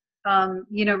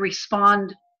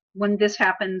 respond when this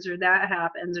happens or that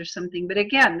happens or something. But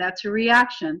again, that's a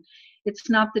reaction. It's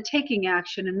not the taking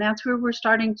action. And that's where we're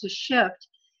starting to shift,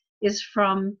 is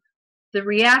from the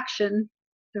reaction,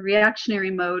 the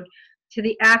reactionary mode, to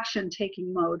the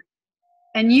action-taking mode.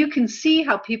 And you can see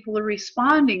how people are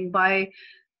responding by,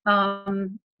 the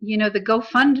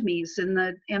GoFundMes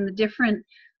and the different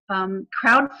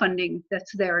crowdfunding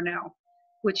that's there now,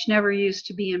 which never used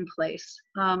to be in place.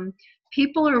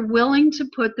 People are willing to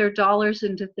put their dollars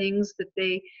into things that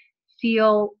they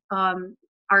feel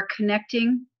are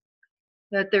connecting,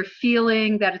 that they're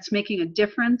feeling that it's making a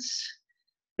difference.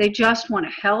 They just want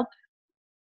to help.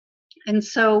 And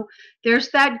so there's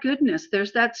that goodness,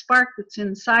 there's that spark that's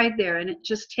inside there, and it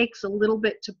just takes a little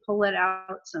bit to pull it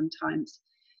out sometimes.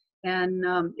 And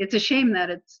it's a shame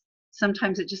that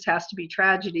sometimes it just has to be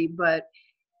tragedy, but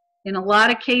in a lot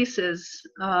of cases,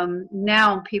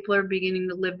 now people are beginning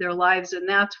to live their lives, and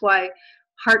that's why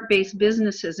heart-based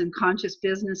businesses and conscious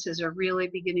businesses are really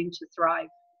beginning to thrive,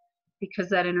 because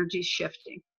that energy is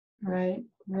shifting. Right,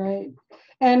 right.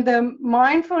 And the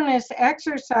mindfulness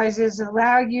exercises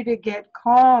allow you to get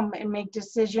calm and make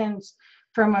decisions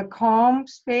from a calm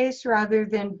space rather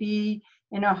than be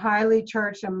in a highly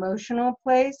charged emotional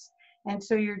place. And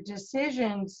so your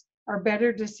decisions are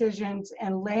better decisions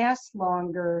and last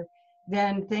longer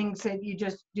than things that you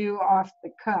just do off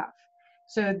the cuff.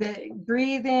 So the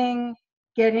breathing,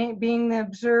 being the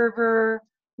observer,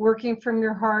 working from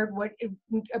your heart,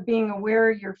 being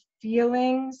aware of your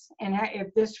feelings, and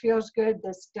if this feels good,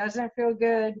 this doesn't feel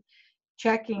good,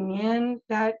 checking in,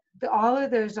 that all of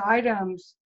those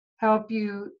items help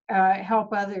you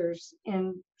help others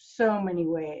in so many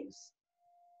ways.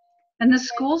 And the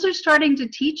schools are starting to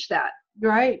teach that.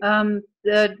 Right.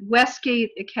 The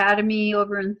Westgate Academy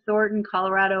over in Thornton,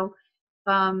 Colorado,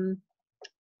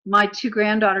 my two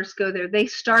granddaughters go there. They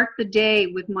start the day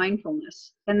with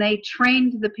mindfulness, and they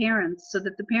trained the parents so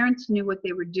that the parents knew what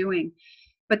they were doing.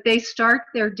 But they start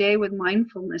their day with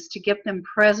mindfulness to get them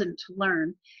present to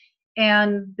learn.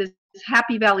 And this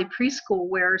Happy Valley preschool,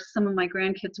 where some of my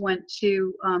grandkids went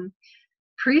to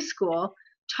preschool,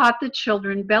 taught the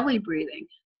children belly breathing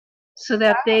so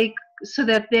that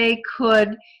they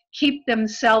could keep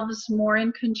themselves more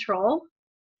in control,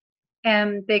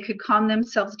 and they could calm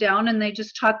themselves down, and they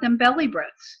just taught them belly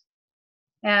breaths.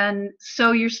 And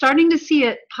so you're starting to see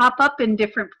it pop up in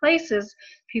different places.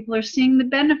 People are seeing the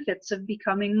benefits of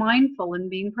becoming mindful and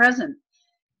being present,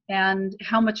 and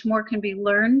how much more can be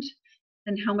learned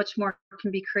and how much more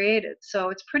can be created. So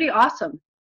it's pretty awesome.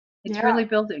 It's really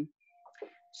building.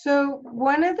 So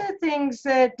one of the things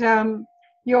that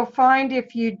you'll find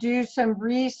if you do some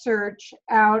research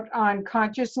out on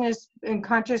consciousness and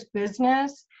conscious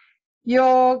business,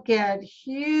 you'll get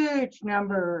huge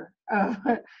number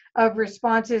of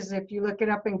responses if you look it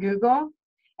up in Google.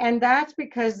 And that's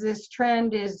because this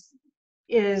trend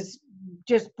is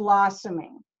just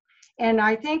blossoming. And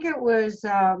I think it was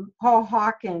Paul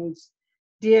Hawkins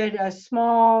did a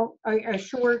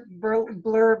short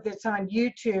blurb that's on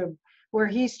YouTube where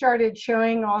he started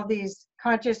showing all these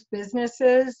conscious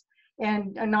businesses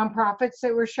and nonprofits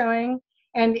that were showing.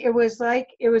 And it was like,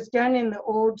 it was done in the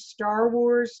old Star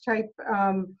Wars type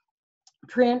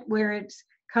print where it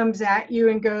comes at you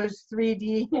and goes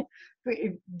 3D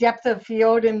depth of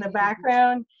field in the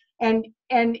background. And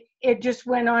it just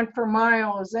went on for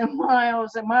miles and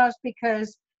miles and miles,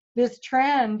 because this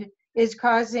trend is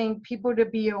causing people to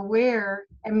be aware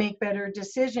and make better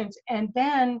decisions, and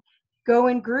then go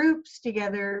in groups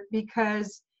together,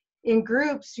 because in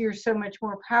groups you're so much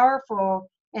more powerful,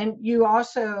 and you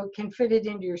also can fit it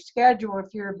into your schedule.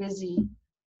 If you're a busy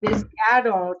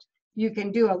adult, you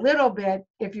can do a little bit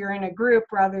if you're in a group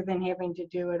rather than having to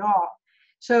do it all.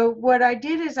 So what I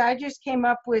did is I just came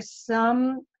up with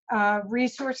some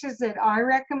resources that I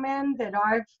recommend that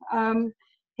I've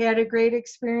had a great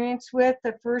experience with.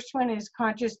 The first one is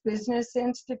Conscious Business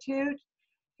Institute,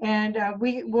 and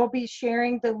we will be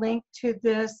sharing the link to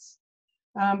this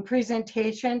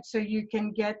presentation so you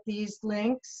can get these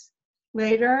links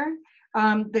later.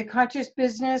 The Conscious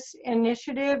Business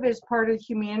Initiative is part of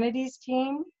Humanity's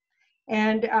team,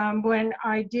 and when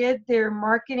I did their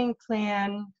marketing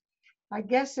plan, I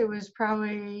guess it was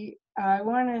probably, I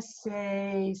want to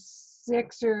say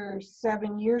 6 or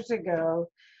 7 years ago,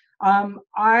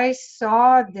 I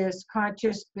saw this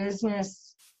conscious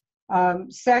business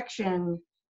section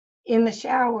in the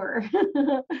shower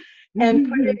and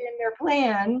put it in their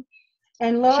plan.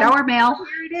 And lo, shower mail.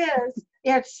 Here it is.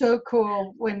 Yeah, it's so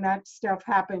cool when that stuff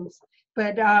happens.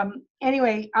 But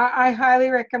anyway, I highly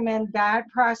recommend that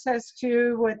process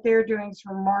too. What they're doing is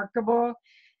remarkable.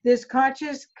 This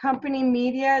Conscious Company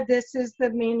Media, this is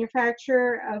the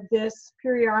manufacturer of this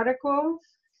periodical,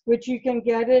 which you can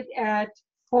get it at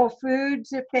Whole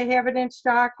Foods if they have it in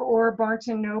stock, or Barnes &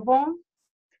 Noble.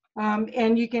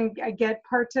 And you can get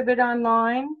parts of it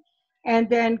online. And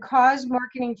then Cause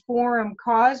Marketing Forum.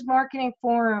 Cause Marketing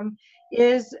Forum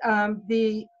is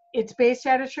it's based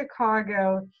out of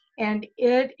Chicago, and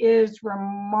it is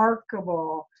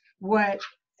remarkable what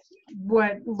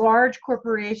large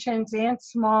corporations and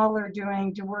small are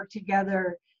doing to work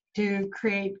together to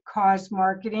create cause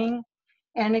marketing.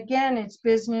 And again, it's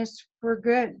business for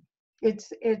good.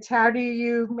 It's how do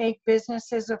you make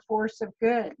business as a force of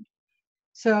good.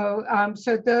 So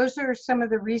so those are some of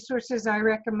the resources I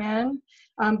recommend.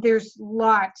 There's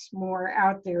lots more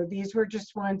out there. These were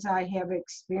just ones I have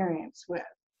experience with.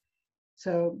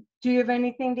 So do you have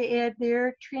anything to add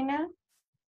there, Trina?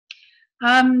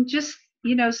 Just,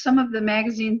 some of the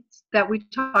magazines that we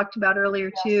talked about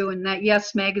earlier too, and that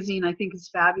Yes magazine I think is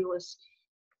fabulous.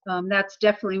 That's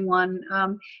definitely one.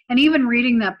 And even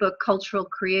reading that book, Cultural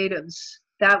Creatives,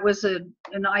 that was an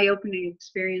eye-opening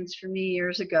experience for me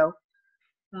years ago.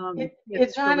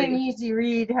 It's not an easy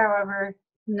read, however.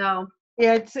 No.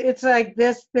 Yeah, it's like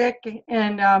this thick,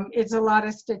 and it's a lot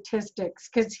of statistics,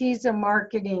 because he's a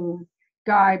marketing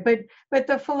guy, but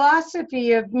the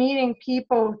philosophy of meeting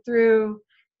people through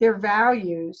their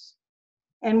values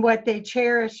and what they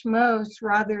cherish most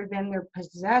rather than their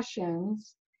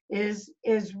possessions is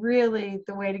really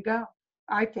the way to go,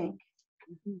 I think.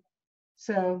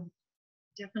 So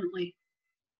Definitely.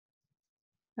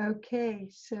 okay,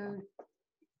 so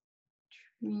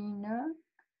Trina.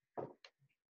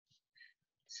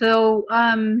 So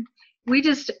we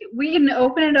can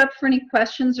open it up for any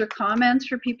questions or comments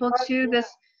for people too.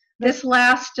 This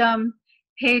last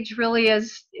page really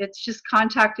is, it's just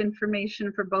contact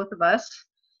information for both of us.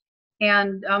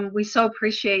 And we so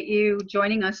appreciate you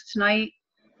joining us tonight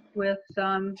with,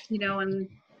 you know, and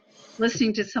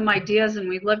listening to some ideas, and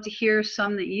we'd love to hear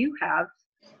some that you have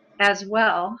as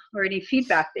well, or any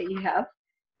feedback that you have.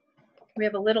 We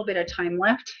have a little bit of time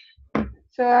left.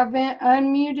 So I've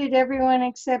unmuted everyone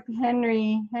except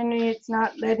Henry. Henry, it's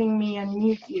not letting me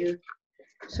unmute you.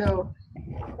 So,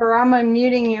 or I'm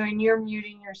unmuting you and you're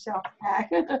muting yourself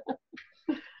back.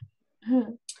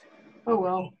 Oh,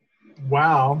 well.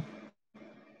 Wow.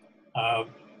 I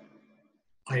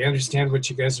understand what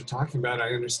you guys are talking about.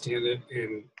 I understand it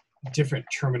in different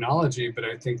terminology, but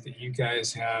I think that you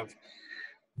guys have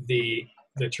the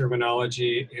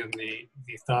terminology and the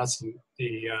thoughts and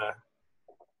the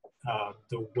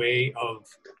way of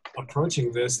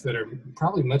approaching this that are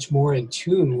probably much more in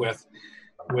tune with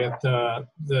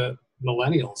the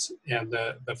millennials and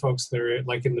the folks that are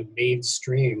like in the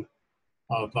mainstream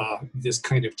of this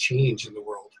kind of change in the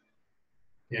world.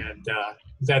 And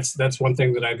that's one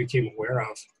thing that I became aware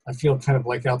of. I feel kind of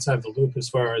like outside the loop as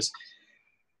far as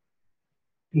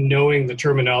knowing the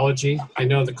terminology. I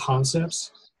know the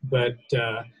concepts, but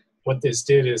what this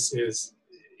did is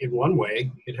in one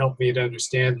way, it helped me to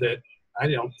understand that I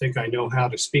don't think I know how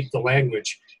to speak the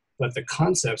language, but the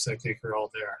concepts I think are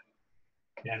all there.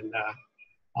 And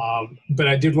but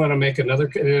I did want to make another,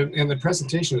 and the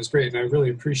presentation was great, and I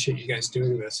really appreciate you guys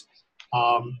doing this.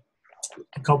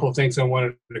 A couple of things I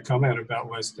wanted to comment about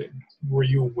was that, were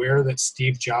you aware that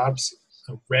Steve Jobs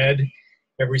read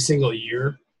every single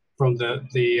year from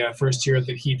the first year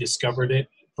that he discovered it,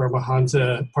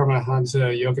 Paramahansa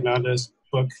Yogananda's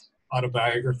book,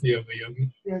 Autobiography of a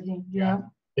Yogi? Yeah.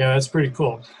 Yeah, that's pretty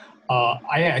cool.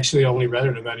 I actually only read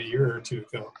it about a year or two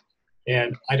ago,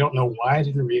 and I don't know why I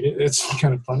didn't read it. It's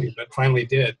kind of funny, but finally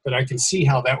did. But I can see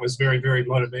how that was very, very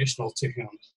motivational to him,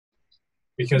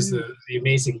 because the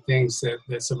amazing things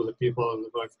that some of the people in the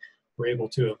book were able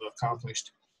to have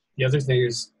accomplished. The other thing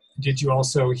is, did you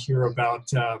also hear about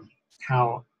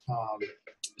how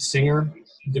Singer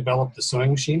developed the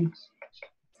sewing machine?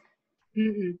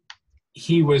 Mm-hmm.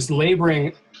 He was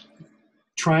laboring,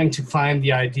 trying to find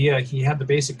the idea. He had the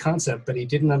basic concept, but he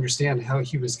didn't understand how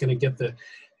he was going to get the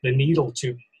needle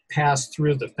to pass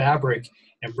through the fabric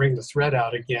and bring the thread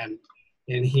out again.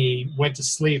 And he went to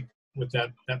sleep with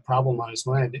that problem on his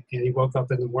mind, and he woke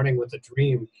up in the morning with a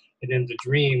dream, and in the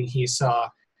dream he saw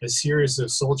a series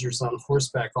of soldiers on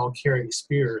horseback all carrying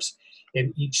spears,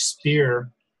 and each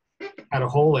spear had a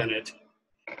hole in it,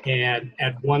 and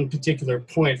at one particular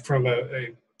point from a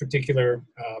particular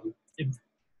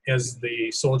as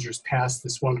the soldiers passed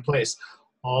this one place,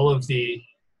 all of the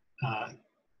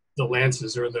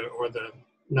lances or the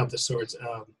not the swords,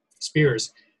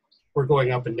 spears were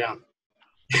going up and down.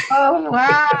 Oh,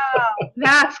 wow.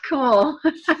 That's cool.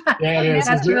 Yeah, it is.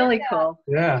 That's really cool.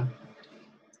 Yeah.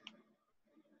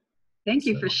 Thank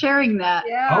you for sharing that.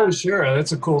 Yeah. Oh, sure.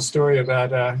 That's a cool story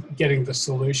about getting the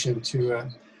solution to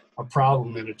a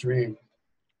problem in a dream.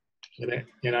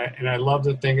 And I love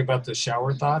the thing about the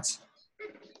shower thoughts.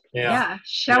 Yeah.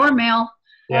 Shower mail.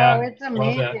 Yeah. Oh, it's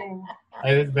amazing.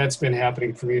 That's been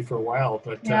happening for me for a while,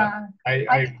 but Yeah.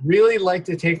 I really like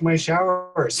to take my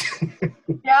showers.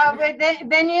 Yeah, but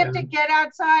then you have to get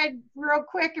outside real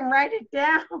quick and write it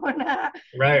down.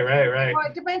 Right. Well,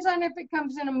 it depends on if it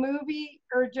comes in a movie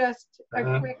or just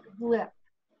a quick blip.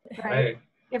 Right?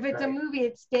 If it's a movie,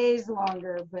 it stays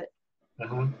longer, but.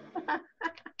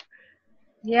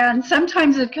 Yeah, and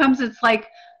sometimes it comes, it's like,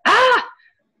 I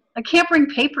can't bring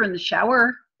paper in the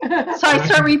shower. So I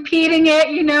start repeating it,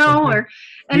 you know,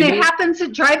 and it happens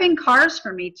at driving cars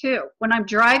for me too. When I'm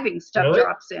driving, stuff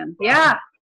drops in. Wow. Yeah.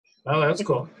 Oh, that's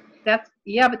cool. But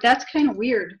that's kind of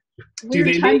weird.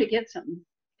 Weird time to get something.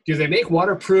 Do they make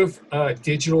waterproof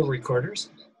digital recorders?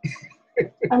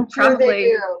 I'm sure they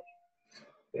do.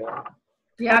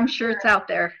 Yeah, I'm sure it's out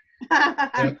there.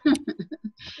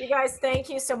 You guys, thank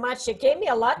you so much. It gave me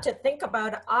a lot to think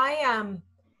about. I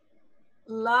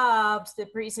loved the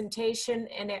presentation,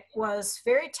 and it was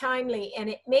very timely, and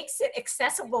it makes it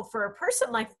accessible for a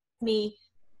person like me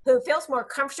who feels more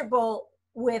comfortable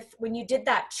with when you did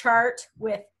that chart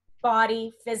with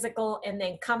body, physical, and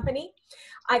then company.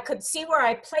 I could see where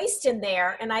I placed in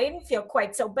there, and I didn't feel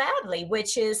quite so badly,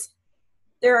 which is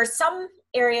there are some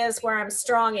areas where I'm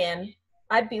strong in.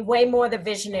 I'd be way more the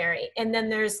visionary. And then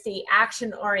there's the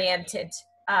action oriented,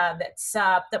 that's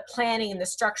the planning and the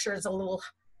structure is a little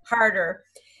harder.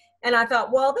 And I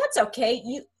thought, well, that's okay.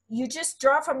 You just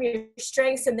draw from your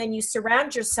strengths and then you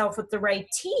surround yourself with the right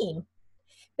team.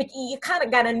 But you kind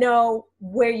of got to know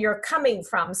where you're coming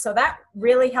from. So that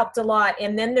really helped a lot.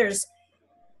 And then there's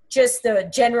just the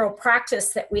general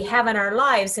practice that we have in our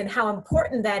lives and how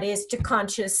important that is to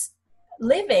conscious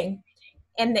living,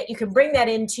 and that you can bring that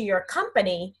into your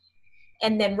company,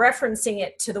 and then referencing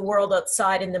it to the world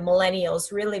outside. And the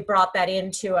millennials really brought that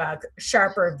into a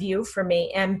sharper view for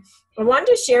me. And I wanted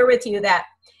to share with you that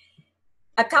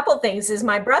a couple things is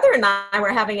my brother and I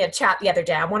were having a chat the other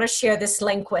day. I want to share this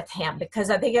link with him because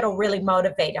I think it'll really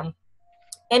motivate him.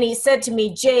 And he said to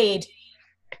me, Jade,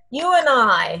 you and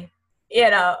I,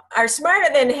 are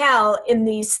smarter than hell in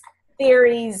these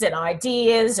theories and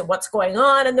ideas and what's going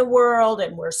on in the world,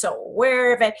 and we're so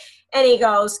aware of it. And he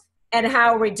goes, and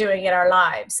how are we doing in our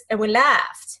lives? And we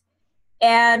laughed.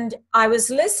 And I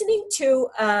was listening to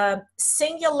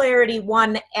Singularity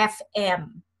One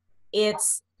FM.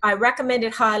 I recommend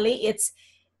it highly. It's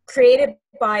created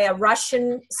by a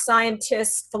Russian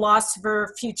scientist,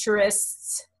 philosopher,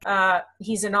 futurist.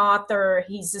 He's an author,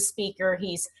 he's a speaker,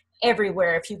 he's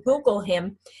everywhere if you Google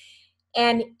him.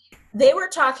 And they were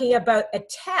talking about a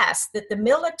test that the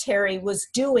military was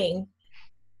doing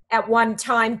at one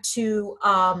time to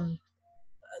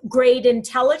grade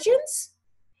intelligence.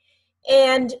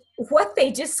 And what they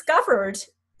discovered,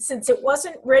 since it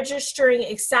wasn't registering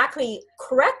exactly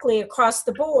correctly across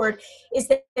the board, is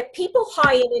that people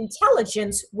high in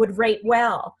intelligence would rate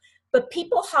well, but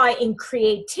people high in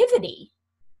creativity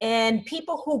and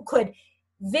people who could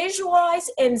visualize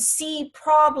and see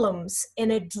problems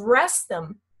and address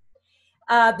them,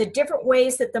 the different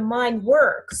ways that the mind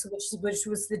works, which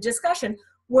was the discussion,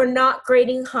 were not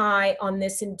grading high on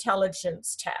this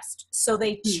intelligence test. So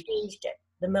they changed it.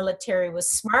 The military was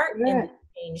smart and they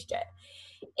changed it.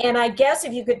 And I guess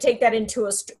if you could take that into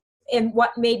and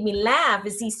what made me laugh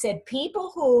is he said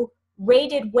people who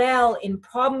rated well in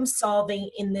problem solving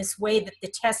in this way that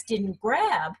the test didn't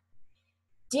grab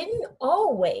didn't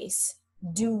always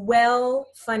do well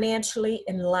financially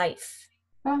in life.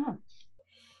 Uh-huh.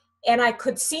 And I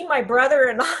could see my brother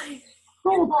and I,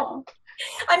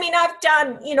 I mean, I've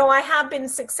done, I have been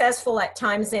successful at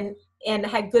times and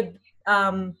had good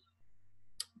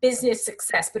business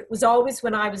success, but it was always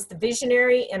when I was the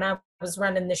visionary and I was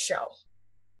running the show.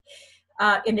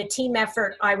 In a team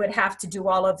effort, I would have to do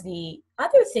all of the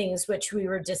other things which we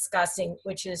were discussing,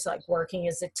 which is like working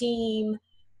as a team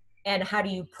and how do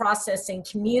you process and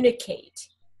communicate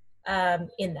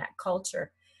in that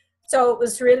culture. So it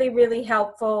was really, really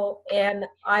helpful. And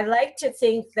I like to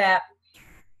think that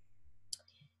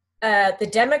the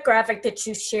demographic that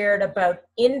you shared about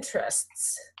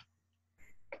interests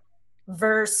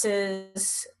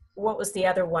versus, what was the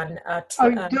other one?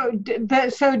 So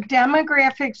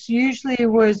demographics usually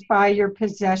was by your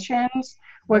possessions,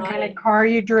 what kind of car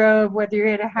you drove, whether you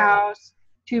had a house,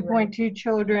 2.2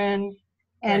 children,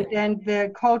 and then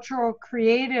the cultural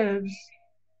creatives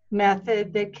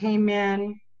method that came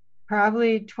in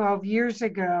probably 12 years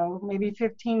ago, maybe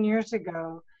 15 years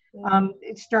ago,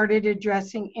 it started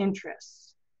addressing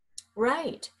interests.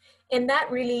 Right. And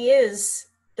that really is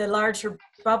the larger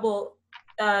bubble.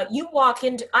 I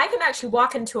can actually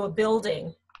walk into a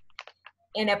building,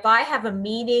 and if I have a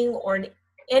meeting or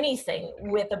anything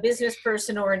with a business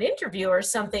person or an interview or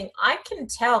something, I can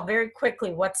tell very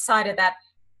quickly what side of that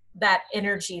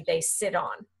energy they sit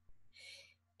on.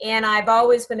 And I've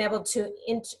always been able to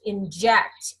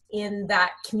inject in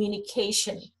that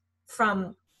communication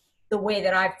from the way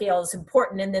that I feel is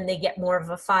important, and then they get more of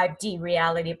a 5D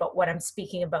reality about what I'm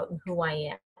speaking about and who I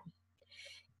am.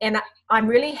 And I'm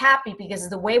really happy because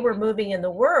the way we're moving in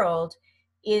the world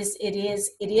is it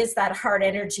is that heart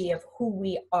energy of who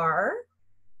we are,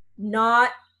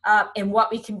 not and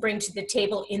what we can bring to the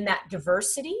table in that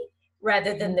diversity,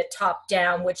 rather than the top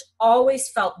down, which always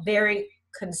felt very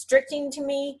constricting to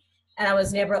me, and I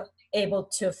was never able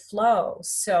to flow.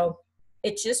 So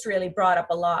it just really brought up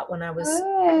a lot when I was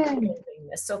doing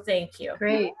this. So thank you.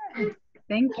 Great.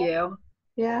 Thank you.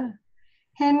 Yeah.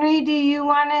 Henry, do you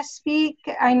want to speak?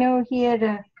 I know he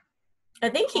had I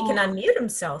think he can unmute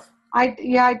himself.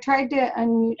 I tried to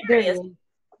unmute. There he is.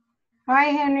 Hi,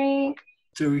 Henry.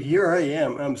 So here I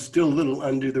am. I'm still a little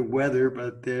under the weather,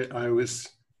 but I was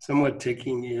somewhat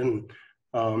taking in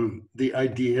the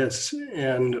ideas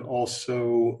and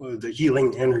also the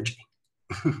healing energy.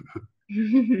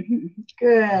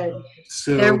 Good.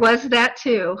 So There was that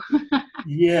too.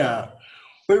 yeah,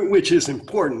 which is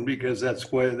important because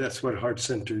that's what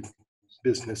heart-centered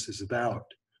business is about.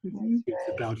 Mhm. It's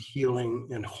about healing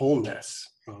and wholeness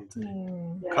of the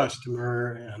Mm. Yeah.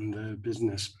 customer and the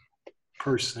business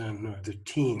person or the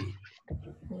team.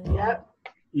 Yep.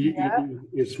 Yep.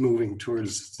 It's moving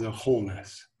towards the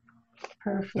wholeness.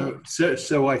 Perfect.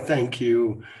 So I thank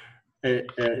you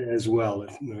as well.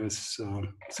 So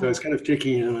it's kind of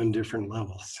taking it on different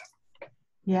levels.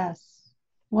 Yes.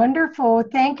 Wonderful.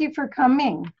 Thank you for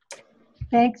coming.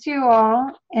 Thanks you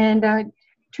all. And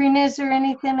Trina, is there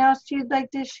anything else you'd like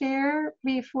to share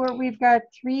before we've got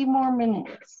 3 more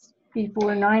minutes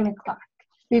before 9 o'clock?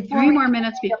 Before 3 we- more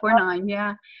minutes before 9,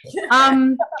 yeah.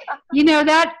 You know,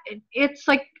 that it's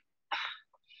like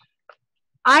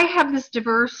I have this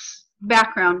diverse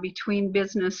background between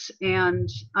business and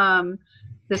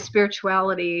the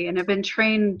spirituality, and I've been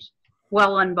trained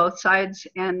well on both sides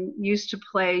and used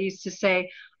to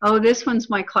say, oh, this one's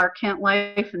my Clark Kent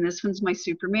life and this one's my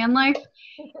Superman life,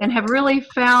 and have really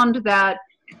found that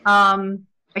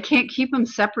I can't keep them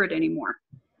separate anymore.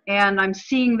 And I'm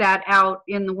seeing that out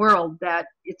in the world, that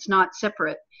it's not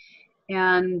separate.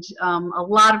 And a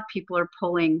lot of people are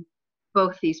pulling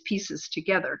both these pieces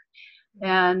together.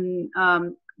 And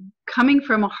coming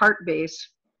from a heart base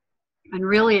and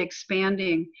really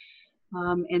expanding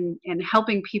and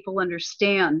helping people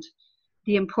understand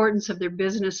the importance of their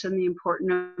business and the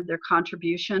importance of their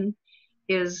contribution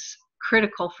is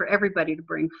critical for everybody to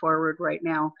bring forward right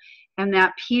now. And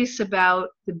that piece about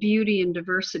the beauty and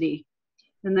diversity,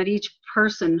 and that each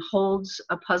person holds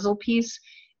a puzzle piece,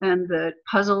 and the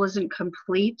puzzle isn't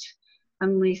complete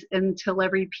until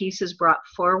every piece is brought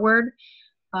forward.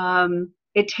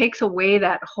 It takes away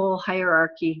that whole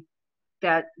hierarchy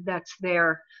that's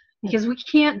there, because we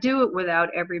can't do it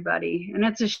without everybody. And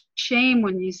it's a shame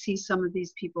when you see some of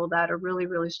these people that are really,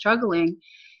 really struggling,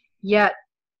 yet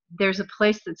there's a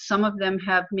place that some of them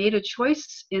have made a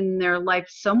choice in their life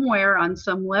somewhere on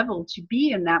some level to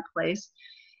be in that place,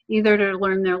 either to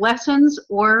learn their lessons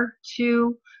or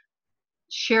to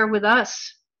share with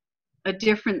us a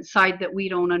different side that we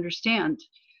don't understand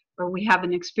or we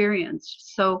haven't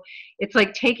experienced. So it's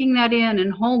like taking that in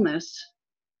wholeness,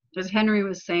 as Henry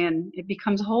was saying, it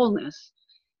becomes wholeness.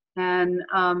 And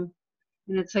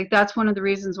it's like, that's one of the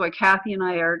reasons why Kathy and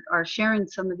I are sharing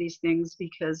some of these things,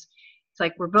 because it's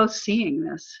like we're both seeing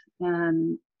this,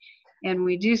 and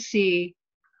we do see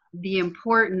the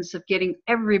importance of getting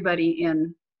everybody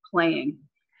in playing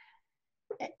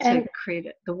And to create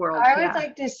the world. I would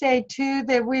like to say too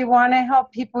that we want to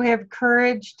help people have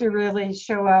courage to really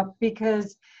show up,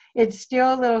 because it's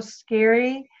still a little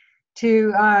scary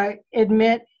to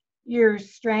admit your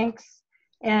strengths.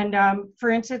 And for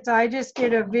instance, I just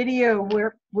did a video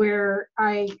where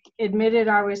I admitted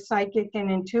I was psychic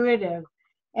and intuitive,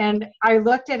 and I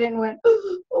looked at it and went,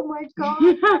 oh my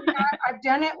God. I've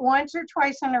done it once or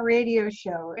twice on a radio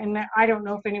show, and I don't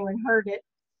know if anyone heard it.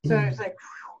 So I was like,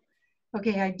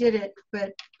 okay, I did it,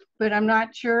 but I'm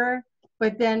not sure.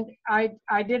 But then I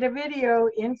did a video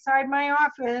inside my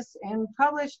office and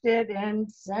published it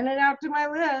and sent it out to my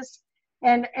list.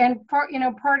 And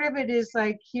part of it is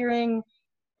like hearing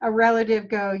a relative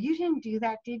go, you didn't do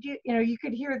that, did you? You know, you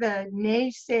could hear the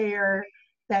naysayer,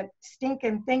 that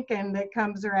stinking thinking that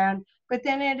comes around. But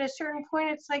then at a certain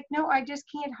point, it's like, no, I just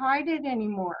can't hide it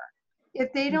anymore.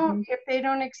 If they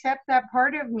don't accept that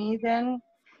part of me, then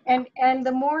and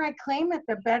the more I claim it,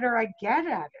 the better I get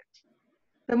at it.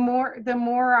 The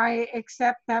more I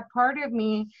accept that part of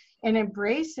me and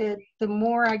embrace it, the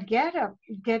more I get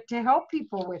to help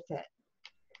people with it.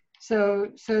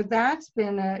 So that's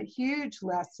been a huge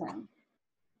lesson.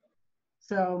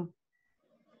 So,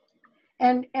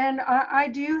 and I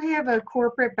do have a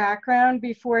corporate background.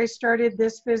 Before I started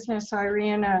this business, I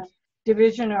ran a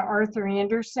division of Arthur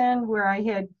Andersen where I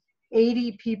had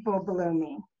 80 people below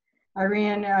me. I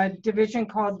ran a division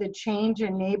called the Change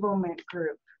Enablement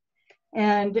Group.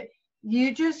 And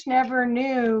you just never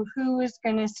knew who was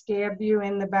going to stab you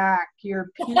in the back. Your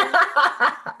peer.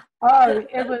 Oh,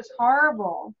 it was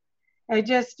horrible. I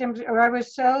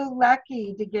was so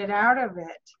lucky to get out of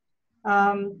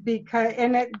it, because,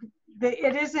 and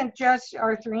it isn't just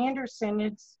Arthur Andersen.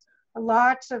 It's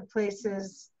lots of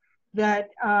places that,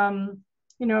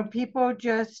 people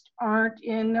just aren't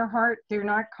in their heart. They're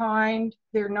not kind.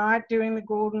 They're not doing the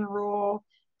golden rule.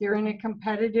 They're in a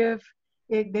competitive,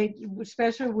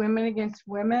 especially women against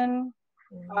women.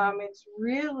 It's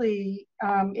really,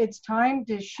 it's time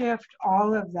to shift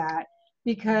all of that,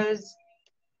 because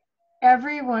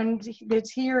everyone that's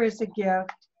here is a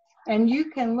gift. And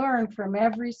you can learn from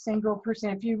every single person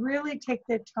if you really take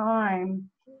the time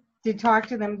to talk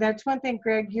to them. That's one thing,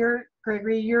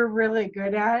 Gregory, you're really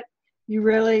good at. You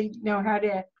really know how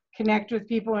to connect with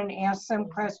people and ask some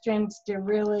questions to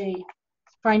really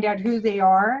find out who they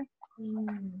are.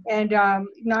 And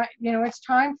not, you know, it's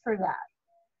time for that.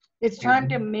 It's time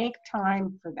to make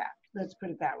time for that. Let's put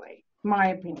it that way, my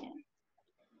opinion.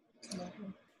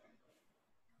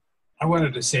 I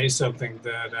wanted to say something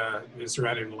that is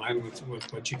right in line with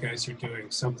what you guys are doing,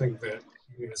 something that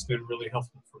has been really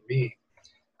helpful for me.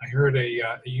 I heard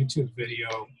a YouTube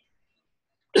video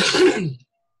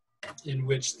in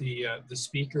which the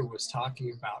speaker was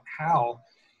talking about how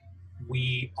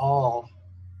we all,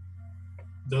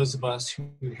 those of us who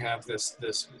have this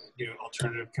you know,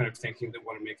 alternative kind of thinking, that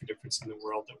want to make a difference in the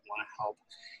world, that want to help,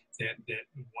 that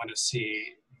want to see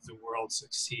the world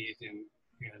succeed in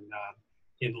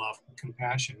love and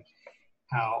compassion,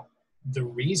 how the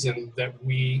reason that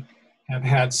we have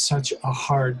had such a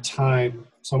hard time,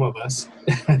 some of us,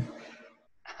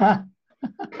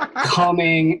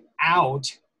 coming out,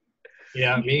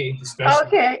 yeah, me especially.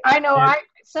 Okay, I know. And,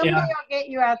 someday yeah. I'll get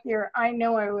you out there. I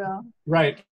know I will.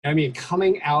 Right. I mean,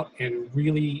 coming out and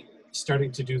really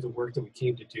starting to do the work that we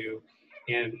came to do,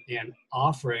 and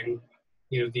offering,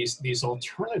 you know, these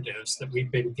alternatives that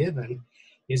we've been given,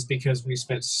 is because we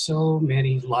spent so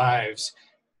many lives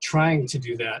trying to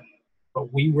do that,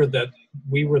 but we were the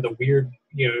weird,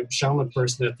 you know, shaman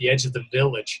person at the edge of the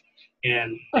village,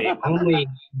 and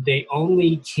they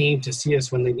only came to see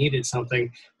us when they needed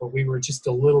something, but we were just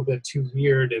a little bit too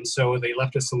weird, and so they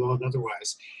left us alone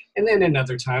otherwise. And then in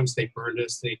other times they burned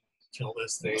us, they killed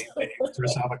us, they threw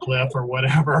us off a cliff or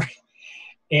whatever.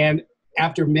 And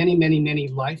after many, many, many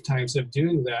lifetimes of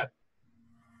doing that,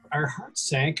 our hearts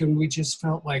sank, and we just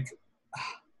felt like,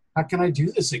 how can I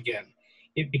do this again?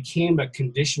 It became a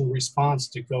conditioned response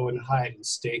to go and hide and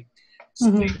stay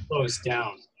closed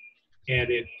down. And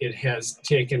it has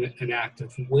taken an act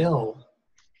of will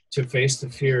to face the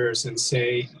fears and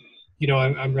say, you know,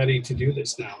 I'm ready to do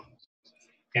this now.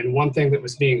 And one thing that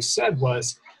was being said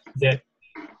was that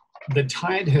the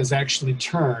tide has actually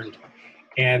turned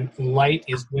and light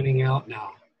is winning out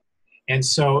now. And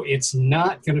so it's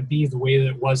not going to be the way that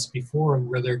it was before,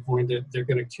 where they're going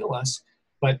to kill us,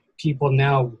 but people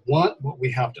now want what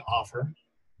we have to offer.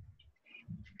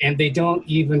 And they don't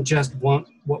even just want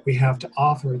what we have to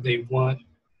offer, they want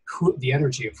the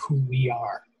energy of who we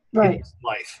are in this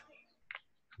life.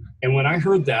 And when I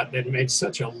heard that, it made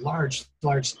such a large,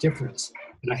 large difference.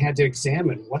 And I had to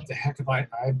examine, what the heck have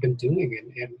I've been doing?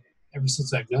 And ever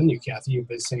since I've known you, Kathy, you've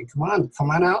been saying, come on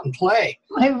out and play.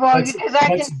 Well, because I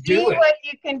can see what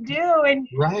you can do, and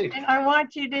I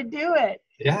want you to do it.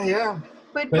 Yeah.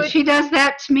 But she does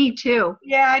that to me too.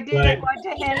 Yeah, I didn't want to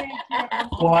hand it.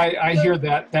 Well, I hear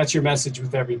that. That's your message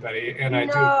with everybody, and I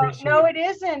do appreciate it. No, it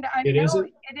isn't. It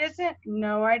isn't? It isn't.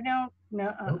 No, I don't.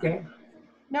 No. Okay.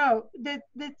 No, the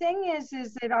thing is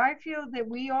that I feel that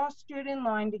we all stood in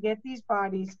line to get these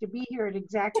bodies to be here at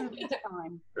exactly this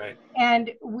time. Right.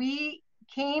 And we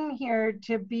came here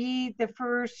to be the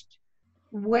first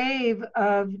wave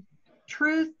of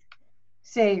truth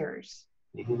sayers.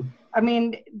 Mm-hmm. I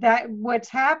mean, that what's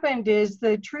happened is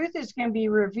the truth is going to be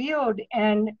revealed,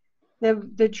 and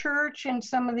the church and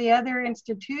some of the other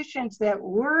institutions that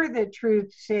were the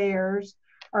truth sayers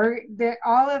are that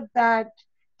all of that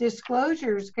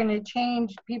disclosure is going to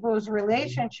change people's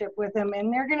relationship with them,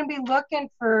 and they're going to be looking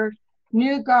for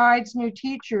new guides, new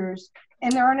teachers,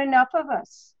 and there aren't enough of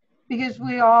us because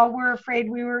we all were afraid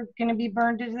we were going to be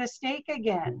burned to the stake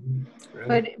again. Mm-hmm.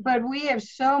 Right. But we have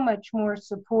so much more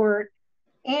support,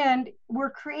 and we're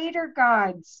creator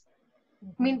gods.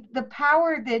 I mean, the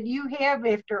power that you have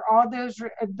after all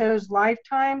those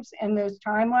lifetimes and those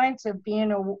timelines of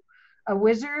being a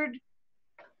wizard,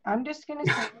 I'm just going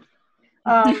to say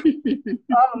oh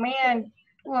man,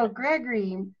 well,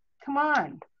 Gregory, come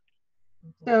on.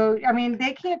 So, I mean,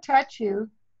 they can't touch you.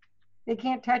 They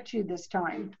can't touch you this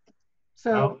time.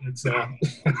 So, it's yeah,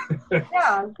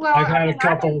 well, I've had a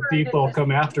couple people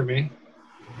come after me.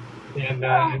 And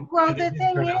the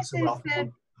thing is that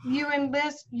you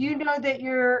enlist, you know that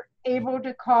you're able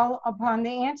to call upon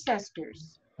the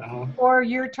ancestors or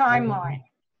your timeline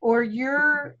or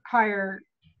your higher,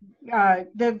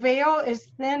 the veil is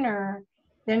thinner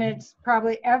than it's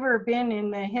probably ever been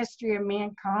in the history of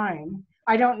mankind.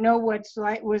 I don't know was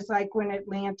like when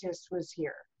Atlantis was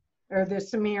here, or the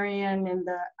Sumerian and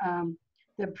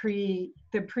the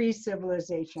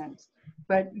pre-civilizations,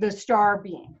 but the star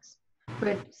beings.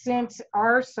 But since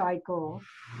our cycle,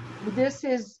 this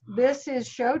is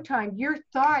showtime. Your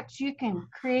thoughts you can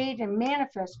create and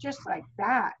manifest just like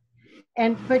that.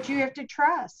 but you have to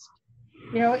trust,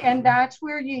 you know, and that's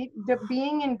where the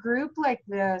being in group like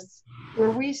this,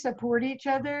 where we support each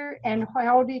other and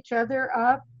hold each other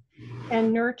up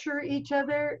and nurture each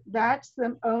other, that's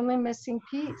the only missing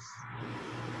piece.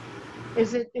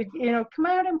 Is it, you know, come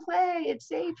out and play, it's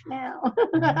safe now.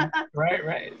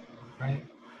 Right.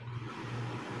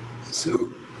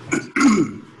 So,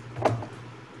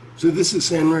 so this is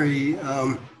Henry.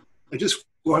 I just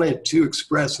wanted to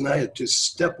express, and I had to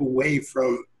step away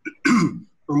from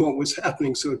from what was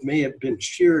happening, so it may have been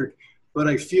shared, but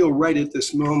I feel right at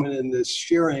this moment in this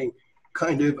sharing,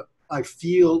 kind of, I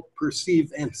feel,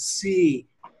 perceive, and see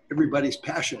everybody's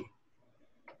passion.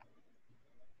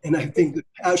 And I think the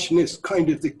passion is kind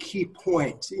of the key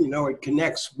point. You know, it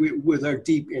connects with our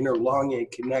deep inner longing,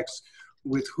 it connects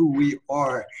with who we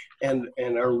are and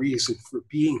our reason for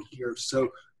being here.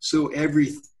 So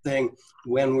everything,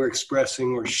 when we're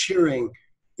expressing or sharing,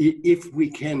 if we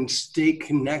can stay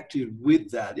connected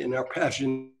with that, and our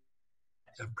passion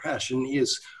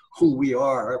is who we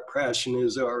are. Our passion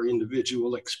is our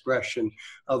individual expression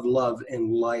of love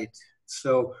and light.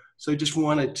 So I just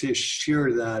wanted to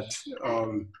share that.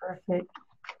 Perfect.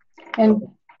 And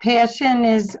passion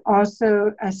is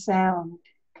also a sound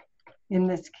in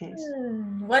this case.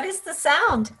 What is the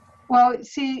sound? Well,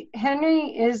 see,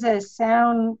 Henry is a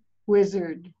sound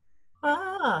wizard,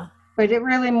 but it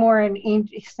really more an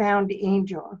sound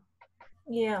angel.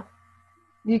 Yeah.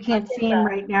 You can't see him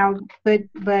right now, but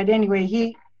anyway,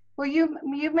 you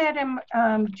met him,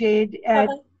 Jade, at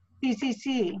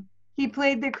CCC. He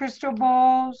played the crystal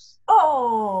balls.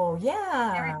 Oh,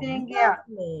 yeah. Everything,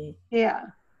 Lovely. yeah.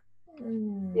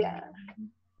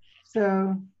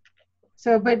 So,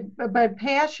 but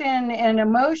passion and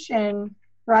emotion,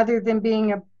 rather than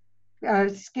being a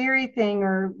scary thing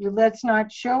or let's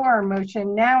not show our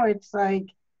emotion, now it's like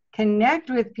connect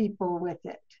with people with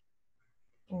it.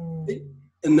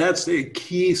 And that's a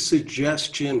key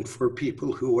suggestion for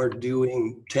people who are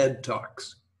doing TED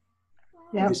Talks.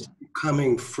 Yep. Is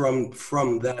coming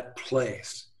from that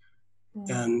place,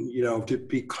 and you know, to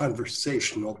be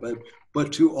conversational,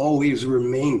 but to always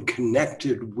remain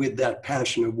connected with that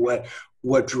passion of what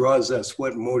draws us,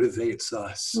 what motivates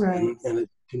us, right. and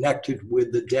it's connected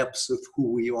with the depths of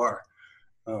who we are.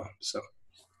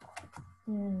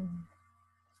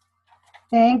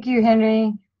 Thank you,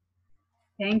 Henry.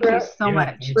 Thank you so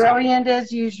much. Brilliant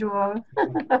as usual.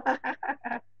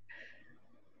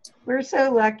 We're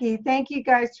so lucky. Thank you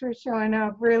guys for showing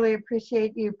up. Really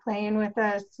appreciate you playing with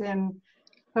us, and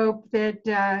hope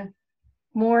that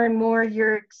more and more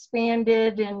you're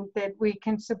expanded and that we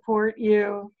can support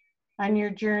you on your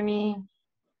journey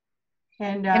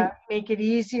and make it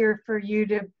easier for you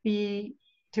to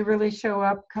really show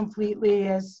up completely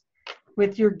as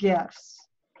with your gifts.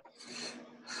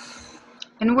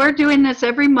 And we're doing this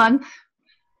every month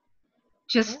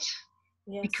just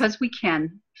because we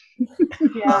can.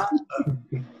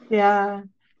 Yeah.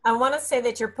 I want to say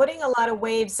that you're putting a lot of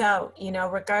waves out, you know,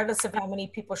 regardless of how many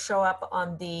people show up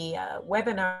on the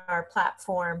webinar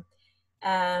platform.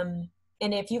 And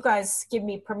if you guys give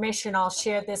me permission, I'll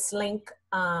share this link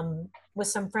with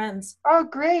some friends. Oh,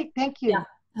 great. Thank you. Yeah,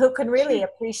 who can really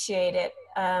appreciate it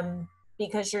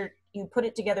because you put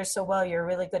it together so well. You're a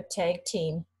really good tag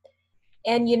team.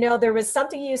 And, you know, there was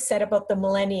something you said about the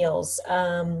millennials.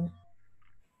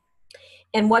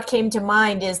 And what came to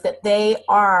mind is that they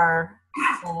are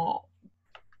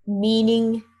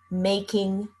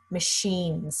meaning-making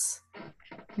machines.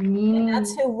 And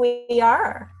that's who we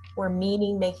are. We're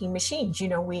meaning-making machines. You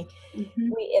know,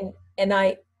 and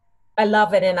I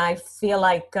love it. And I feel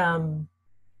like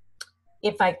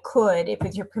if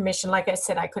with your permission, like I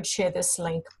said, I could share this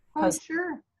link. Oh,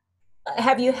 sure.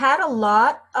 Have you had a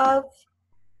lot of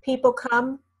people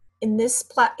come in this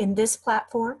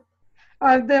platform?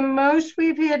 The most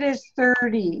we've had is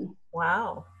 30.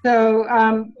 Wow. So,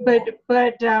 but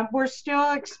we're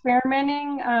still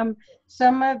experimenting.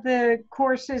 Some of the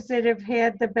courses that have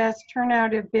had the best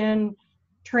turnout have been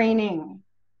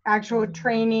actual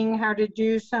training, how to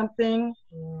do something,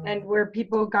 and where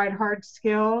people got hard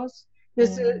skills.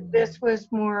 This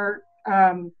was more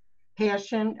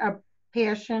passion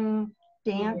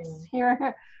dance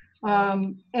here.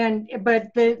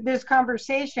 But this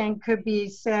conversation could be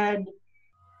said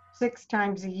 6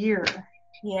 times a year.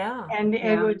 Yeah. And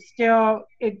it would still,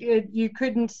 you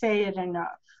couldn't say it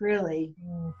enough, really.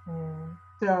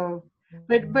 So,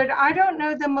 but I don't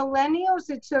know, the millennials,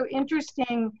 it's so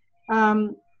interesting.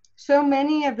 So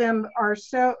many of them are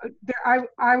when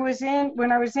I was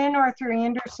in Arthur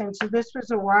Andersen, so this was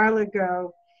a while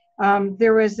ago,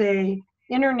 there was a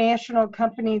international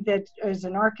company that is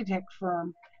an architect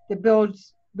firm that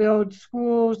builds build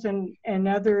schools and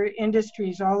other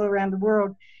industries all around the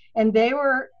world. And they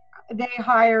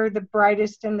hire the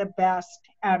brightest and the best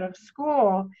out of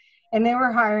school, and they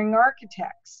were hiring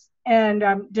architects and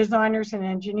designers and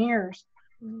engineers.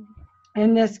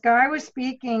 And this guy was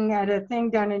speaking at a thing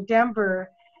down in Denver,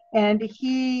 and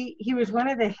he was one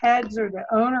of the heads or the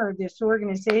owner of this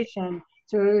organization.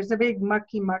 So it was a big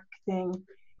mucky muck thing.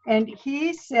 And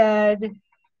he said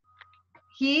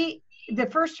the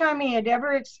first time he had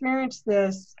ever experienced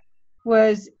this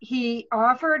was he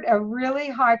offered a really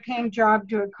high paying job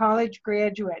to a college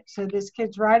graduate. So this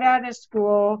kid's right out of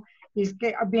school. He's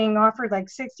being offered like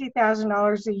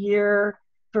 $60,000 a year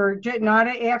for not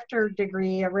an after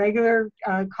degree, a regular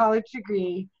college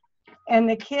degree. And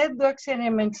the kid looks at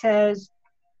him and says,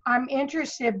 "I'm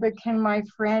interested, but can my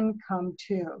friend come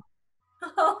too?"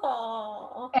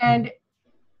 Oh. And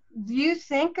you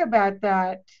think about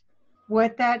that,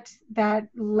 what that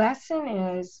lesson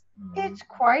is, it's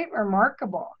quite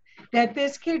remarkable that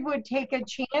this kid would take a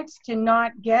chance to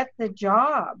not get the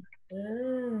job.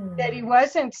 That he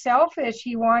wasn't selfish.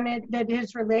 He wanted that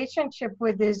his relationship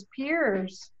with his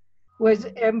peers was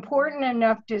important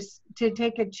enough to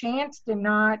take a chance to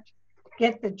not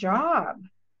get the job.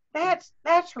 That's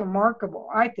remarkable,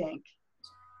 I think.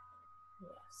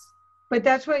 But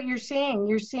that's what you're seeing.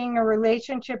 You're seeing a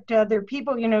relationship to other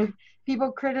people. You know,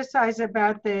 people criticize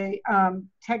about the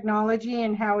technology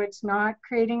and how it's not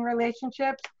creating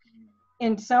relationships.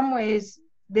 In some ways,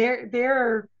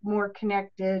 they're more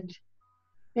connected.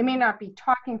 They may not be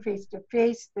talking face to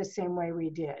face the same way we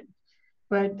did,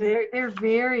 but they're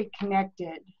very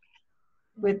connected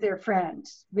with their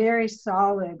friends. Very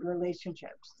solid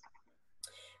relationships.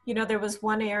 You know, there was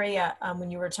one area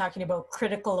when you were talking about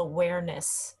critical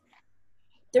awareness.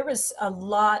 There was a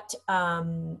lot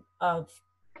of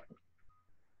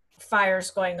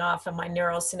fires going off in my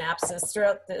neural synapses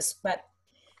throughout this, but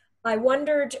I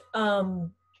wondered,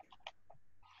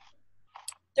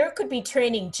 there could be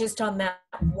training just on that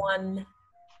one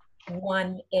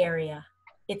area.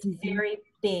 It's very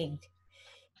big.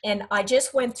 And I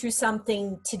just went through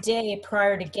something today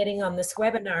prior to getting on this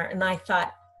webinar, and I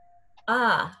thought,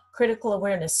 critical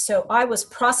awareness. So I was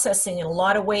processing in a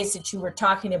lot of ways that you were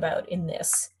talking about in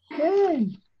this.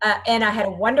 Good. And I had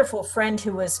a wonderful friend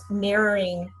who was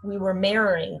we were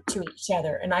mirroring to each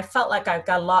other. And I felt like I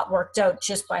got a lot worked out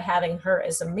just by having her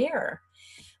as a mirror.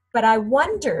 But I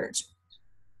wondered,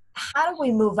 how do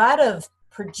we move out of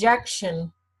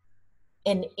projection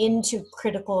and into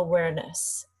critical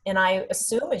awareness? And I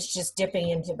assume it's just dipping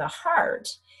into the heart,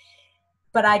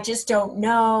 but I just don't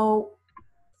know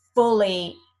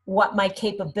fully what my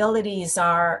capabilities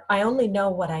are. I only know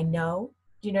what I know.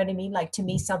 Do you know what I mean? Like, to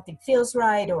me, something feels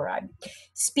right, or I'm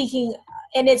speaking,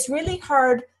 and it's really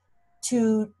hard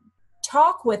to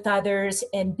talk with others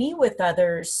and be with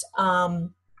others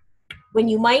when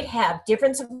you might have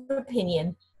difference of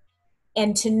opinion,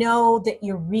 and to know that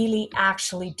you're really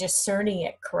actually discerning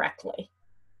it correctly.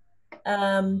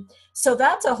 So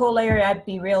that's a whole area I'd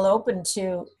be real open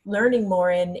to learning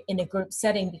more in a group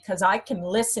setting, because I can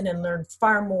listen and learn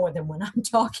far more than when I'm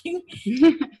talking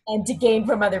and to gain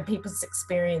from other people's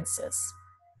experiences.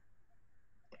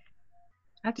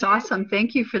 That's awesome.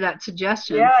 Thank you for that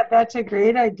suggestion. Yeah, that's a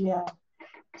great idea.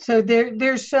 So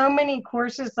there's so many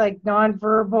courses like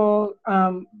nonverbal,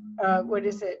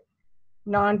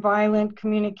 nonviolent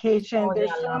communication. Oh, There's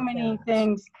yeah, I so love many that.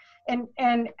 things.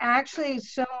 And actually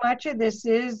so much of this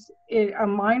is a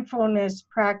mindfulness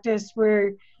practice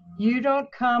where you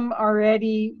don't come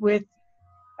already with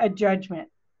a judgment.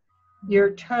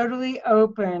 You're totally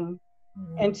open.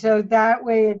 And so that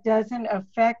way it doesn't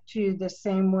affect you the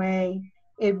same way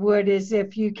it would as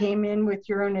if you came in with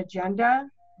your own agenda.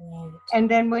 Right. And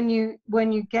then when you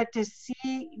get to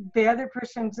see the other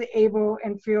person's able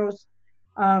and feels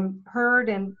heard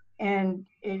and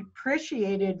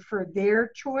appreciated for their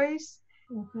choice,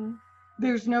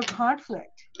 there's no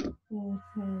conflict. You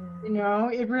know,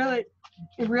 it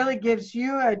really gives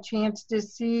you a chance to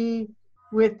see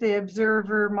with the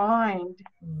observer mind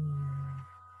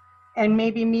and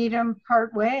maybe meet them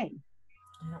part way.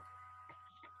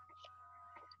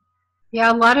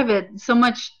 Yeah, a lot of it, so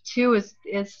much too, is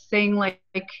saying like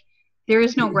there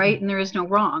is no right and there is no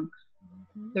wrong.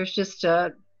 There's just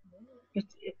an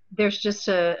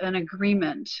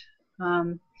agreement,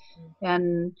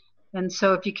 and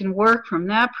so if you can work from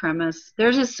that premise,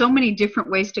 there's just so many different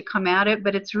ways to come at it.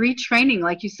 But it's retraining,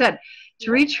 like you said, it's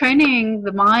retraining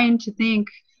the mind to think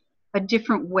a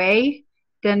different way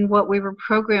than what we were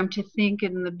programmed to think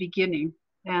in the beginning.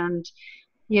 And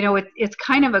you know, it's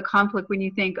kind of a conflict when you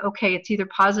think, okay, it's either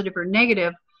positive or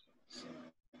negative.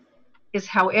 is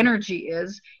how energy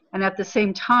is, and at the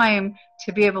same time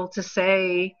to be able to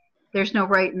say there's no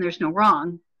right and there's no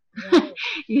wrong. Right.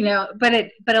 You know, but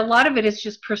a lot of it is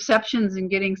just perceptions and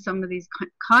getting some of these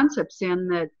concepts in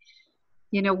that,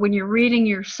 you know, when you're reading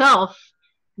yourself,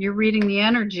 you're reading the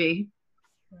energy.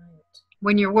 Right.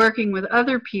 When you're working with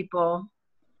other people,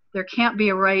 there can't be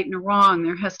a right and a wrong.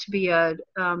 There has to be a,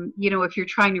 you know, if you're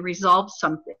trying to resolve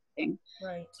something,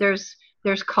 Right.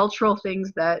 there's cultural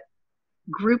things that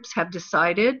groups have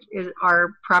decided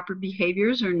are proper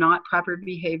behaviors or not proper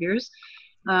behaviors.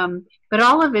 But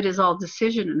all of it is all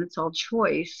decision and it's all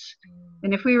choice.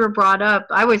 And if we were brought up,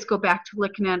 I always go back to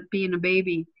looking at being a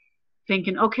baby,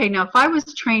 thinking, okay, now if I was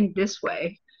trained this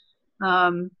way,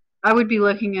 I would be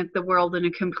looking at the world in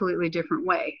a completely different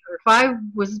way. Or if I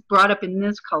was brought up in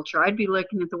this culture, I'd be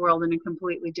looking at the world in a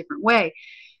completely different way,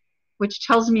 which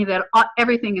tells me that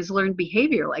everything is learned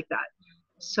behavior like that.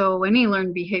 So any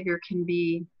learned behavior can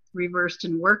be reversed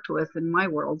and worked with in my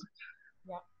world.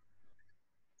 Yeah.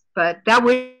 But that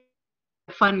would be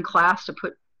a fun class to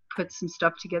put some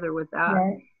stuff together with that.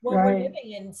 Right. Well, we're Right.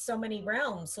 living in so many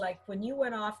realms. Like when you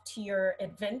went off to your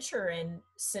adventure in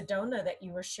Sedona that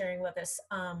you were sharing with us,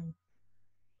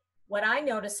 what I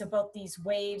notice about these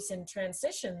waves and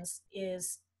transitions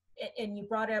is, and you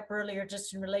brought it up earlier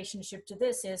just in relationship to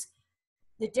this, is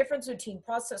the difference between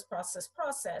process,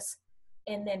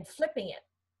 and then flipping it.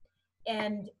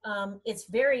 And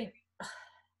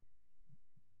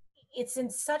it's in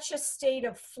such a state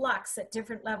of flux at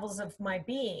different levels of my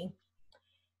being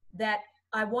that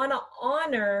I want to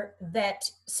honor that.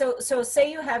 So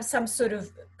say you have some sort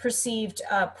of perceived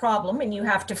problem and you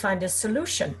have to find a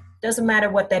solution. Doesn't matter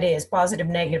what that is, positive,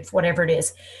 negative, whatever it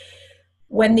is.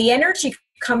 When the energy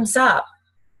comes up,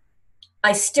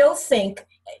 I still think,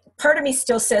 part of me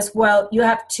still says, well, you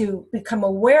have to become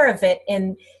aware of it.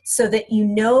 And so that, you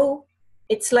know,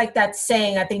 it's like that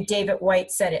saying, I think David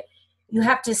White said it, you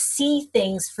have to see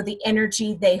things for the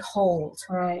energy they hold.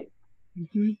 Right.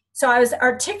 Mm-hmm. So I was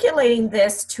articulating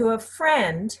this to a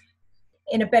friend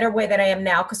in a better way than I am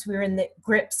now, because we were in the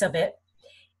grips of it.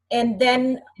 And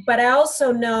then, but I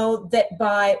also know that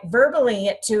by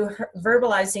verbalizing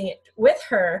it with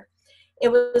her, it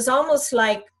was almost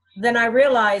like, then I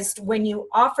realized when you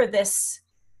offer this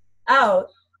out,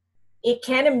 it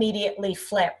can immediately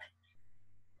flip.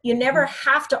 You never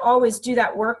have to always do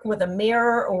that work with a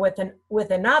mirror or with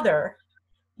another.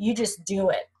 You just do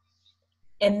it.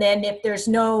 And then if there's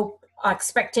no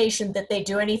expectation that they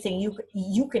do anything,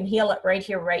 you can heal it right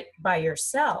here, right by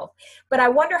yourself. But I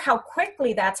wonder how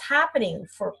quickly that's happening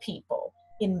for people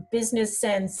in business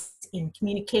sense, in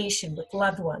communication with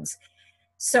loved ones.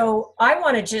 So I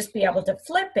want to just be able to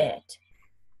flip it,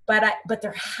 but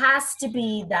there has to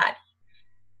be that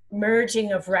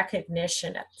merging of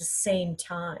recognition at the same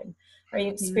time. Are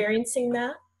you experiencing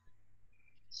that?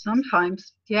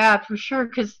 Sometimes, yeah, for sure.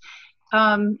 Because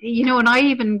you know, and I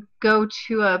even go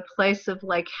to a place of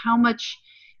like how much,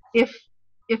 if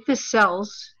the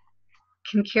cells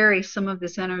can carry some of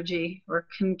this energy or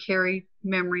can carry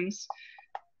memories,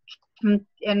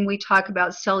 and we talk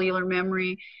about cellular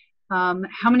memory,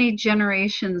 how many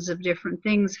generations of different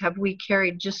things have we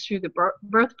carried just through the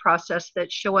birth process that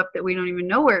show up that we don't even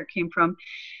know where it came from?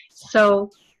 So,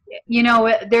 you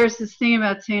know, there's this thing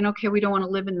about saying, okay, we don't want to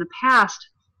live in the past.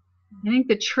 I think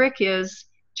the trick is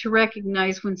to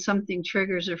recognize when something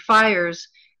triggers or fires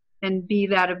and be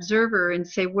that observer and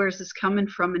say, where's this coming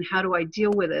from and how do I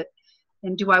deal with it?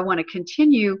 And do I want to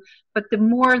continue? But the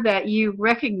more that you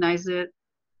recognize it,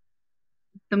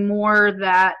 the more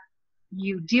that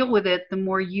you deal with it, the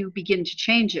more you begin to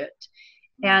change it.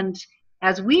 And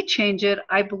as we change it,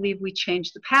 I believe we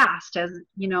change the past, as,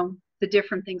 you know, the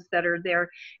different things that are there,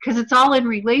 because it's all in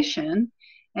relation.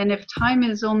 And if time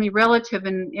is only relative,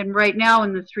 and right now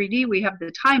in the 3D we have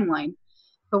the timeline,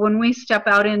 but when we step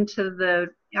out into the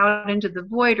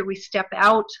void, or we step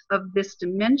out of this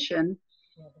dimension,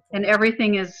 and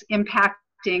everything is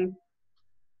impacting,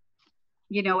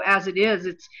 you know, as it is,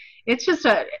 it's just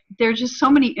there's just so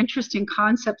many interesting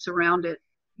concepts around it,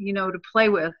 you know, to play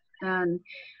with. And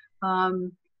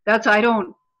I'm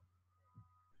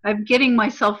getting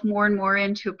myself more and more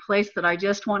into a place that I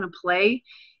just want to play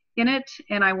in it,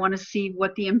 and I want to see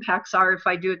what the impacts are if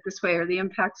I do it this way, or the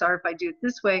impacts are if I do it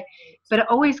this way. But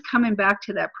always coming back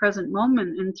to that present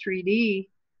moment in 3D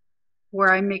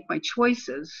where I make my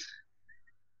choices.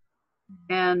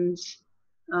 And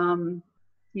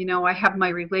you know, I have my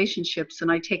relationships and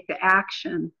I take the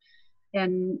action,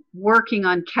 and working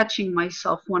on catching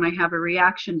myself when I have a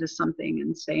reaction to something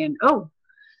and saying, oh,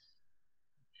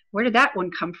 where did that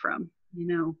one come from? You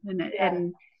know,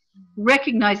 and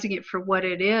recognizing it for what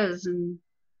it is, and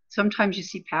sometimes you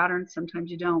see patterns,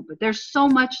 sometimes you don't, but there's so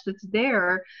much that's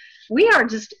there. We are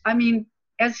just, I mean,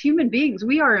 as human beings,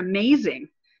 we are amazing.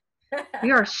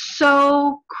 We are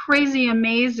so crazy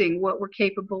amazing what we're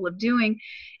capable of doing.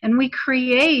 And we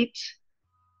create,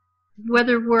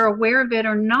 whether we're aware of it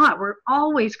or not, we're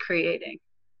always creating.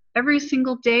 Every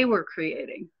single day we're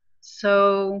creating.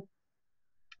 So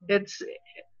it's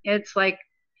like,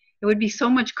 it would be so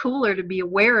much cooler to be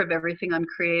aware of everything I'm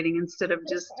creating instead of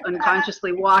just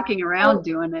unconsciously walking around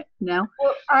doing it, you know?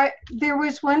 Well, there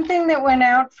was one thing that went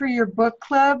out for your book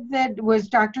club that was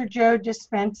Dr. Joe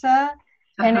Dispenza,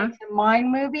 and it's a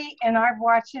mind movie, and I've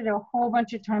watched it a whole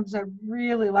bunch of times. I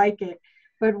really like it.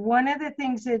 But one of the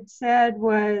things it said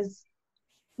was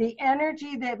the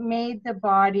energy that made the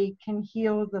body can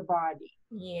heal the body.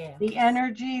 Yeah. The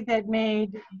energy that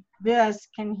made this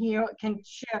can heal, can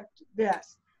shift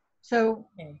this. So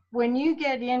when you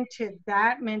get into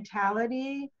that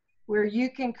mentality where you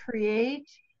can create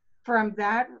from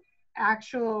that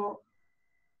actual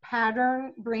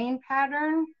pattern, brain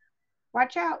pattern,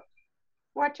 watch out.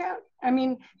 Watch out. I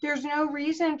mean, there's no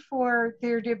reason for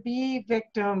there to be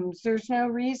victims. There's no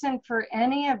reason for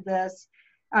any of this.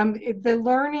 The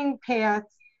learning path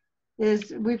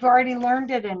is, we've already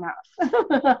learned it enough.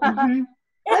 Mm-hmm.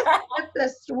 Let's flip the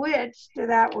switch to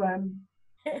that one.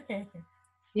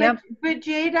 Yep. But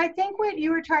Jade, I think what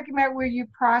you were talking about, were you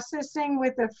processing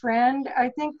with a friend? I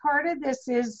think part of this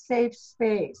is safe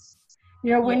space.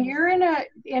 You know, when you're in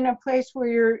a place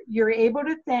where you're able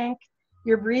to think,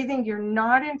 you're breathing, you're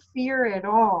not in fear at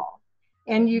all,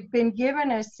 and you've been given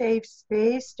a safe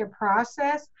space to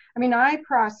process. I mean, I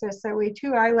process that way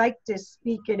too. I like to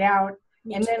speak it out,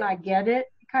 and then I get it,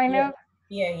 kind of.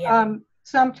 Yeah.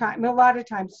 Sometimes, a lot of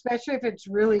times, especially if it's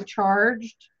really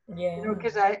charged. Yeah. You know,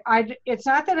 because it's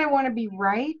not that I want to be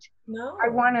right. No. I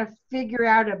want to figure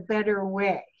out a better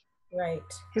way. Right.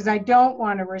 Because I don't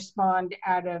want to respond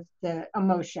out of the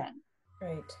emotion.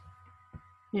 Right.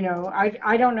 You know,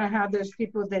 I don't know how those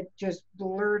people that just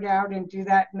blurt out and do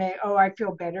that may, oh, I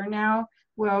feel better now.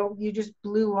 Well, you just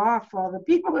blew off all the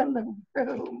people in the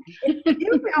room. You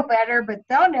feel better, but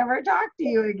they'll never talk to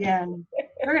you again.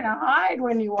 They're gonna hide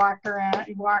when you walk around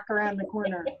the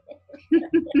corner.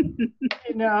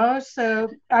 You know, so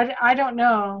I don't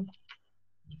know.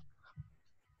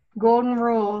 Golden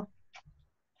rule.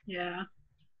 Yeah.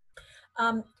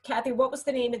 Kathy, what was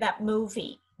the name of that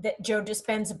movie that Joe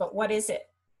Dispenza? But what is it?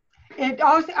 It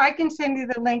also, I can send you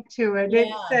the link to it.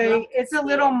 It's a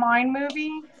little mind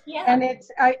movie. Yeah. And it's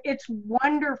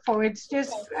wonderful. It's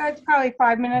just it's probably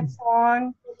 5 minutes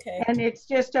long. Okay. And it's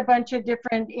just a bunch of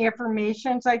different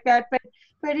affirmations like that. But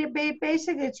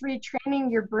basically it's retraining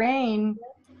your brain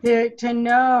to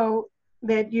know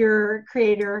that you're a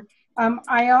creator.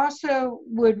 I also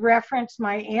would reference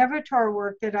my avatar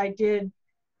work that I did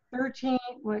 13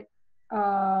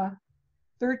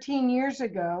 years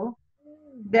ago.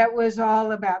 That was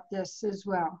all about this as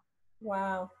well.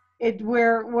 Wow.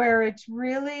 Where it's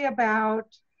really about,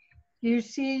 you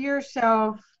see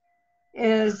yourself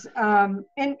as, and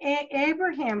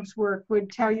Abraham's work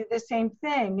would tell you the same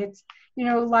thing. It's, you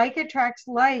know, like attracts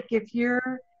like. If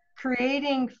you're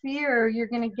creating fear, you're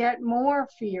going to get more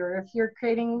fear. If you're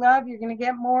creating love, you're going to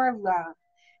get more love.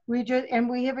 We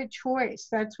have a choice.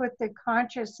 That's what the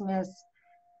consciousness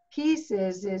piece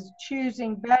is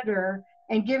choosing better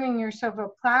and giving yourself a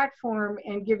platform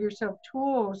and give yourself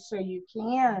tools so you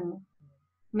can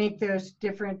make those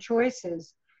different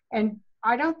choices. And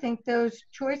I don't think those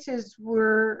choices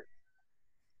were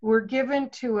given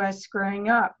to us growing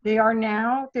up. They're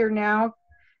now,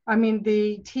 I mean,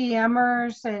 the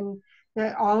TMers and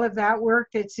all of that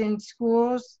work that's in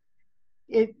schools,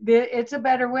 it's a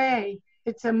better way.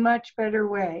 It's a much better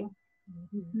way.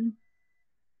 Mm-hmm.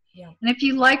 Yeah. And if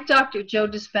you like Dr. Joe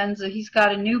Dispenza, he's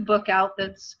got a new book out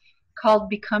that's called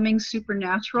Becoming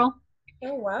Supernatural.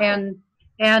 Oh, wow.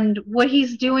 And what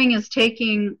he's doing is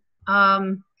taking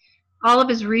all of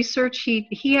his research.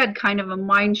 He had kind of a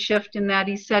mind shift in that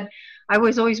he said, I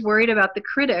was always worried about the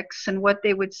critics and what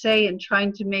they would say and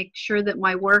trying to make sure that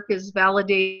my work is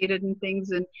validated and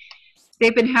things. And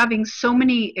they've been having so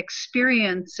many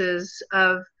experiences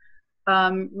of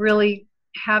really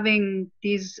having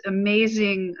these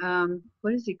amazing,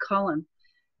 what does he call them?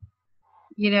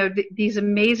 You know, these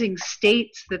amazing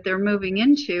states that they're moving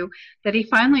into, that he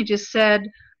finally just said,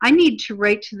 I need to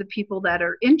write to the people that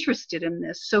are interested in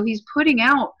this. So he's putting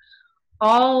out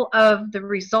all of the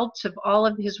results of all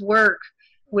of his work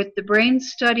with the brain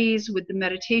studies, with the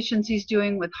meditations he's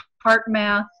doing, with heart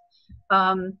math,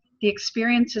 the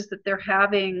experiences that they're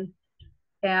having.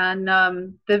 And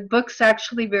the book's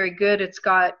actually very good. It's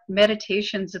got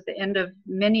meditations at the end of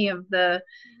many of the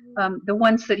the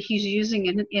ones that he's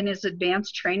using in his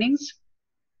advanced trainings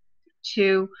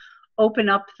to open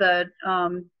up the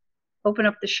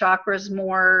chakras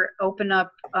more, open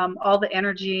up all the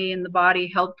energy in the body,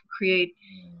 help create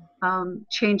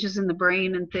changes in the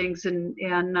brain and things. And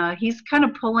he's kind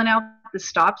of pulling out the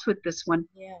stops with this one.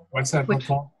 Yeah. What's that book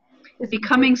called?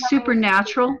 Becoming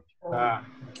Supernatural. Ah,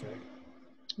 okay.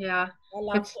 Yeah. I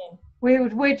love him.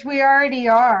 Which we already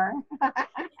are.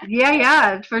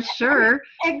 Yeah, for sure.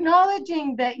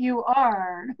 Acknowledging that you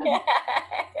are.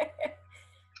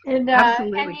 And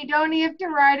Absolutely. you don't have to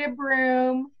ride a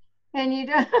broom, and you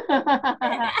don't.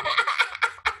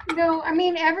 I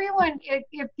mean, everyone.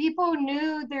 If people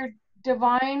knew their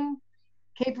divine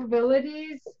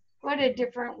capabilities, what a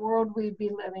different world we'd be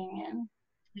living in.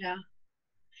 Yeah.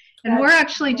 And we're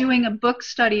actually doing a book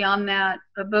study on that,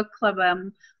 a book club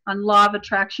on Law of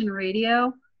Attraction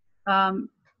Radio, and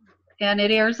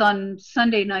it airs on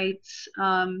Sunday nights.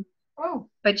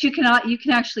 But you can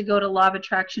actually go to Law of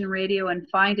Attraction Radio and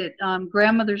find it.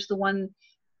 Grandmother's the one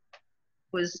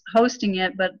was hosting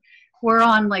it, but we're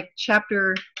on like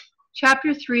chapter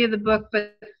 3 of the book,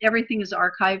 but everything is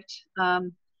archived,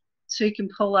 so you can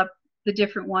pull up the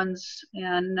different ones.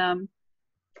 And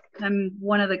I'm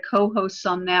one of the co-hosts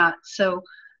on that, so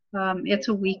it's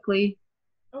a weekly,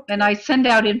 and I send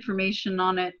out information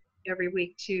on it every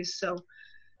week too. So,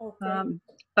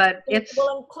 but it's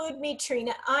will include me,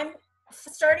 Trina. I'm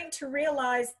starting to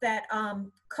realize that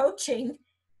coaching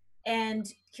and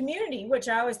community, which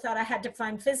I always thought I had to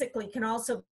find physically, can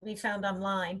also be found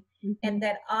online, and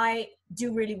that I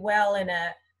do really well in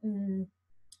a,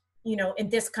 in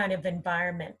this kind of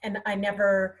environment. And I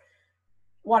never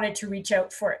wanted to reach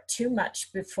out for it too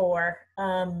much before.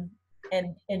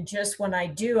 And just when I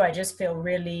do, I just feel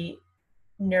really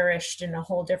nourished in a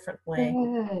whole different way.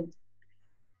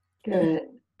 Good.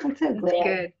 That's so great.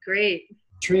 good. Great.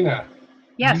 Trina.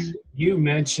 Yes. You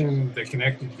mentioned The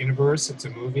Connected Universe. It's a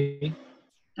movie.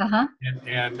 Uh-huh.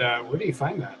 And where do you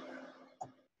find that?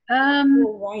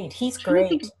 Right. He's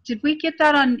great. Did we get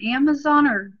that on Amazon,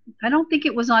 or I don't think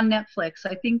it was on Netflix.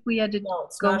 I think we had to No,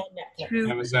 it's go not on Netflix. through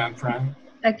Amazon Prime?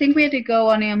 I think we had to go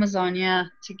on Amazon,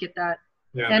 to get that.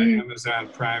 Yeah, And- the Amazon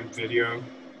Prime Video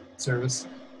service.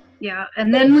 Yeah,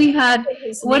 and then we had,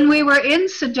 when we were in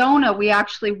Sedona, we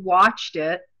actually watched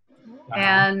it,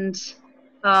 and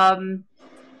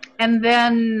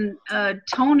then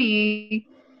Tony,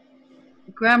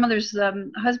 grandmother's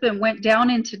husband, went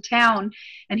down into town,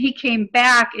 and he came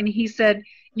back and he said,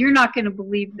 "You're not going to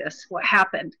believe this, what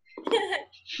happened."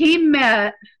 He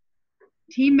met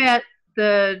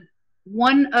the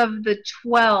one of the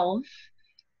 12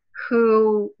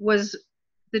 who was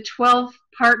the 12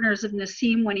 partners of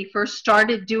Nassim when he first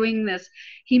started doing this.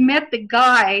 He met the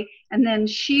guy, and then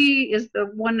she is the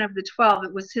one of the 12.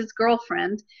 It was his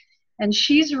girlfriend, and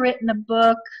she's written a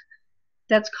book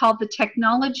that's called The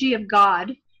Technology of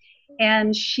God,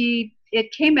 and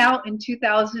it came out in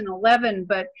 2011,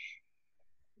 but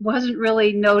wasn't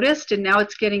really noticed, and now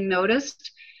it's getting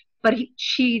noticed. But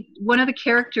one of the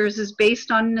characters is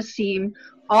based on Nassim.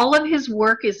 All of his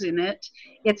work is in it.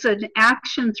 It's an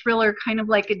action thriller, kind of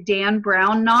like a Dan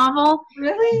Brown novel.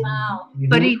 Really? Wow.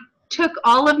 But he took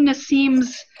all of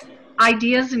Nassim's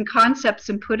ideas and concepts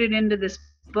and put it into this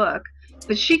book.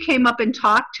 But she came up and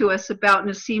talked to us about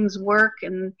Nassim's work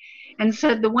and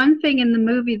said the one thing in the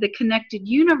movie, The Connected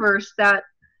Universe, that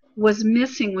was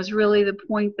missing was really the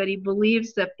point that he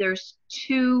believes that there's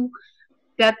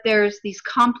these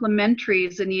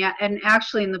complementaries, and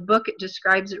actually in the book it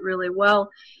describes it really well,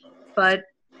 but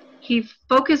he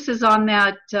focuses on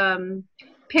that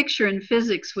picture in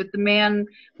physics with the man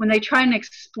when they try and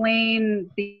explain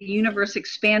the universe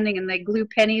expanding and they glue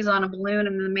pennies on a balloon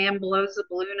and the man blows the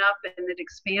balloon up and it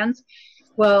expands.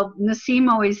 Well, Nassim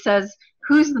always says,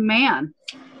 "Who's the man?"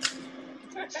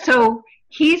 So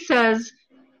he says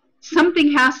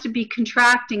something has to be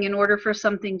contracting in order for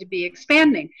something to be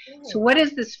expanding. So what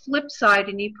is this flip side?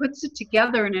 And he puts it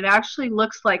together, and it actually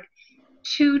looks like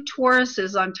two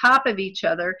toruses on top of each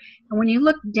other. And when you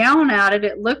look down at it,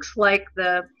 it looks like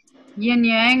the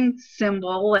yin-yang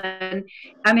symbol. And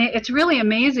I mean, it's really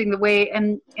amazing the way,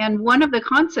 and one of the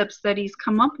concepts that he's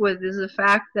come up with is the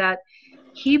fact that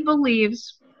he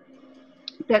believes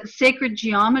that sacred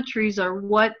geometries are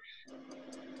what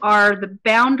are the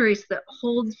boundaries that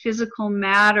hold physical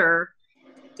matter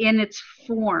in its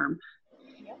form,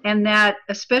 and that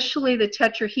especially the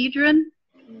tetrahedron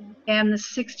and the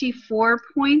 64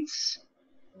 points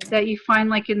that you find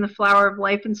like in the Flower of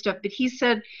Life and stuff. But he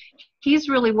said he's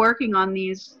really working on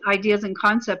these ideas and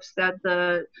concepts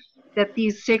that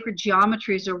these sacred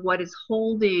geometries are what is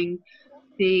holding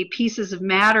the pieces of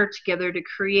matter together to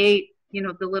create, you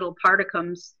know, the little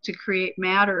particles to create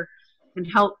matter and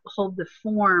help hold the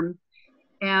form.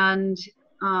 And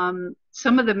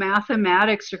some of the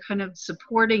mathematics are kind of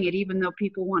supporting it, even though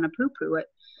people want to poo-poo it.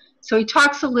 So he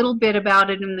talks a little bit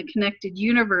about it in the Connected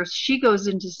Universe. She goes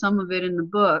into some of it in the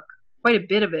book, quite a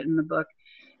bit of it in the book,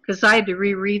 because I had to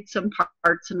reread some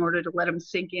parts in order to let them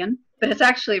sink in. But it's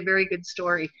actually a very good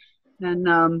story.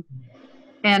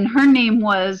 And her name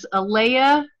was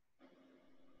Alea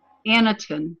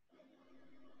Anaton.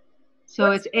 So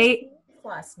What's it's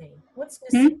last name? What's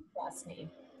Nassim's last name?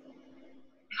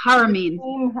 Haramein.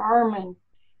 Harmon.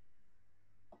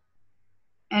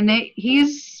 And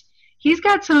he's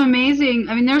got some amazing,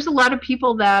 I mean, there's a lot of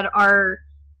people that are,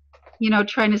 you know,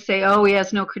 trying to say, oh, he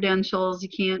has no credentials, he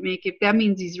can't make it. That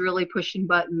means he's really pushing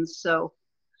buttons. So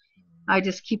I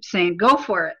just keep saying, go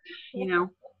for it, you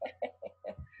know.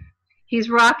 He's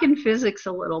rocking physics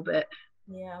a little bit.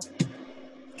 Yeah.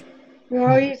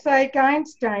 Well, he's like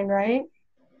Einstein, right?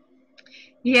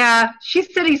 Yeah, she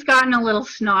said he's gotten a little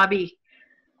snobby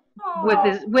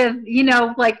with you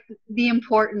know, like the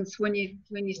importance when you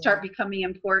start becoming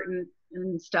important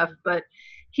and stuff. But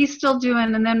he's still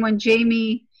doing. And then when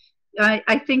Jamie,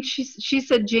 I think she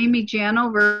said Jamie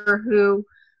Janover, who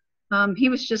he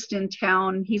was just in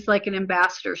town. He's like an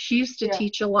ambassador. She used to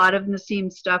teach a lot of Nassim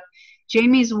stuff.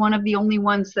 Jamie's one of the only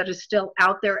ones that is still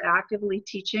out there actively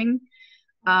teaching.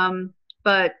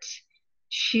 But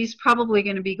she's probably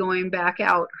going to be going back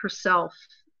out herself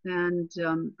and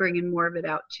bringing more of it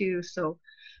out too. So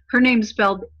her name's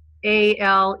spelled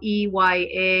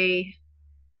Aleya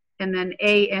and then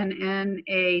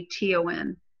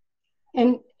Annaton.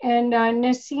 And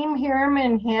Nassim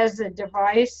Haramein has a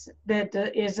device that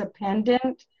is a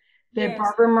pendant that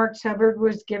Barbara Marx Hubbard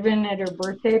was given at her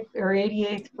birthday, her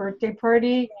 88th birthday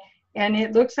party. And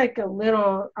it looks like a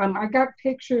little, I got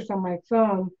pictures on my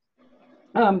phone.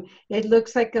 It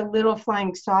looks like a little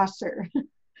flying saucer. And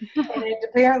it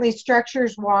apparently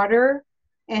structures water.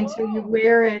 And so you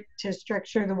wear it to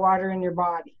structure the water in your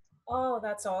body. Oh,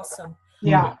 that's awesome.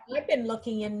 Yeah. I've been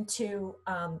looking into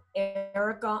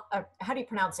Aragon, how do you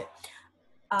pronounce it?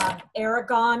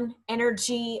 Aragon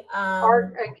Energy.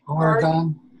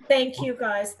 Oregon. Thank you,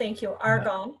 guys. Thank you.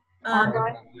 Argon.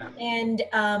 And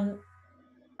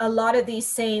a lot of these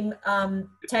same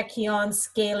tachyon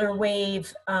scalar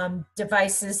wave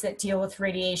devices that deal with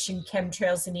radiation,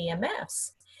 chemtrails, and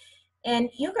EMFs.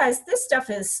 And you guys, this stuff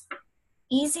is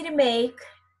easy to make.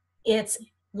 It's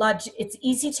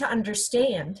easy to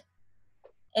understand.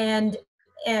 And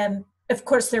of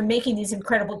course, they're making these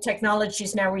incredible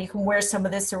technologies now where you can wear some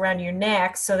of this around your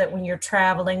neck so that when you're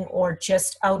traveling or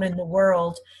just out in the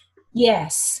world,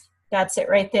 yes, that's it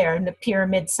right there in the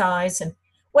pyramid size. And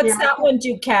what's that one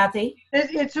do, Kathy?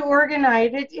 It's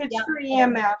organized. It's for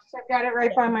EMFs. I've got it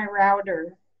right by my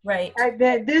router. Right.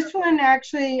 This one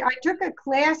actually, I took a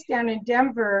class down in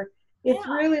Denver. It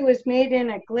really was made in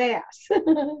a glass.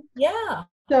 Yeah.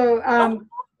 So,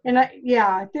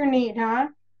 they're neat, huh?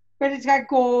 But it's got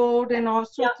gold and all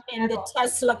sorts and the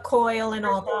Tesla coil and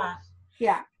all that.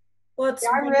 Yeah. Well,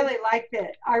 I really liked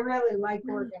it. I really like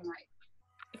organite.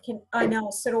 I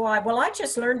know, so do I. Well, I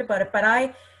just learned about it,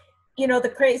 but the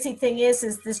crazy thing is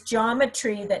this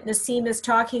geometry that Nassim is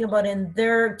talking about and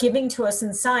they're giving to us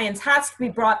in science has to be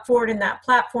brought forward in that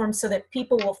platform so that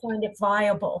people will find it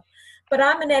viable. But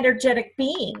I'm an energetic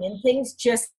being and things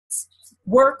just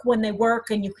work when they work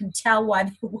and you can tell why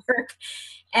they work.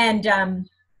 And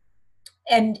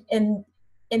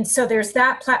so there's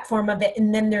that platform of it,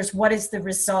 and then there's what is the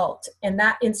result. And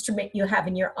that instrument you have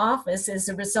in your office is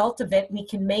a result of it. We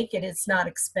can make it. It's not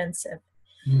expensive.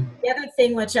 Mm. The other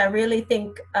thing, which I really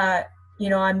think,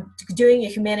 I'm doing a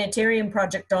humanitarian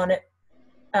project on it,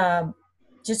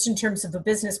 just in terms of a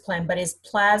business plan, but is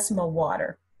plasma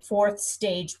water, 4th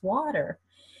stage water,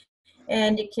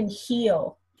 and it can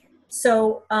heal.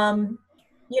 So, I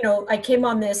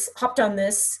hopped on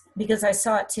this because I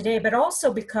saw it today, but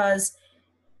also because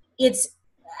it's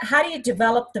how do you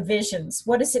develop the visions?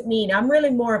 What does it mean? I'm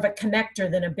really more of a connector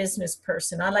than a business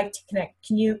person. I like to connect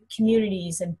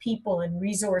communities and people and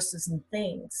resources and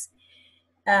things.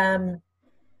 And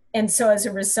so as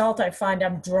a result, I find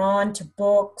I'm drawn to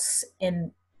books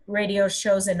and radio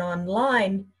shows and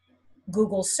online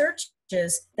Google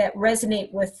searches that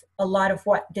resonate with a lot of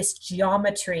what this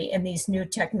geometry and these new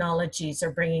technologies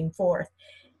are bringing forth.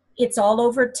 It's all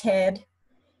over TED.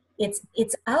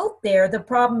 It's out there. The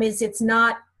problem is it's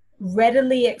not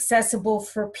readily accessible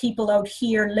for people out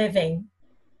here living.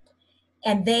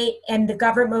 And the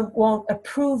government won't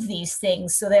approve these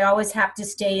things. So they always have to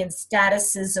stay in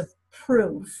statuses of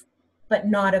proof, but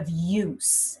not of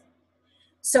use.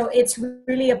 So it's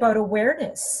really about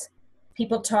awareness,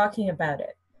 people talking about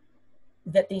it,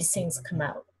 that these things come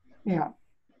out. Yeah.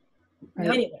 Right.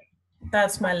 Anyway,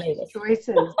 that's my latest.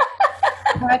 Choices.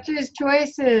 Conscious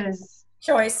choices.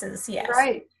 Choices, yes.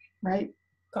 Right. Right.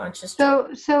 Conscious. So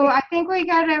I think we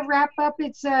got to wrap up.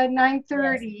 It's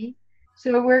 9:30.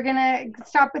 So we're going to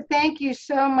stop. But thank you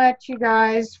so much, you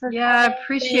guys. I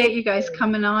appreciate you guys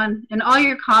coming on and all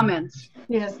your comments.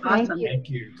 Yes, Awesome. Thank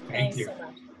you. Thanks you. so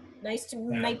much. Nice to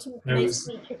meet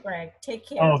you, Greg. Take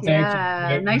care. Oh,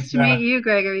 thank you. Nice to meet you,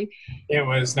 Gregory. It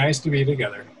was nice to be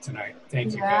together tonight.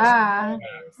 Thank you, guys.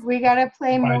 Yeah. We got to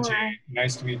play Bye, more. Jay.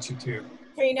 Nice to meet you, too.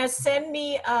 Trina, send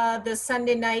me the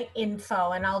Sunday night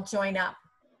info and I'll join up.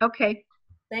 Okay.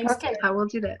 Thanks. Okay. I will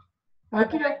do that.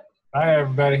 Okay. Bye,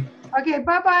 everybody. Okay,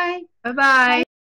 bye-bye. Bye-bye.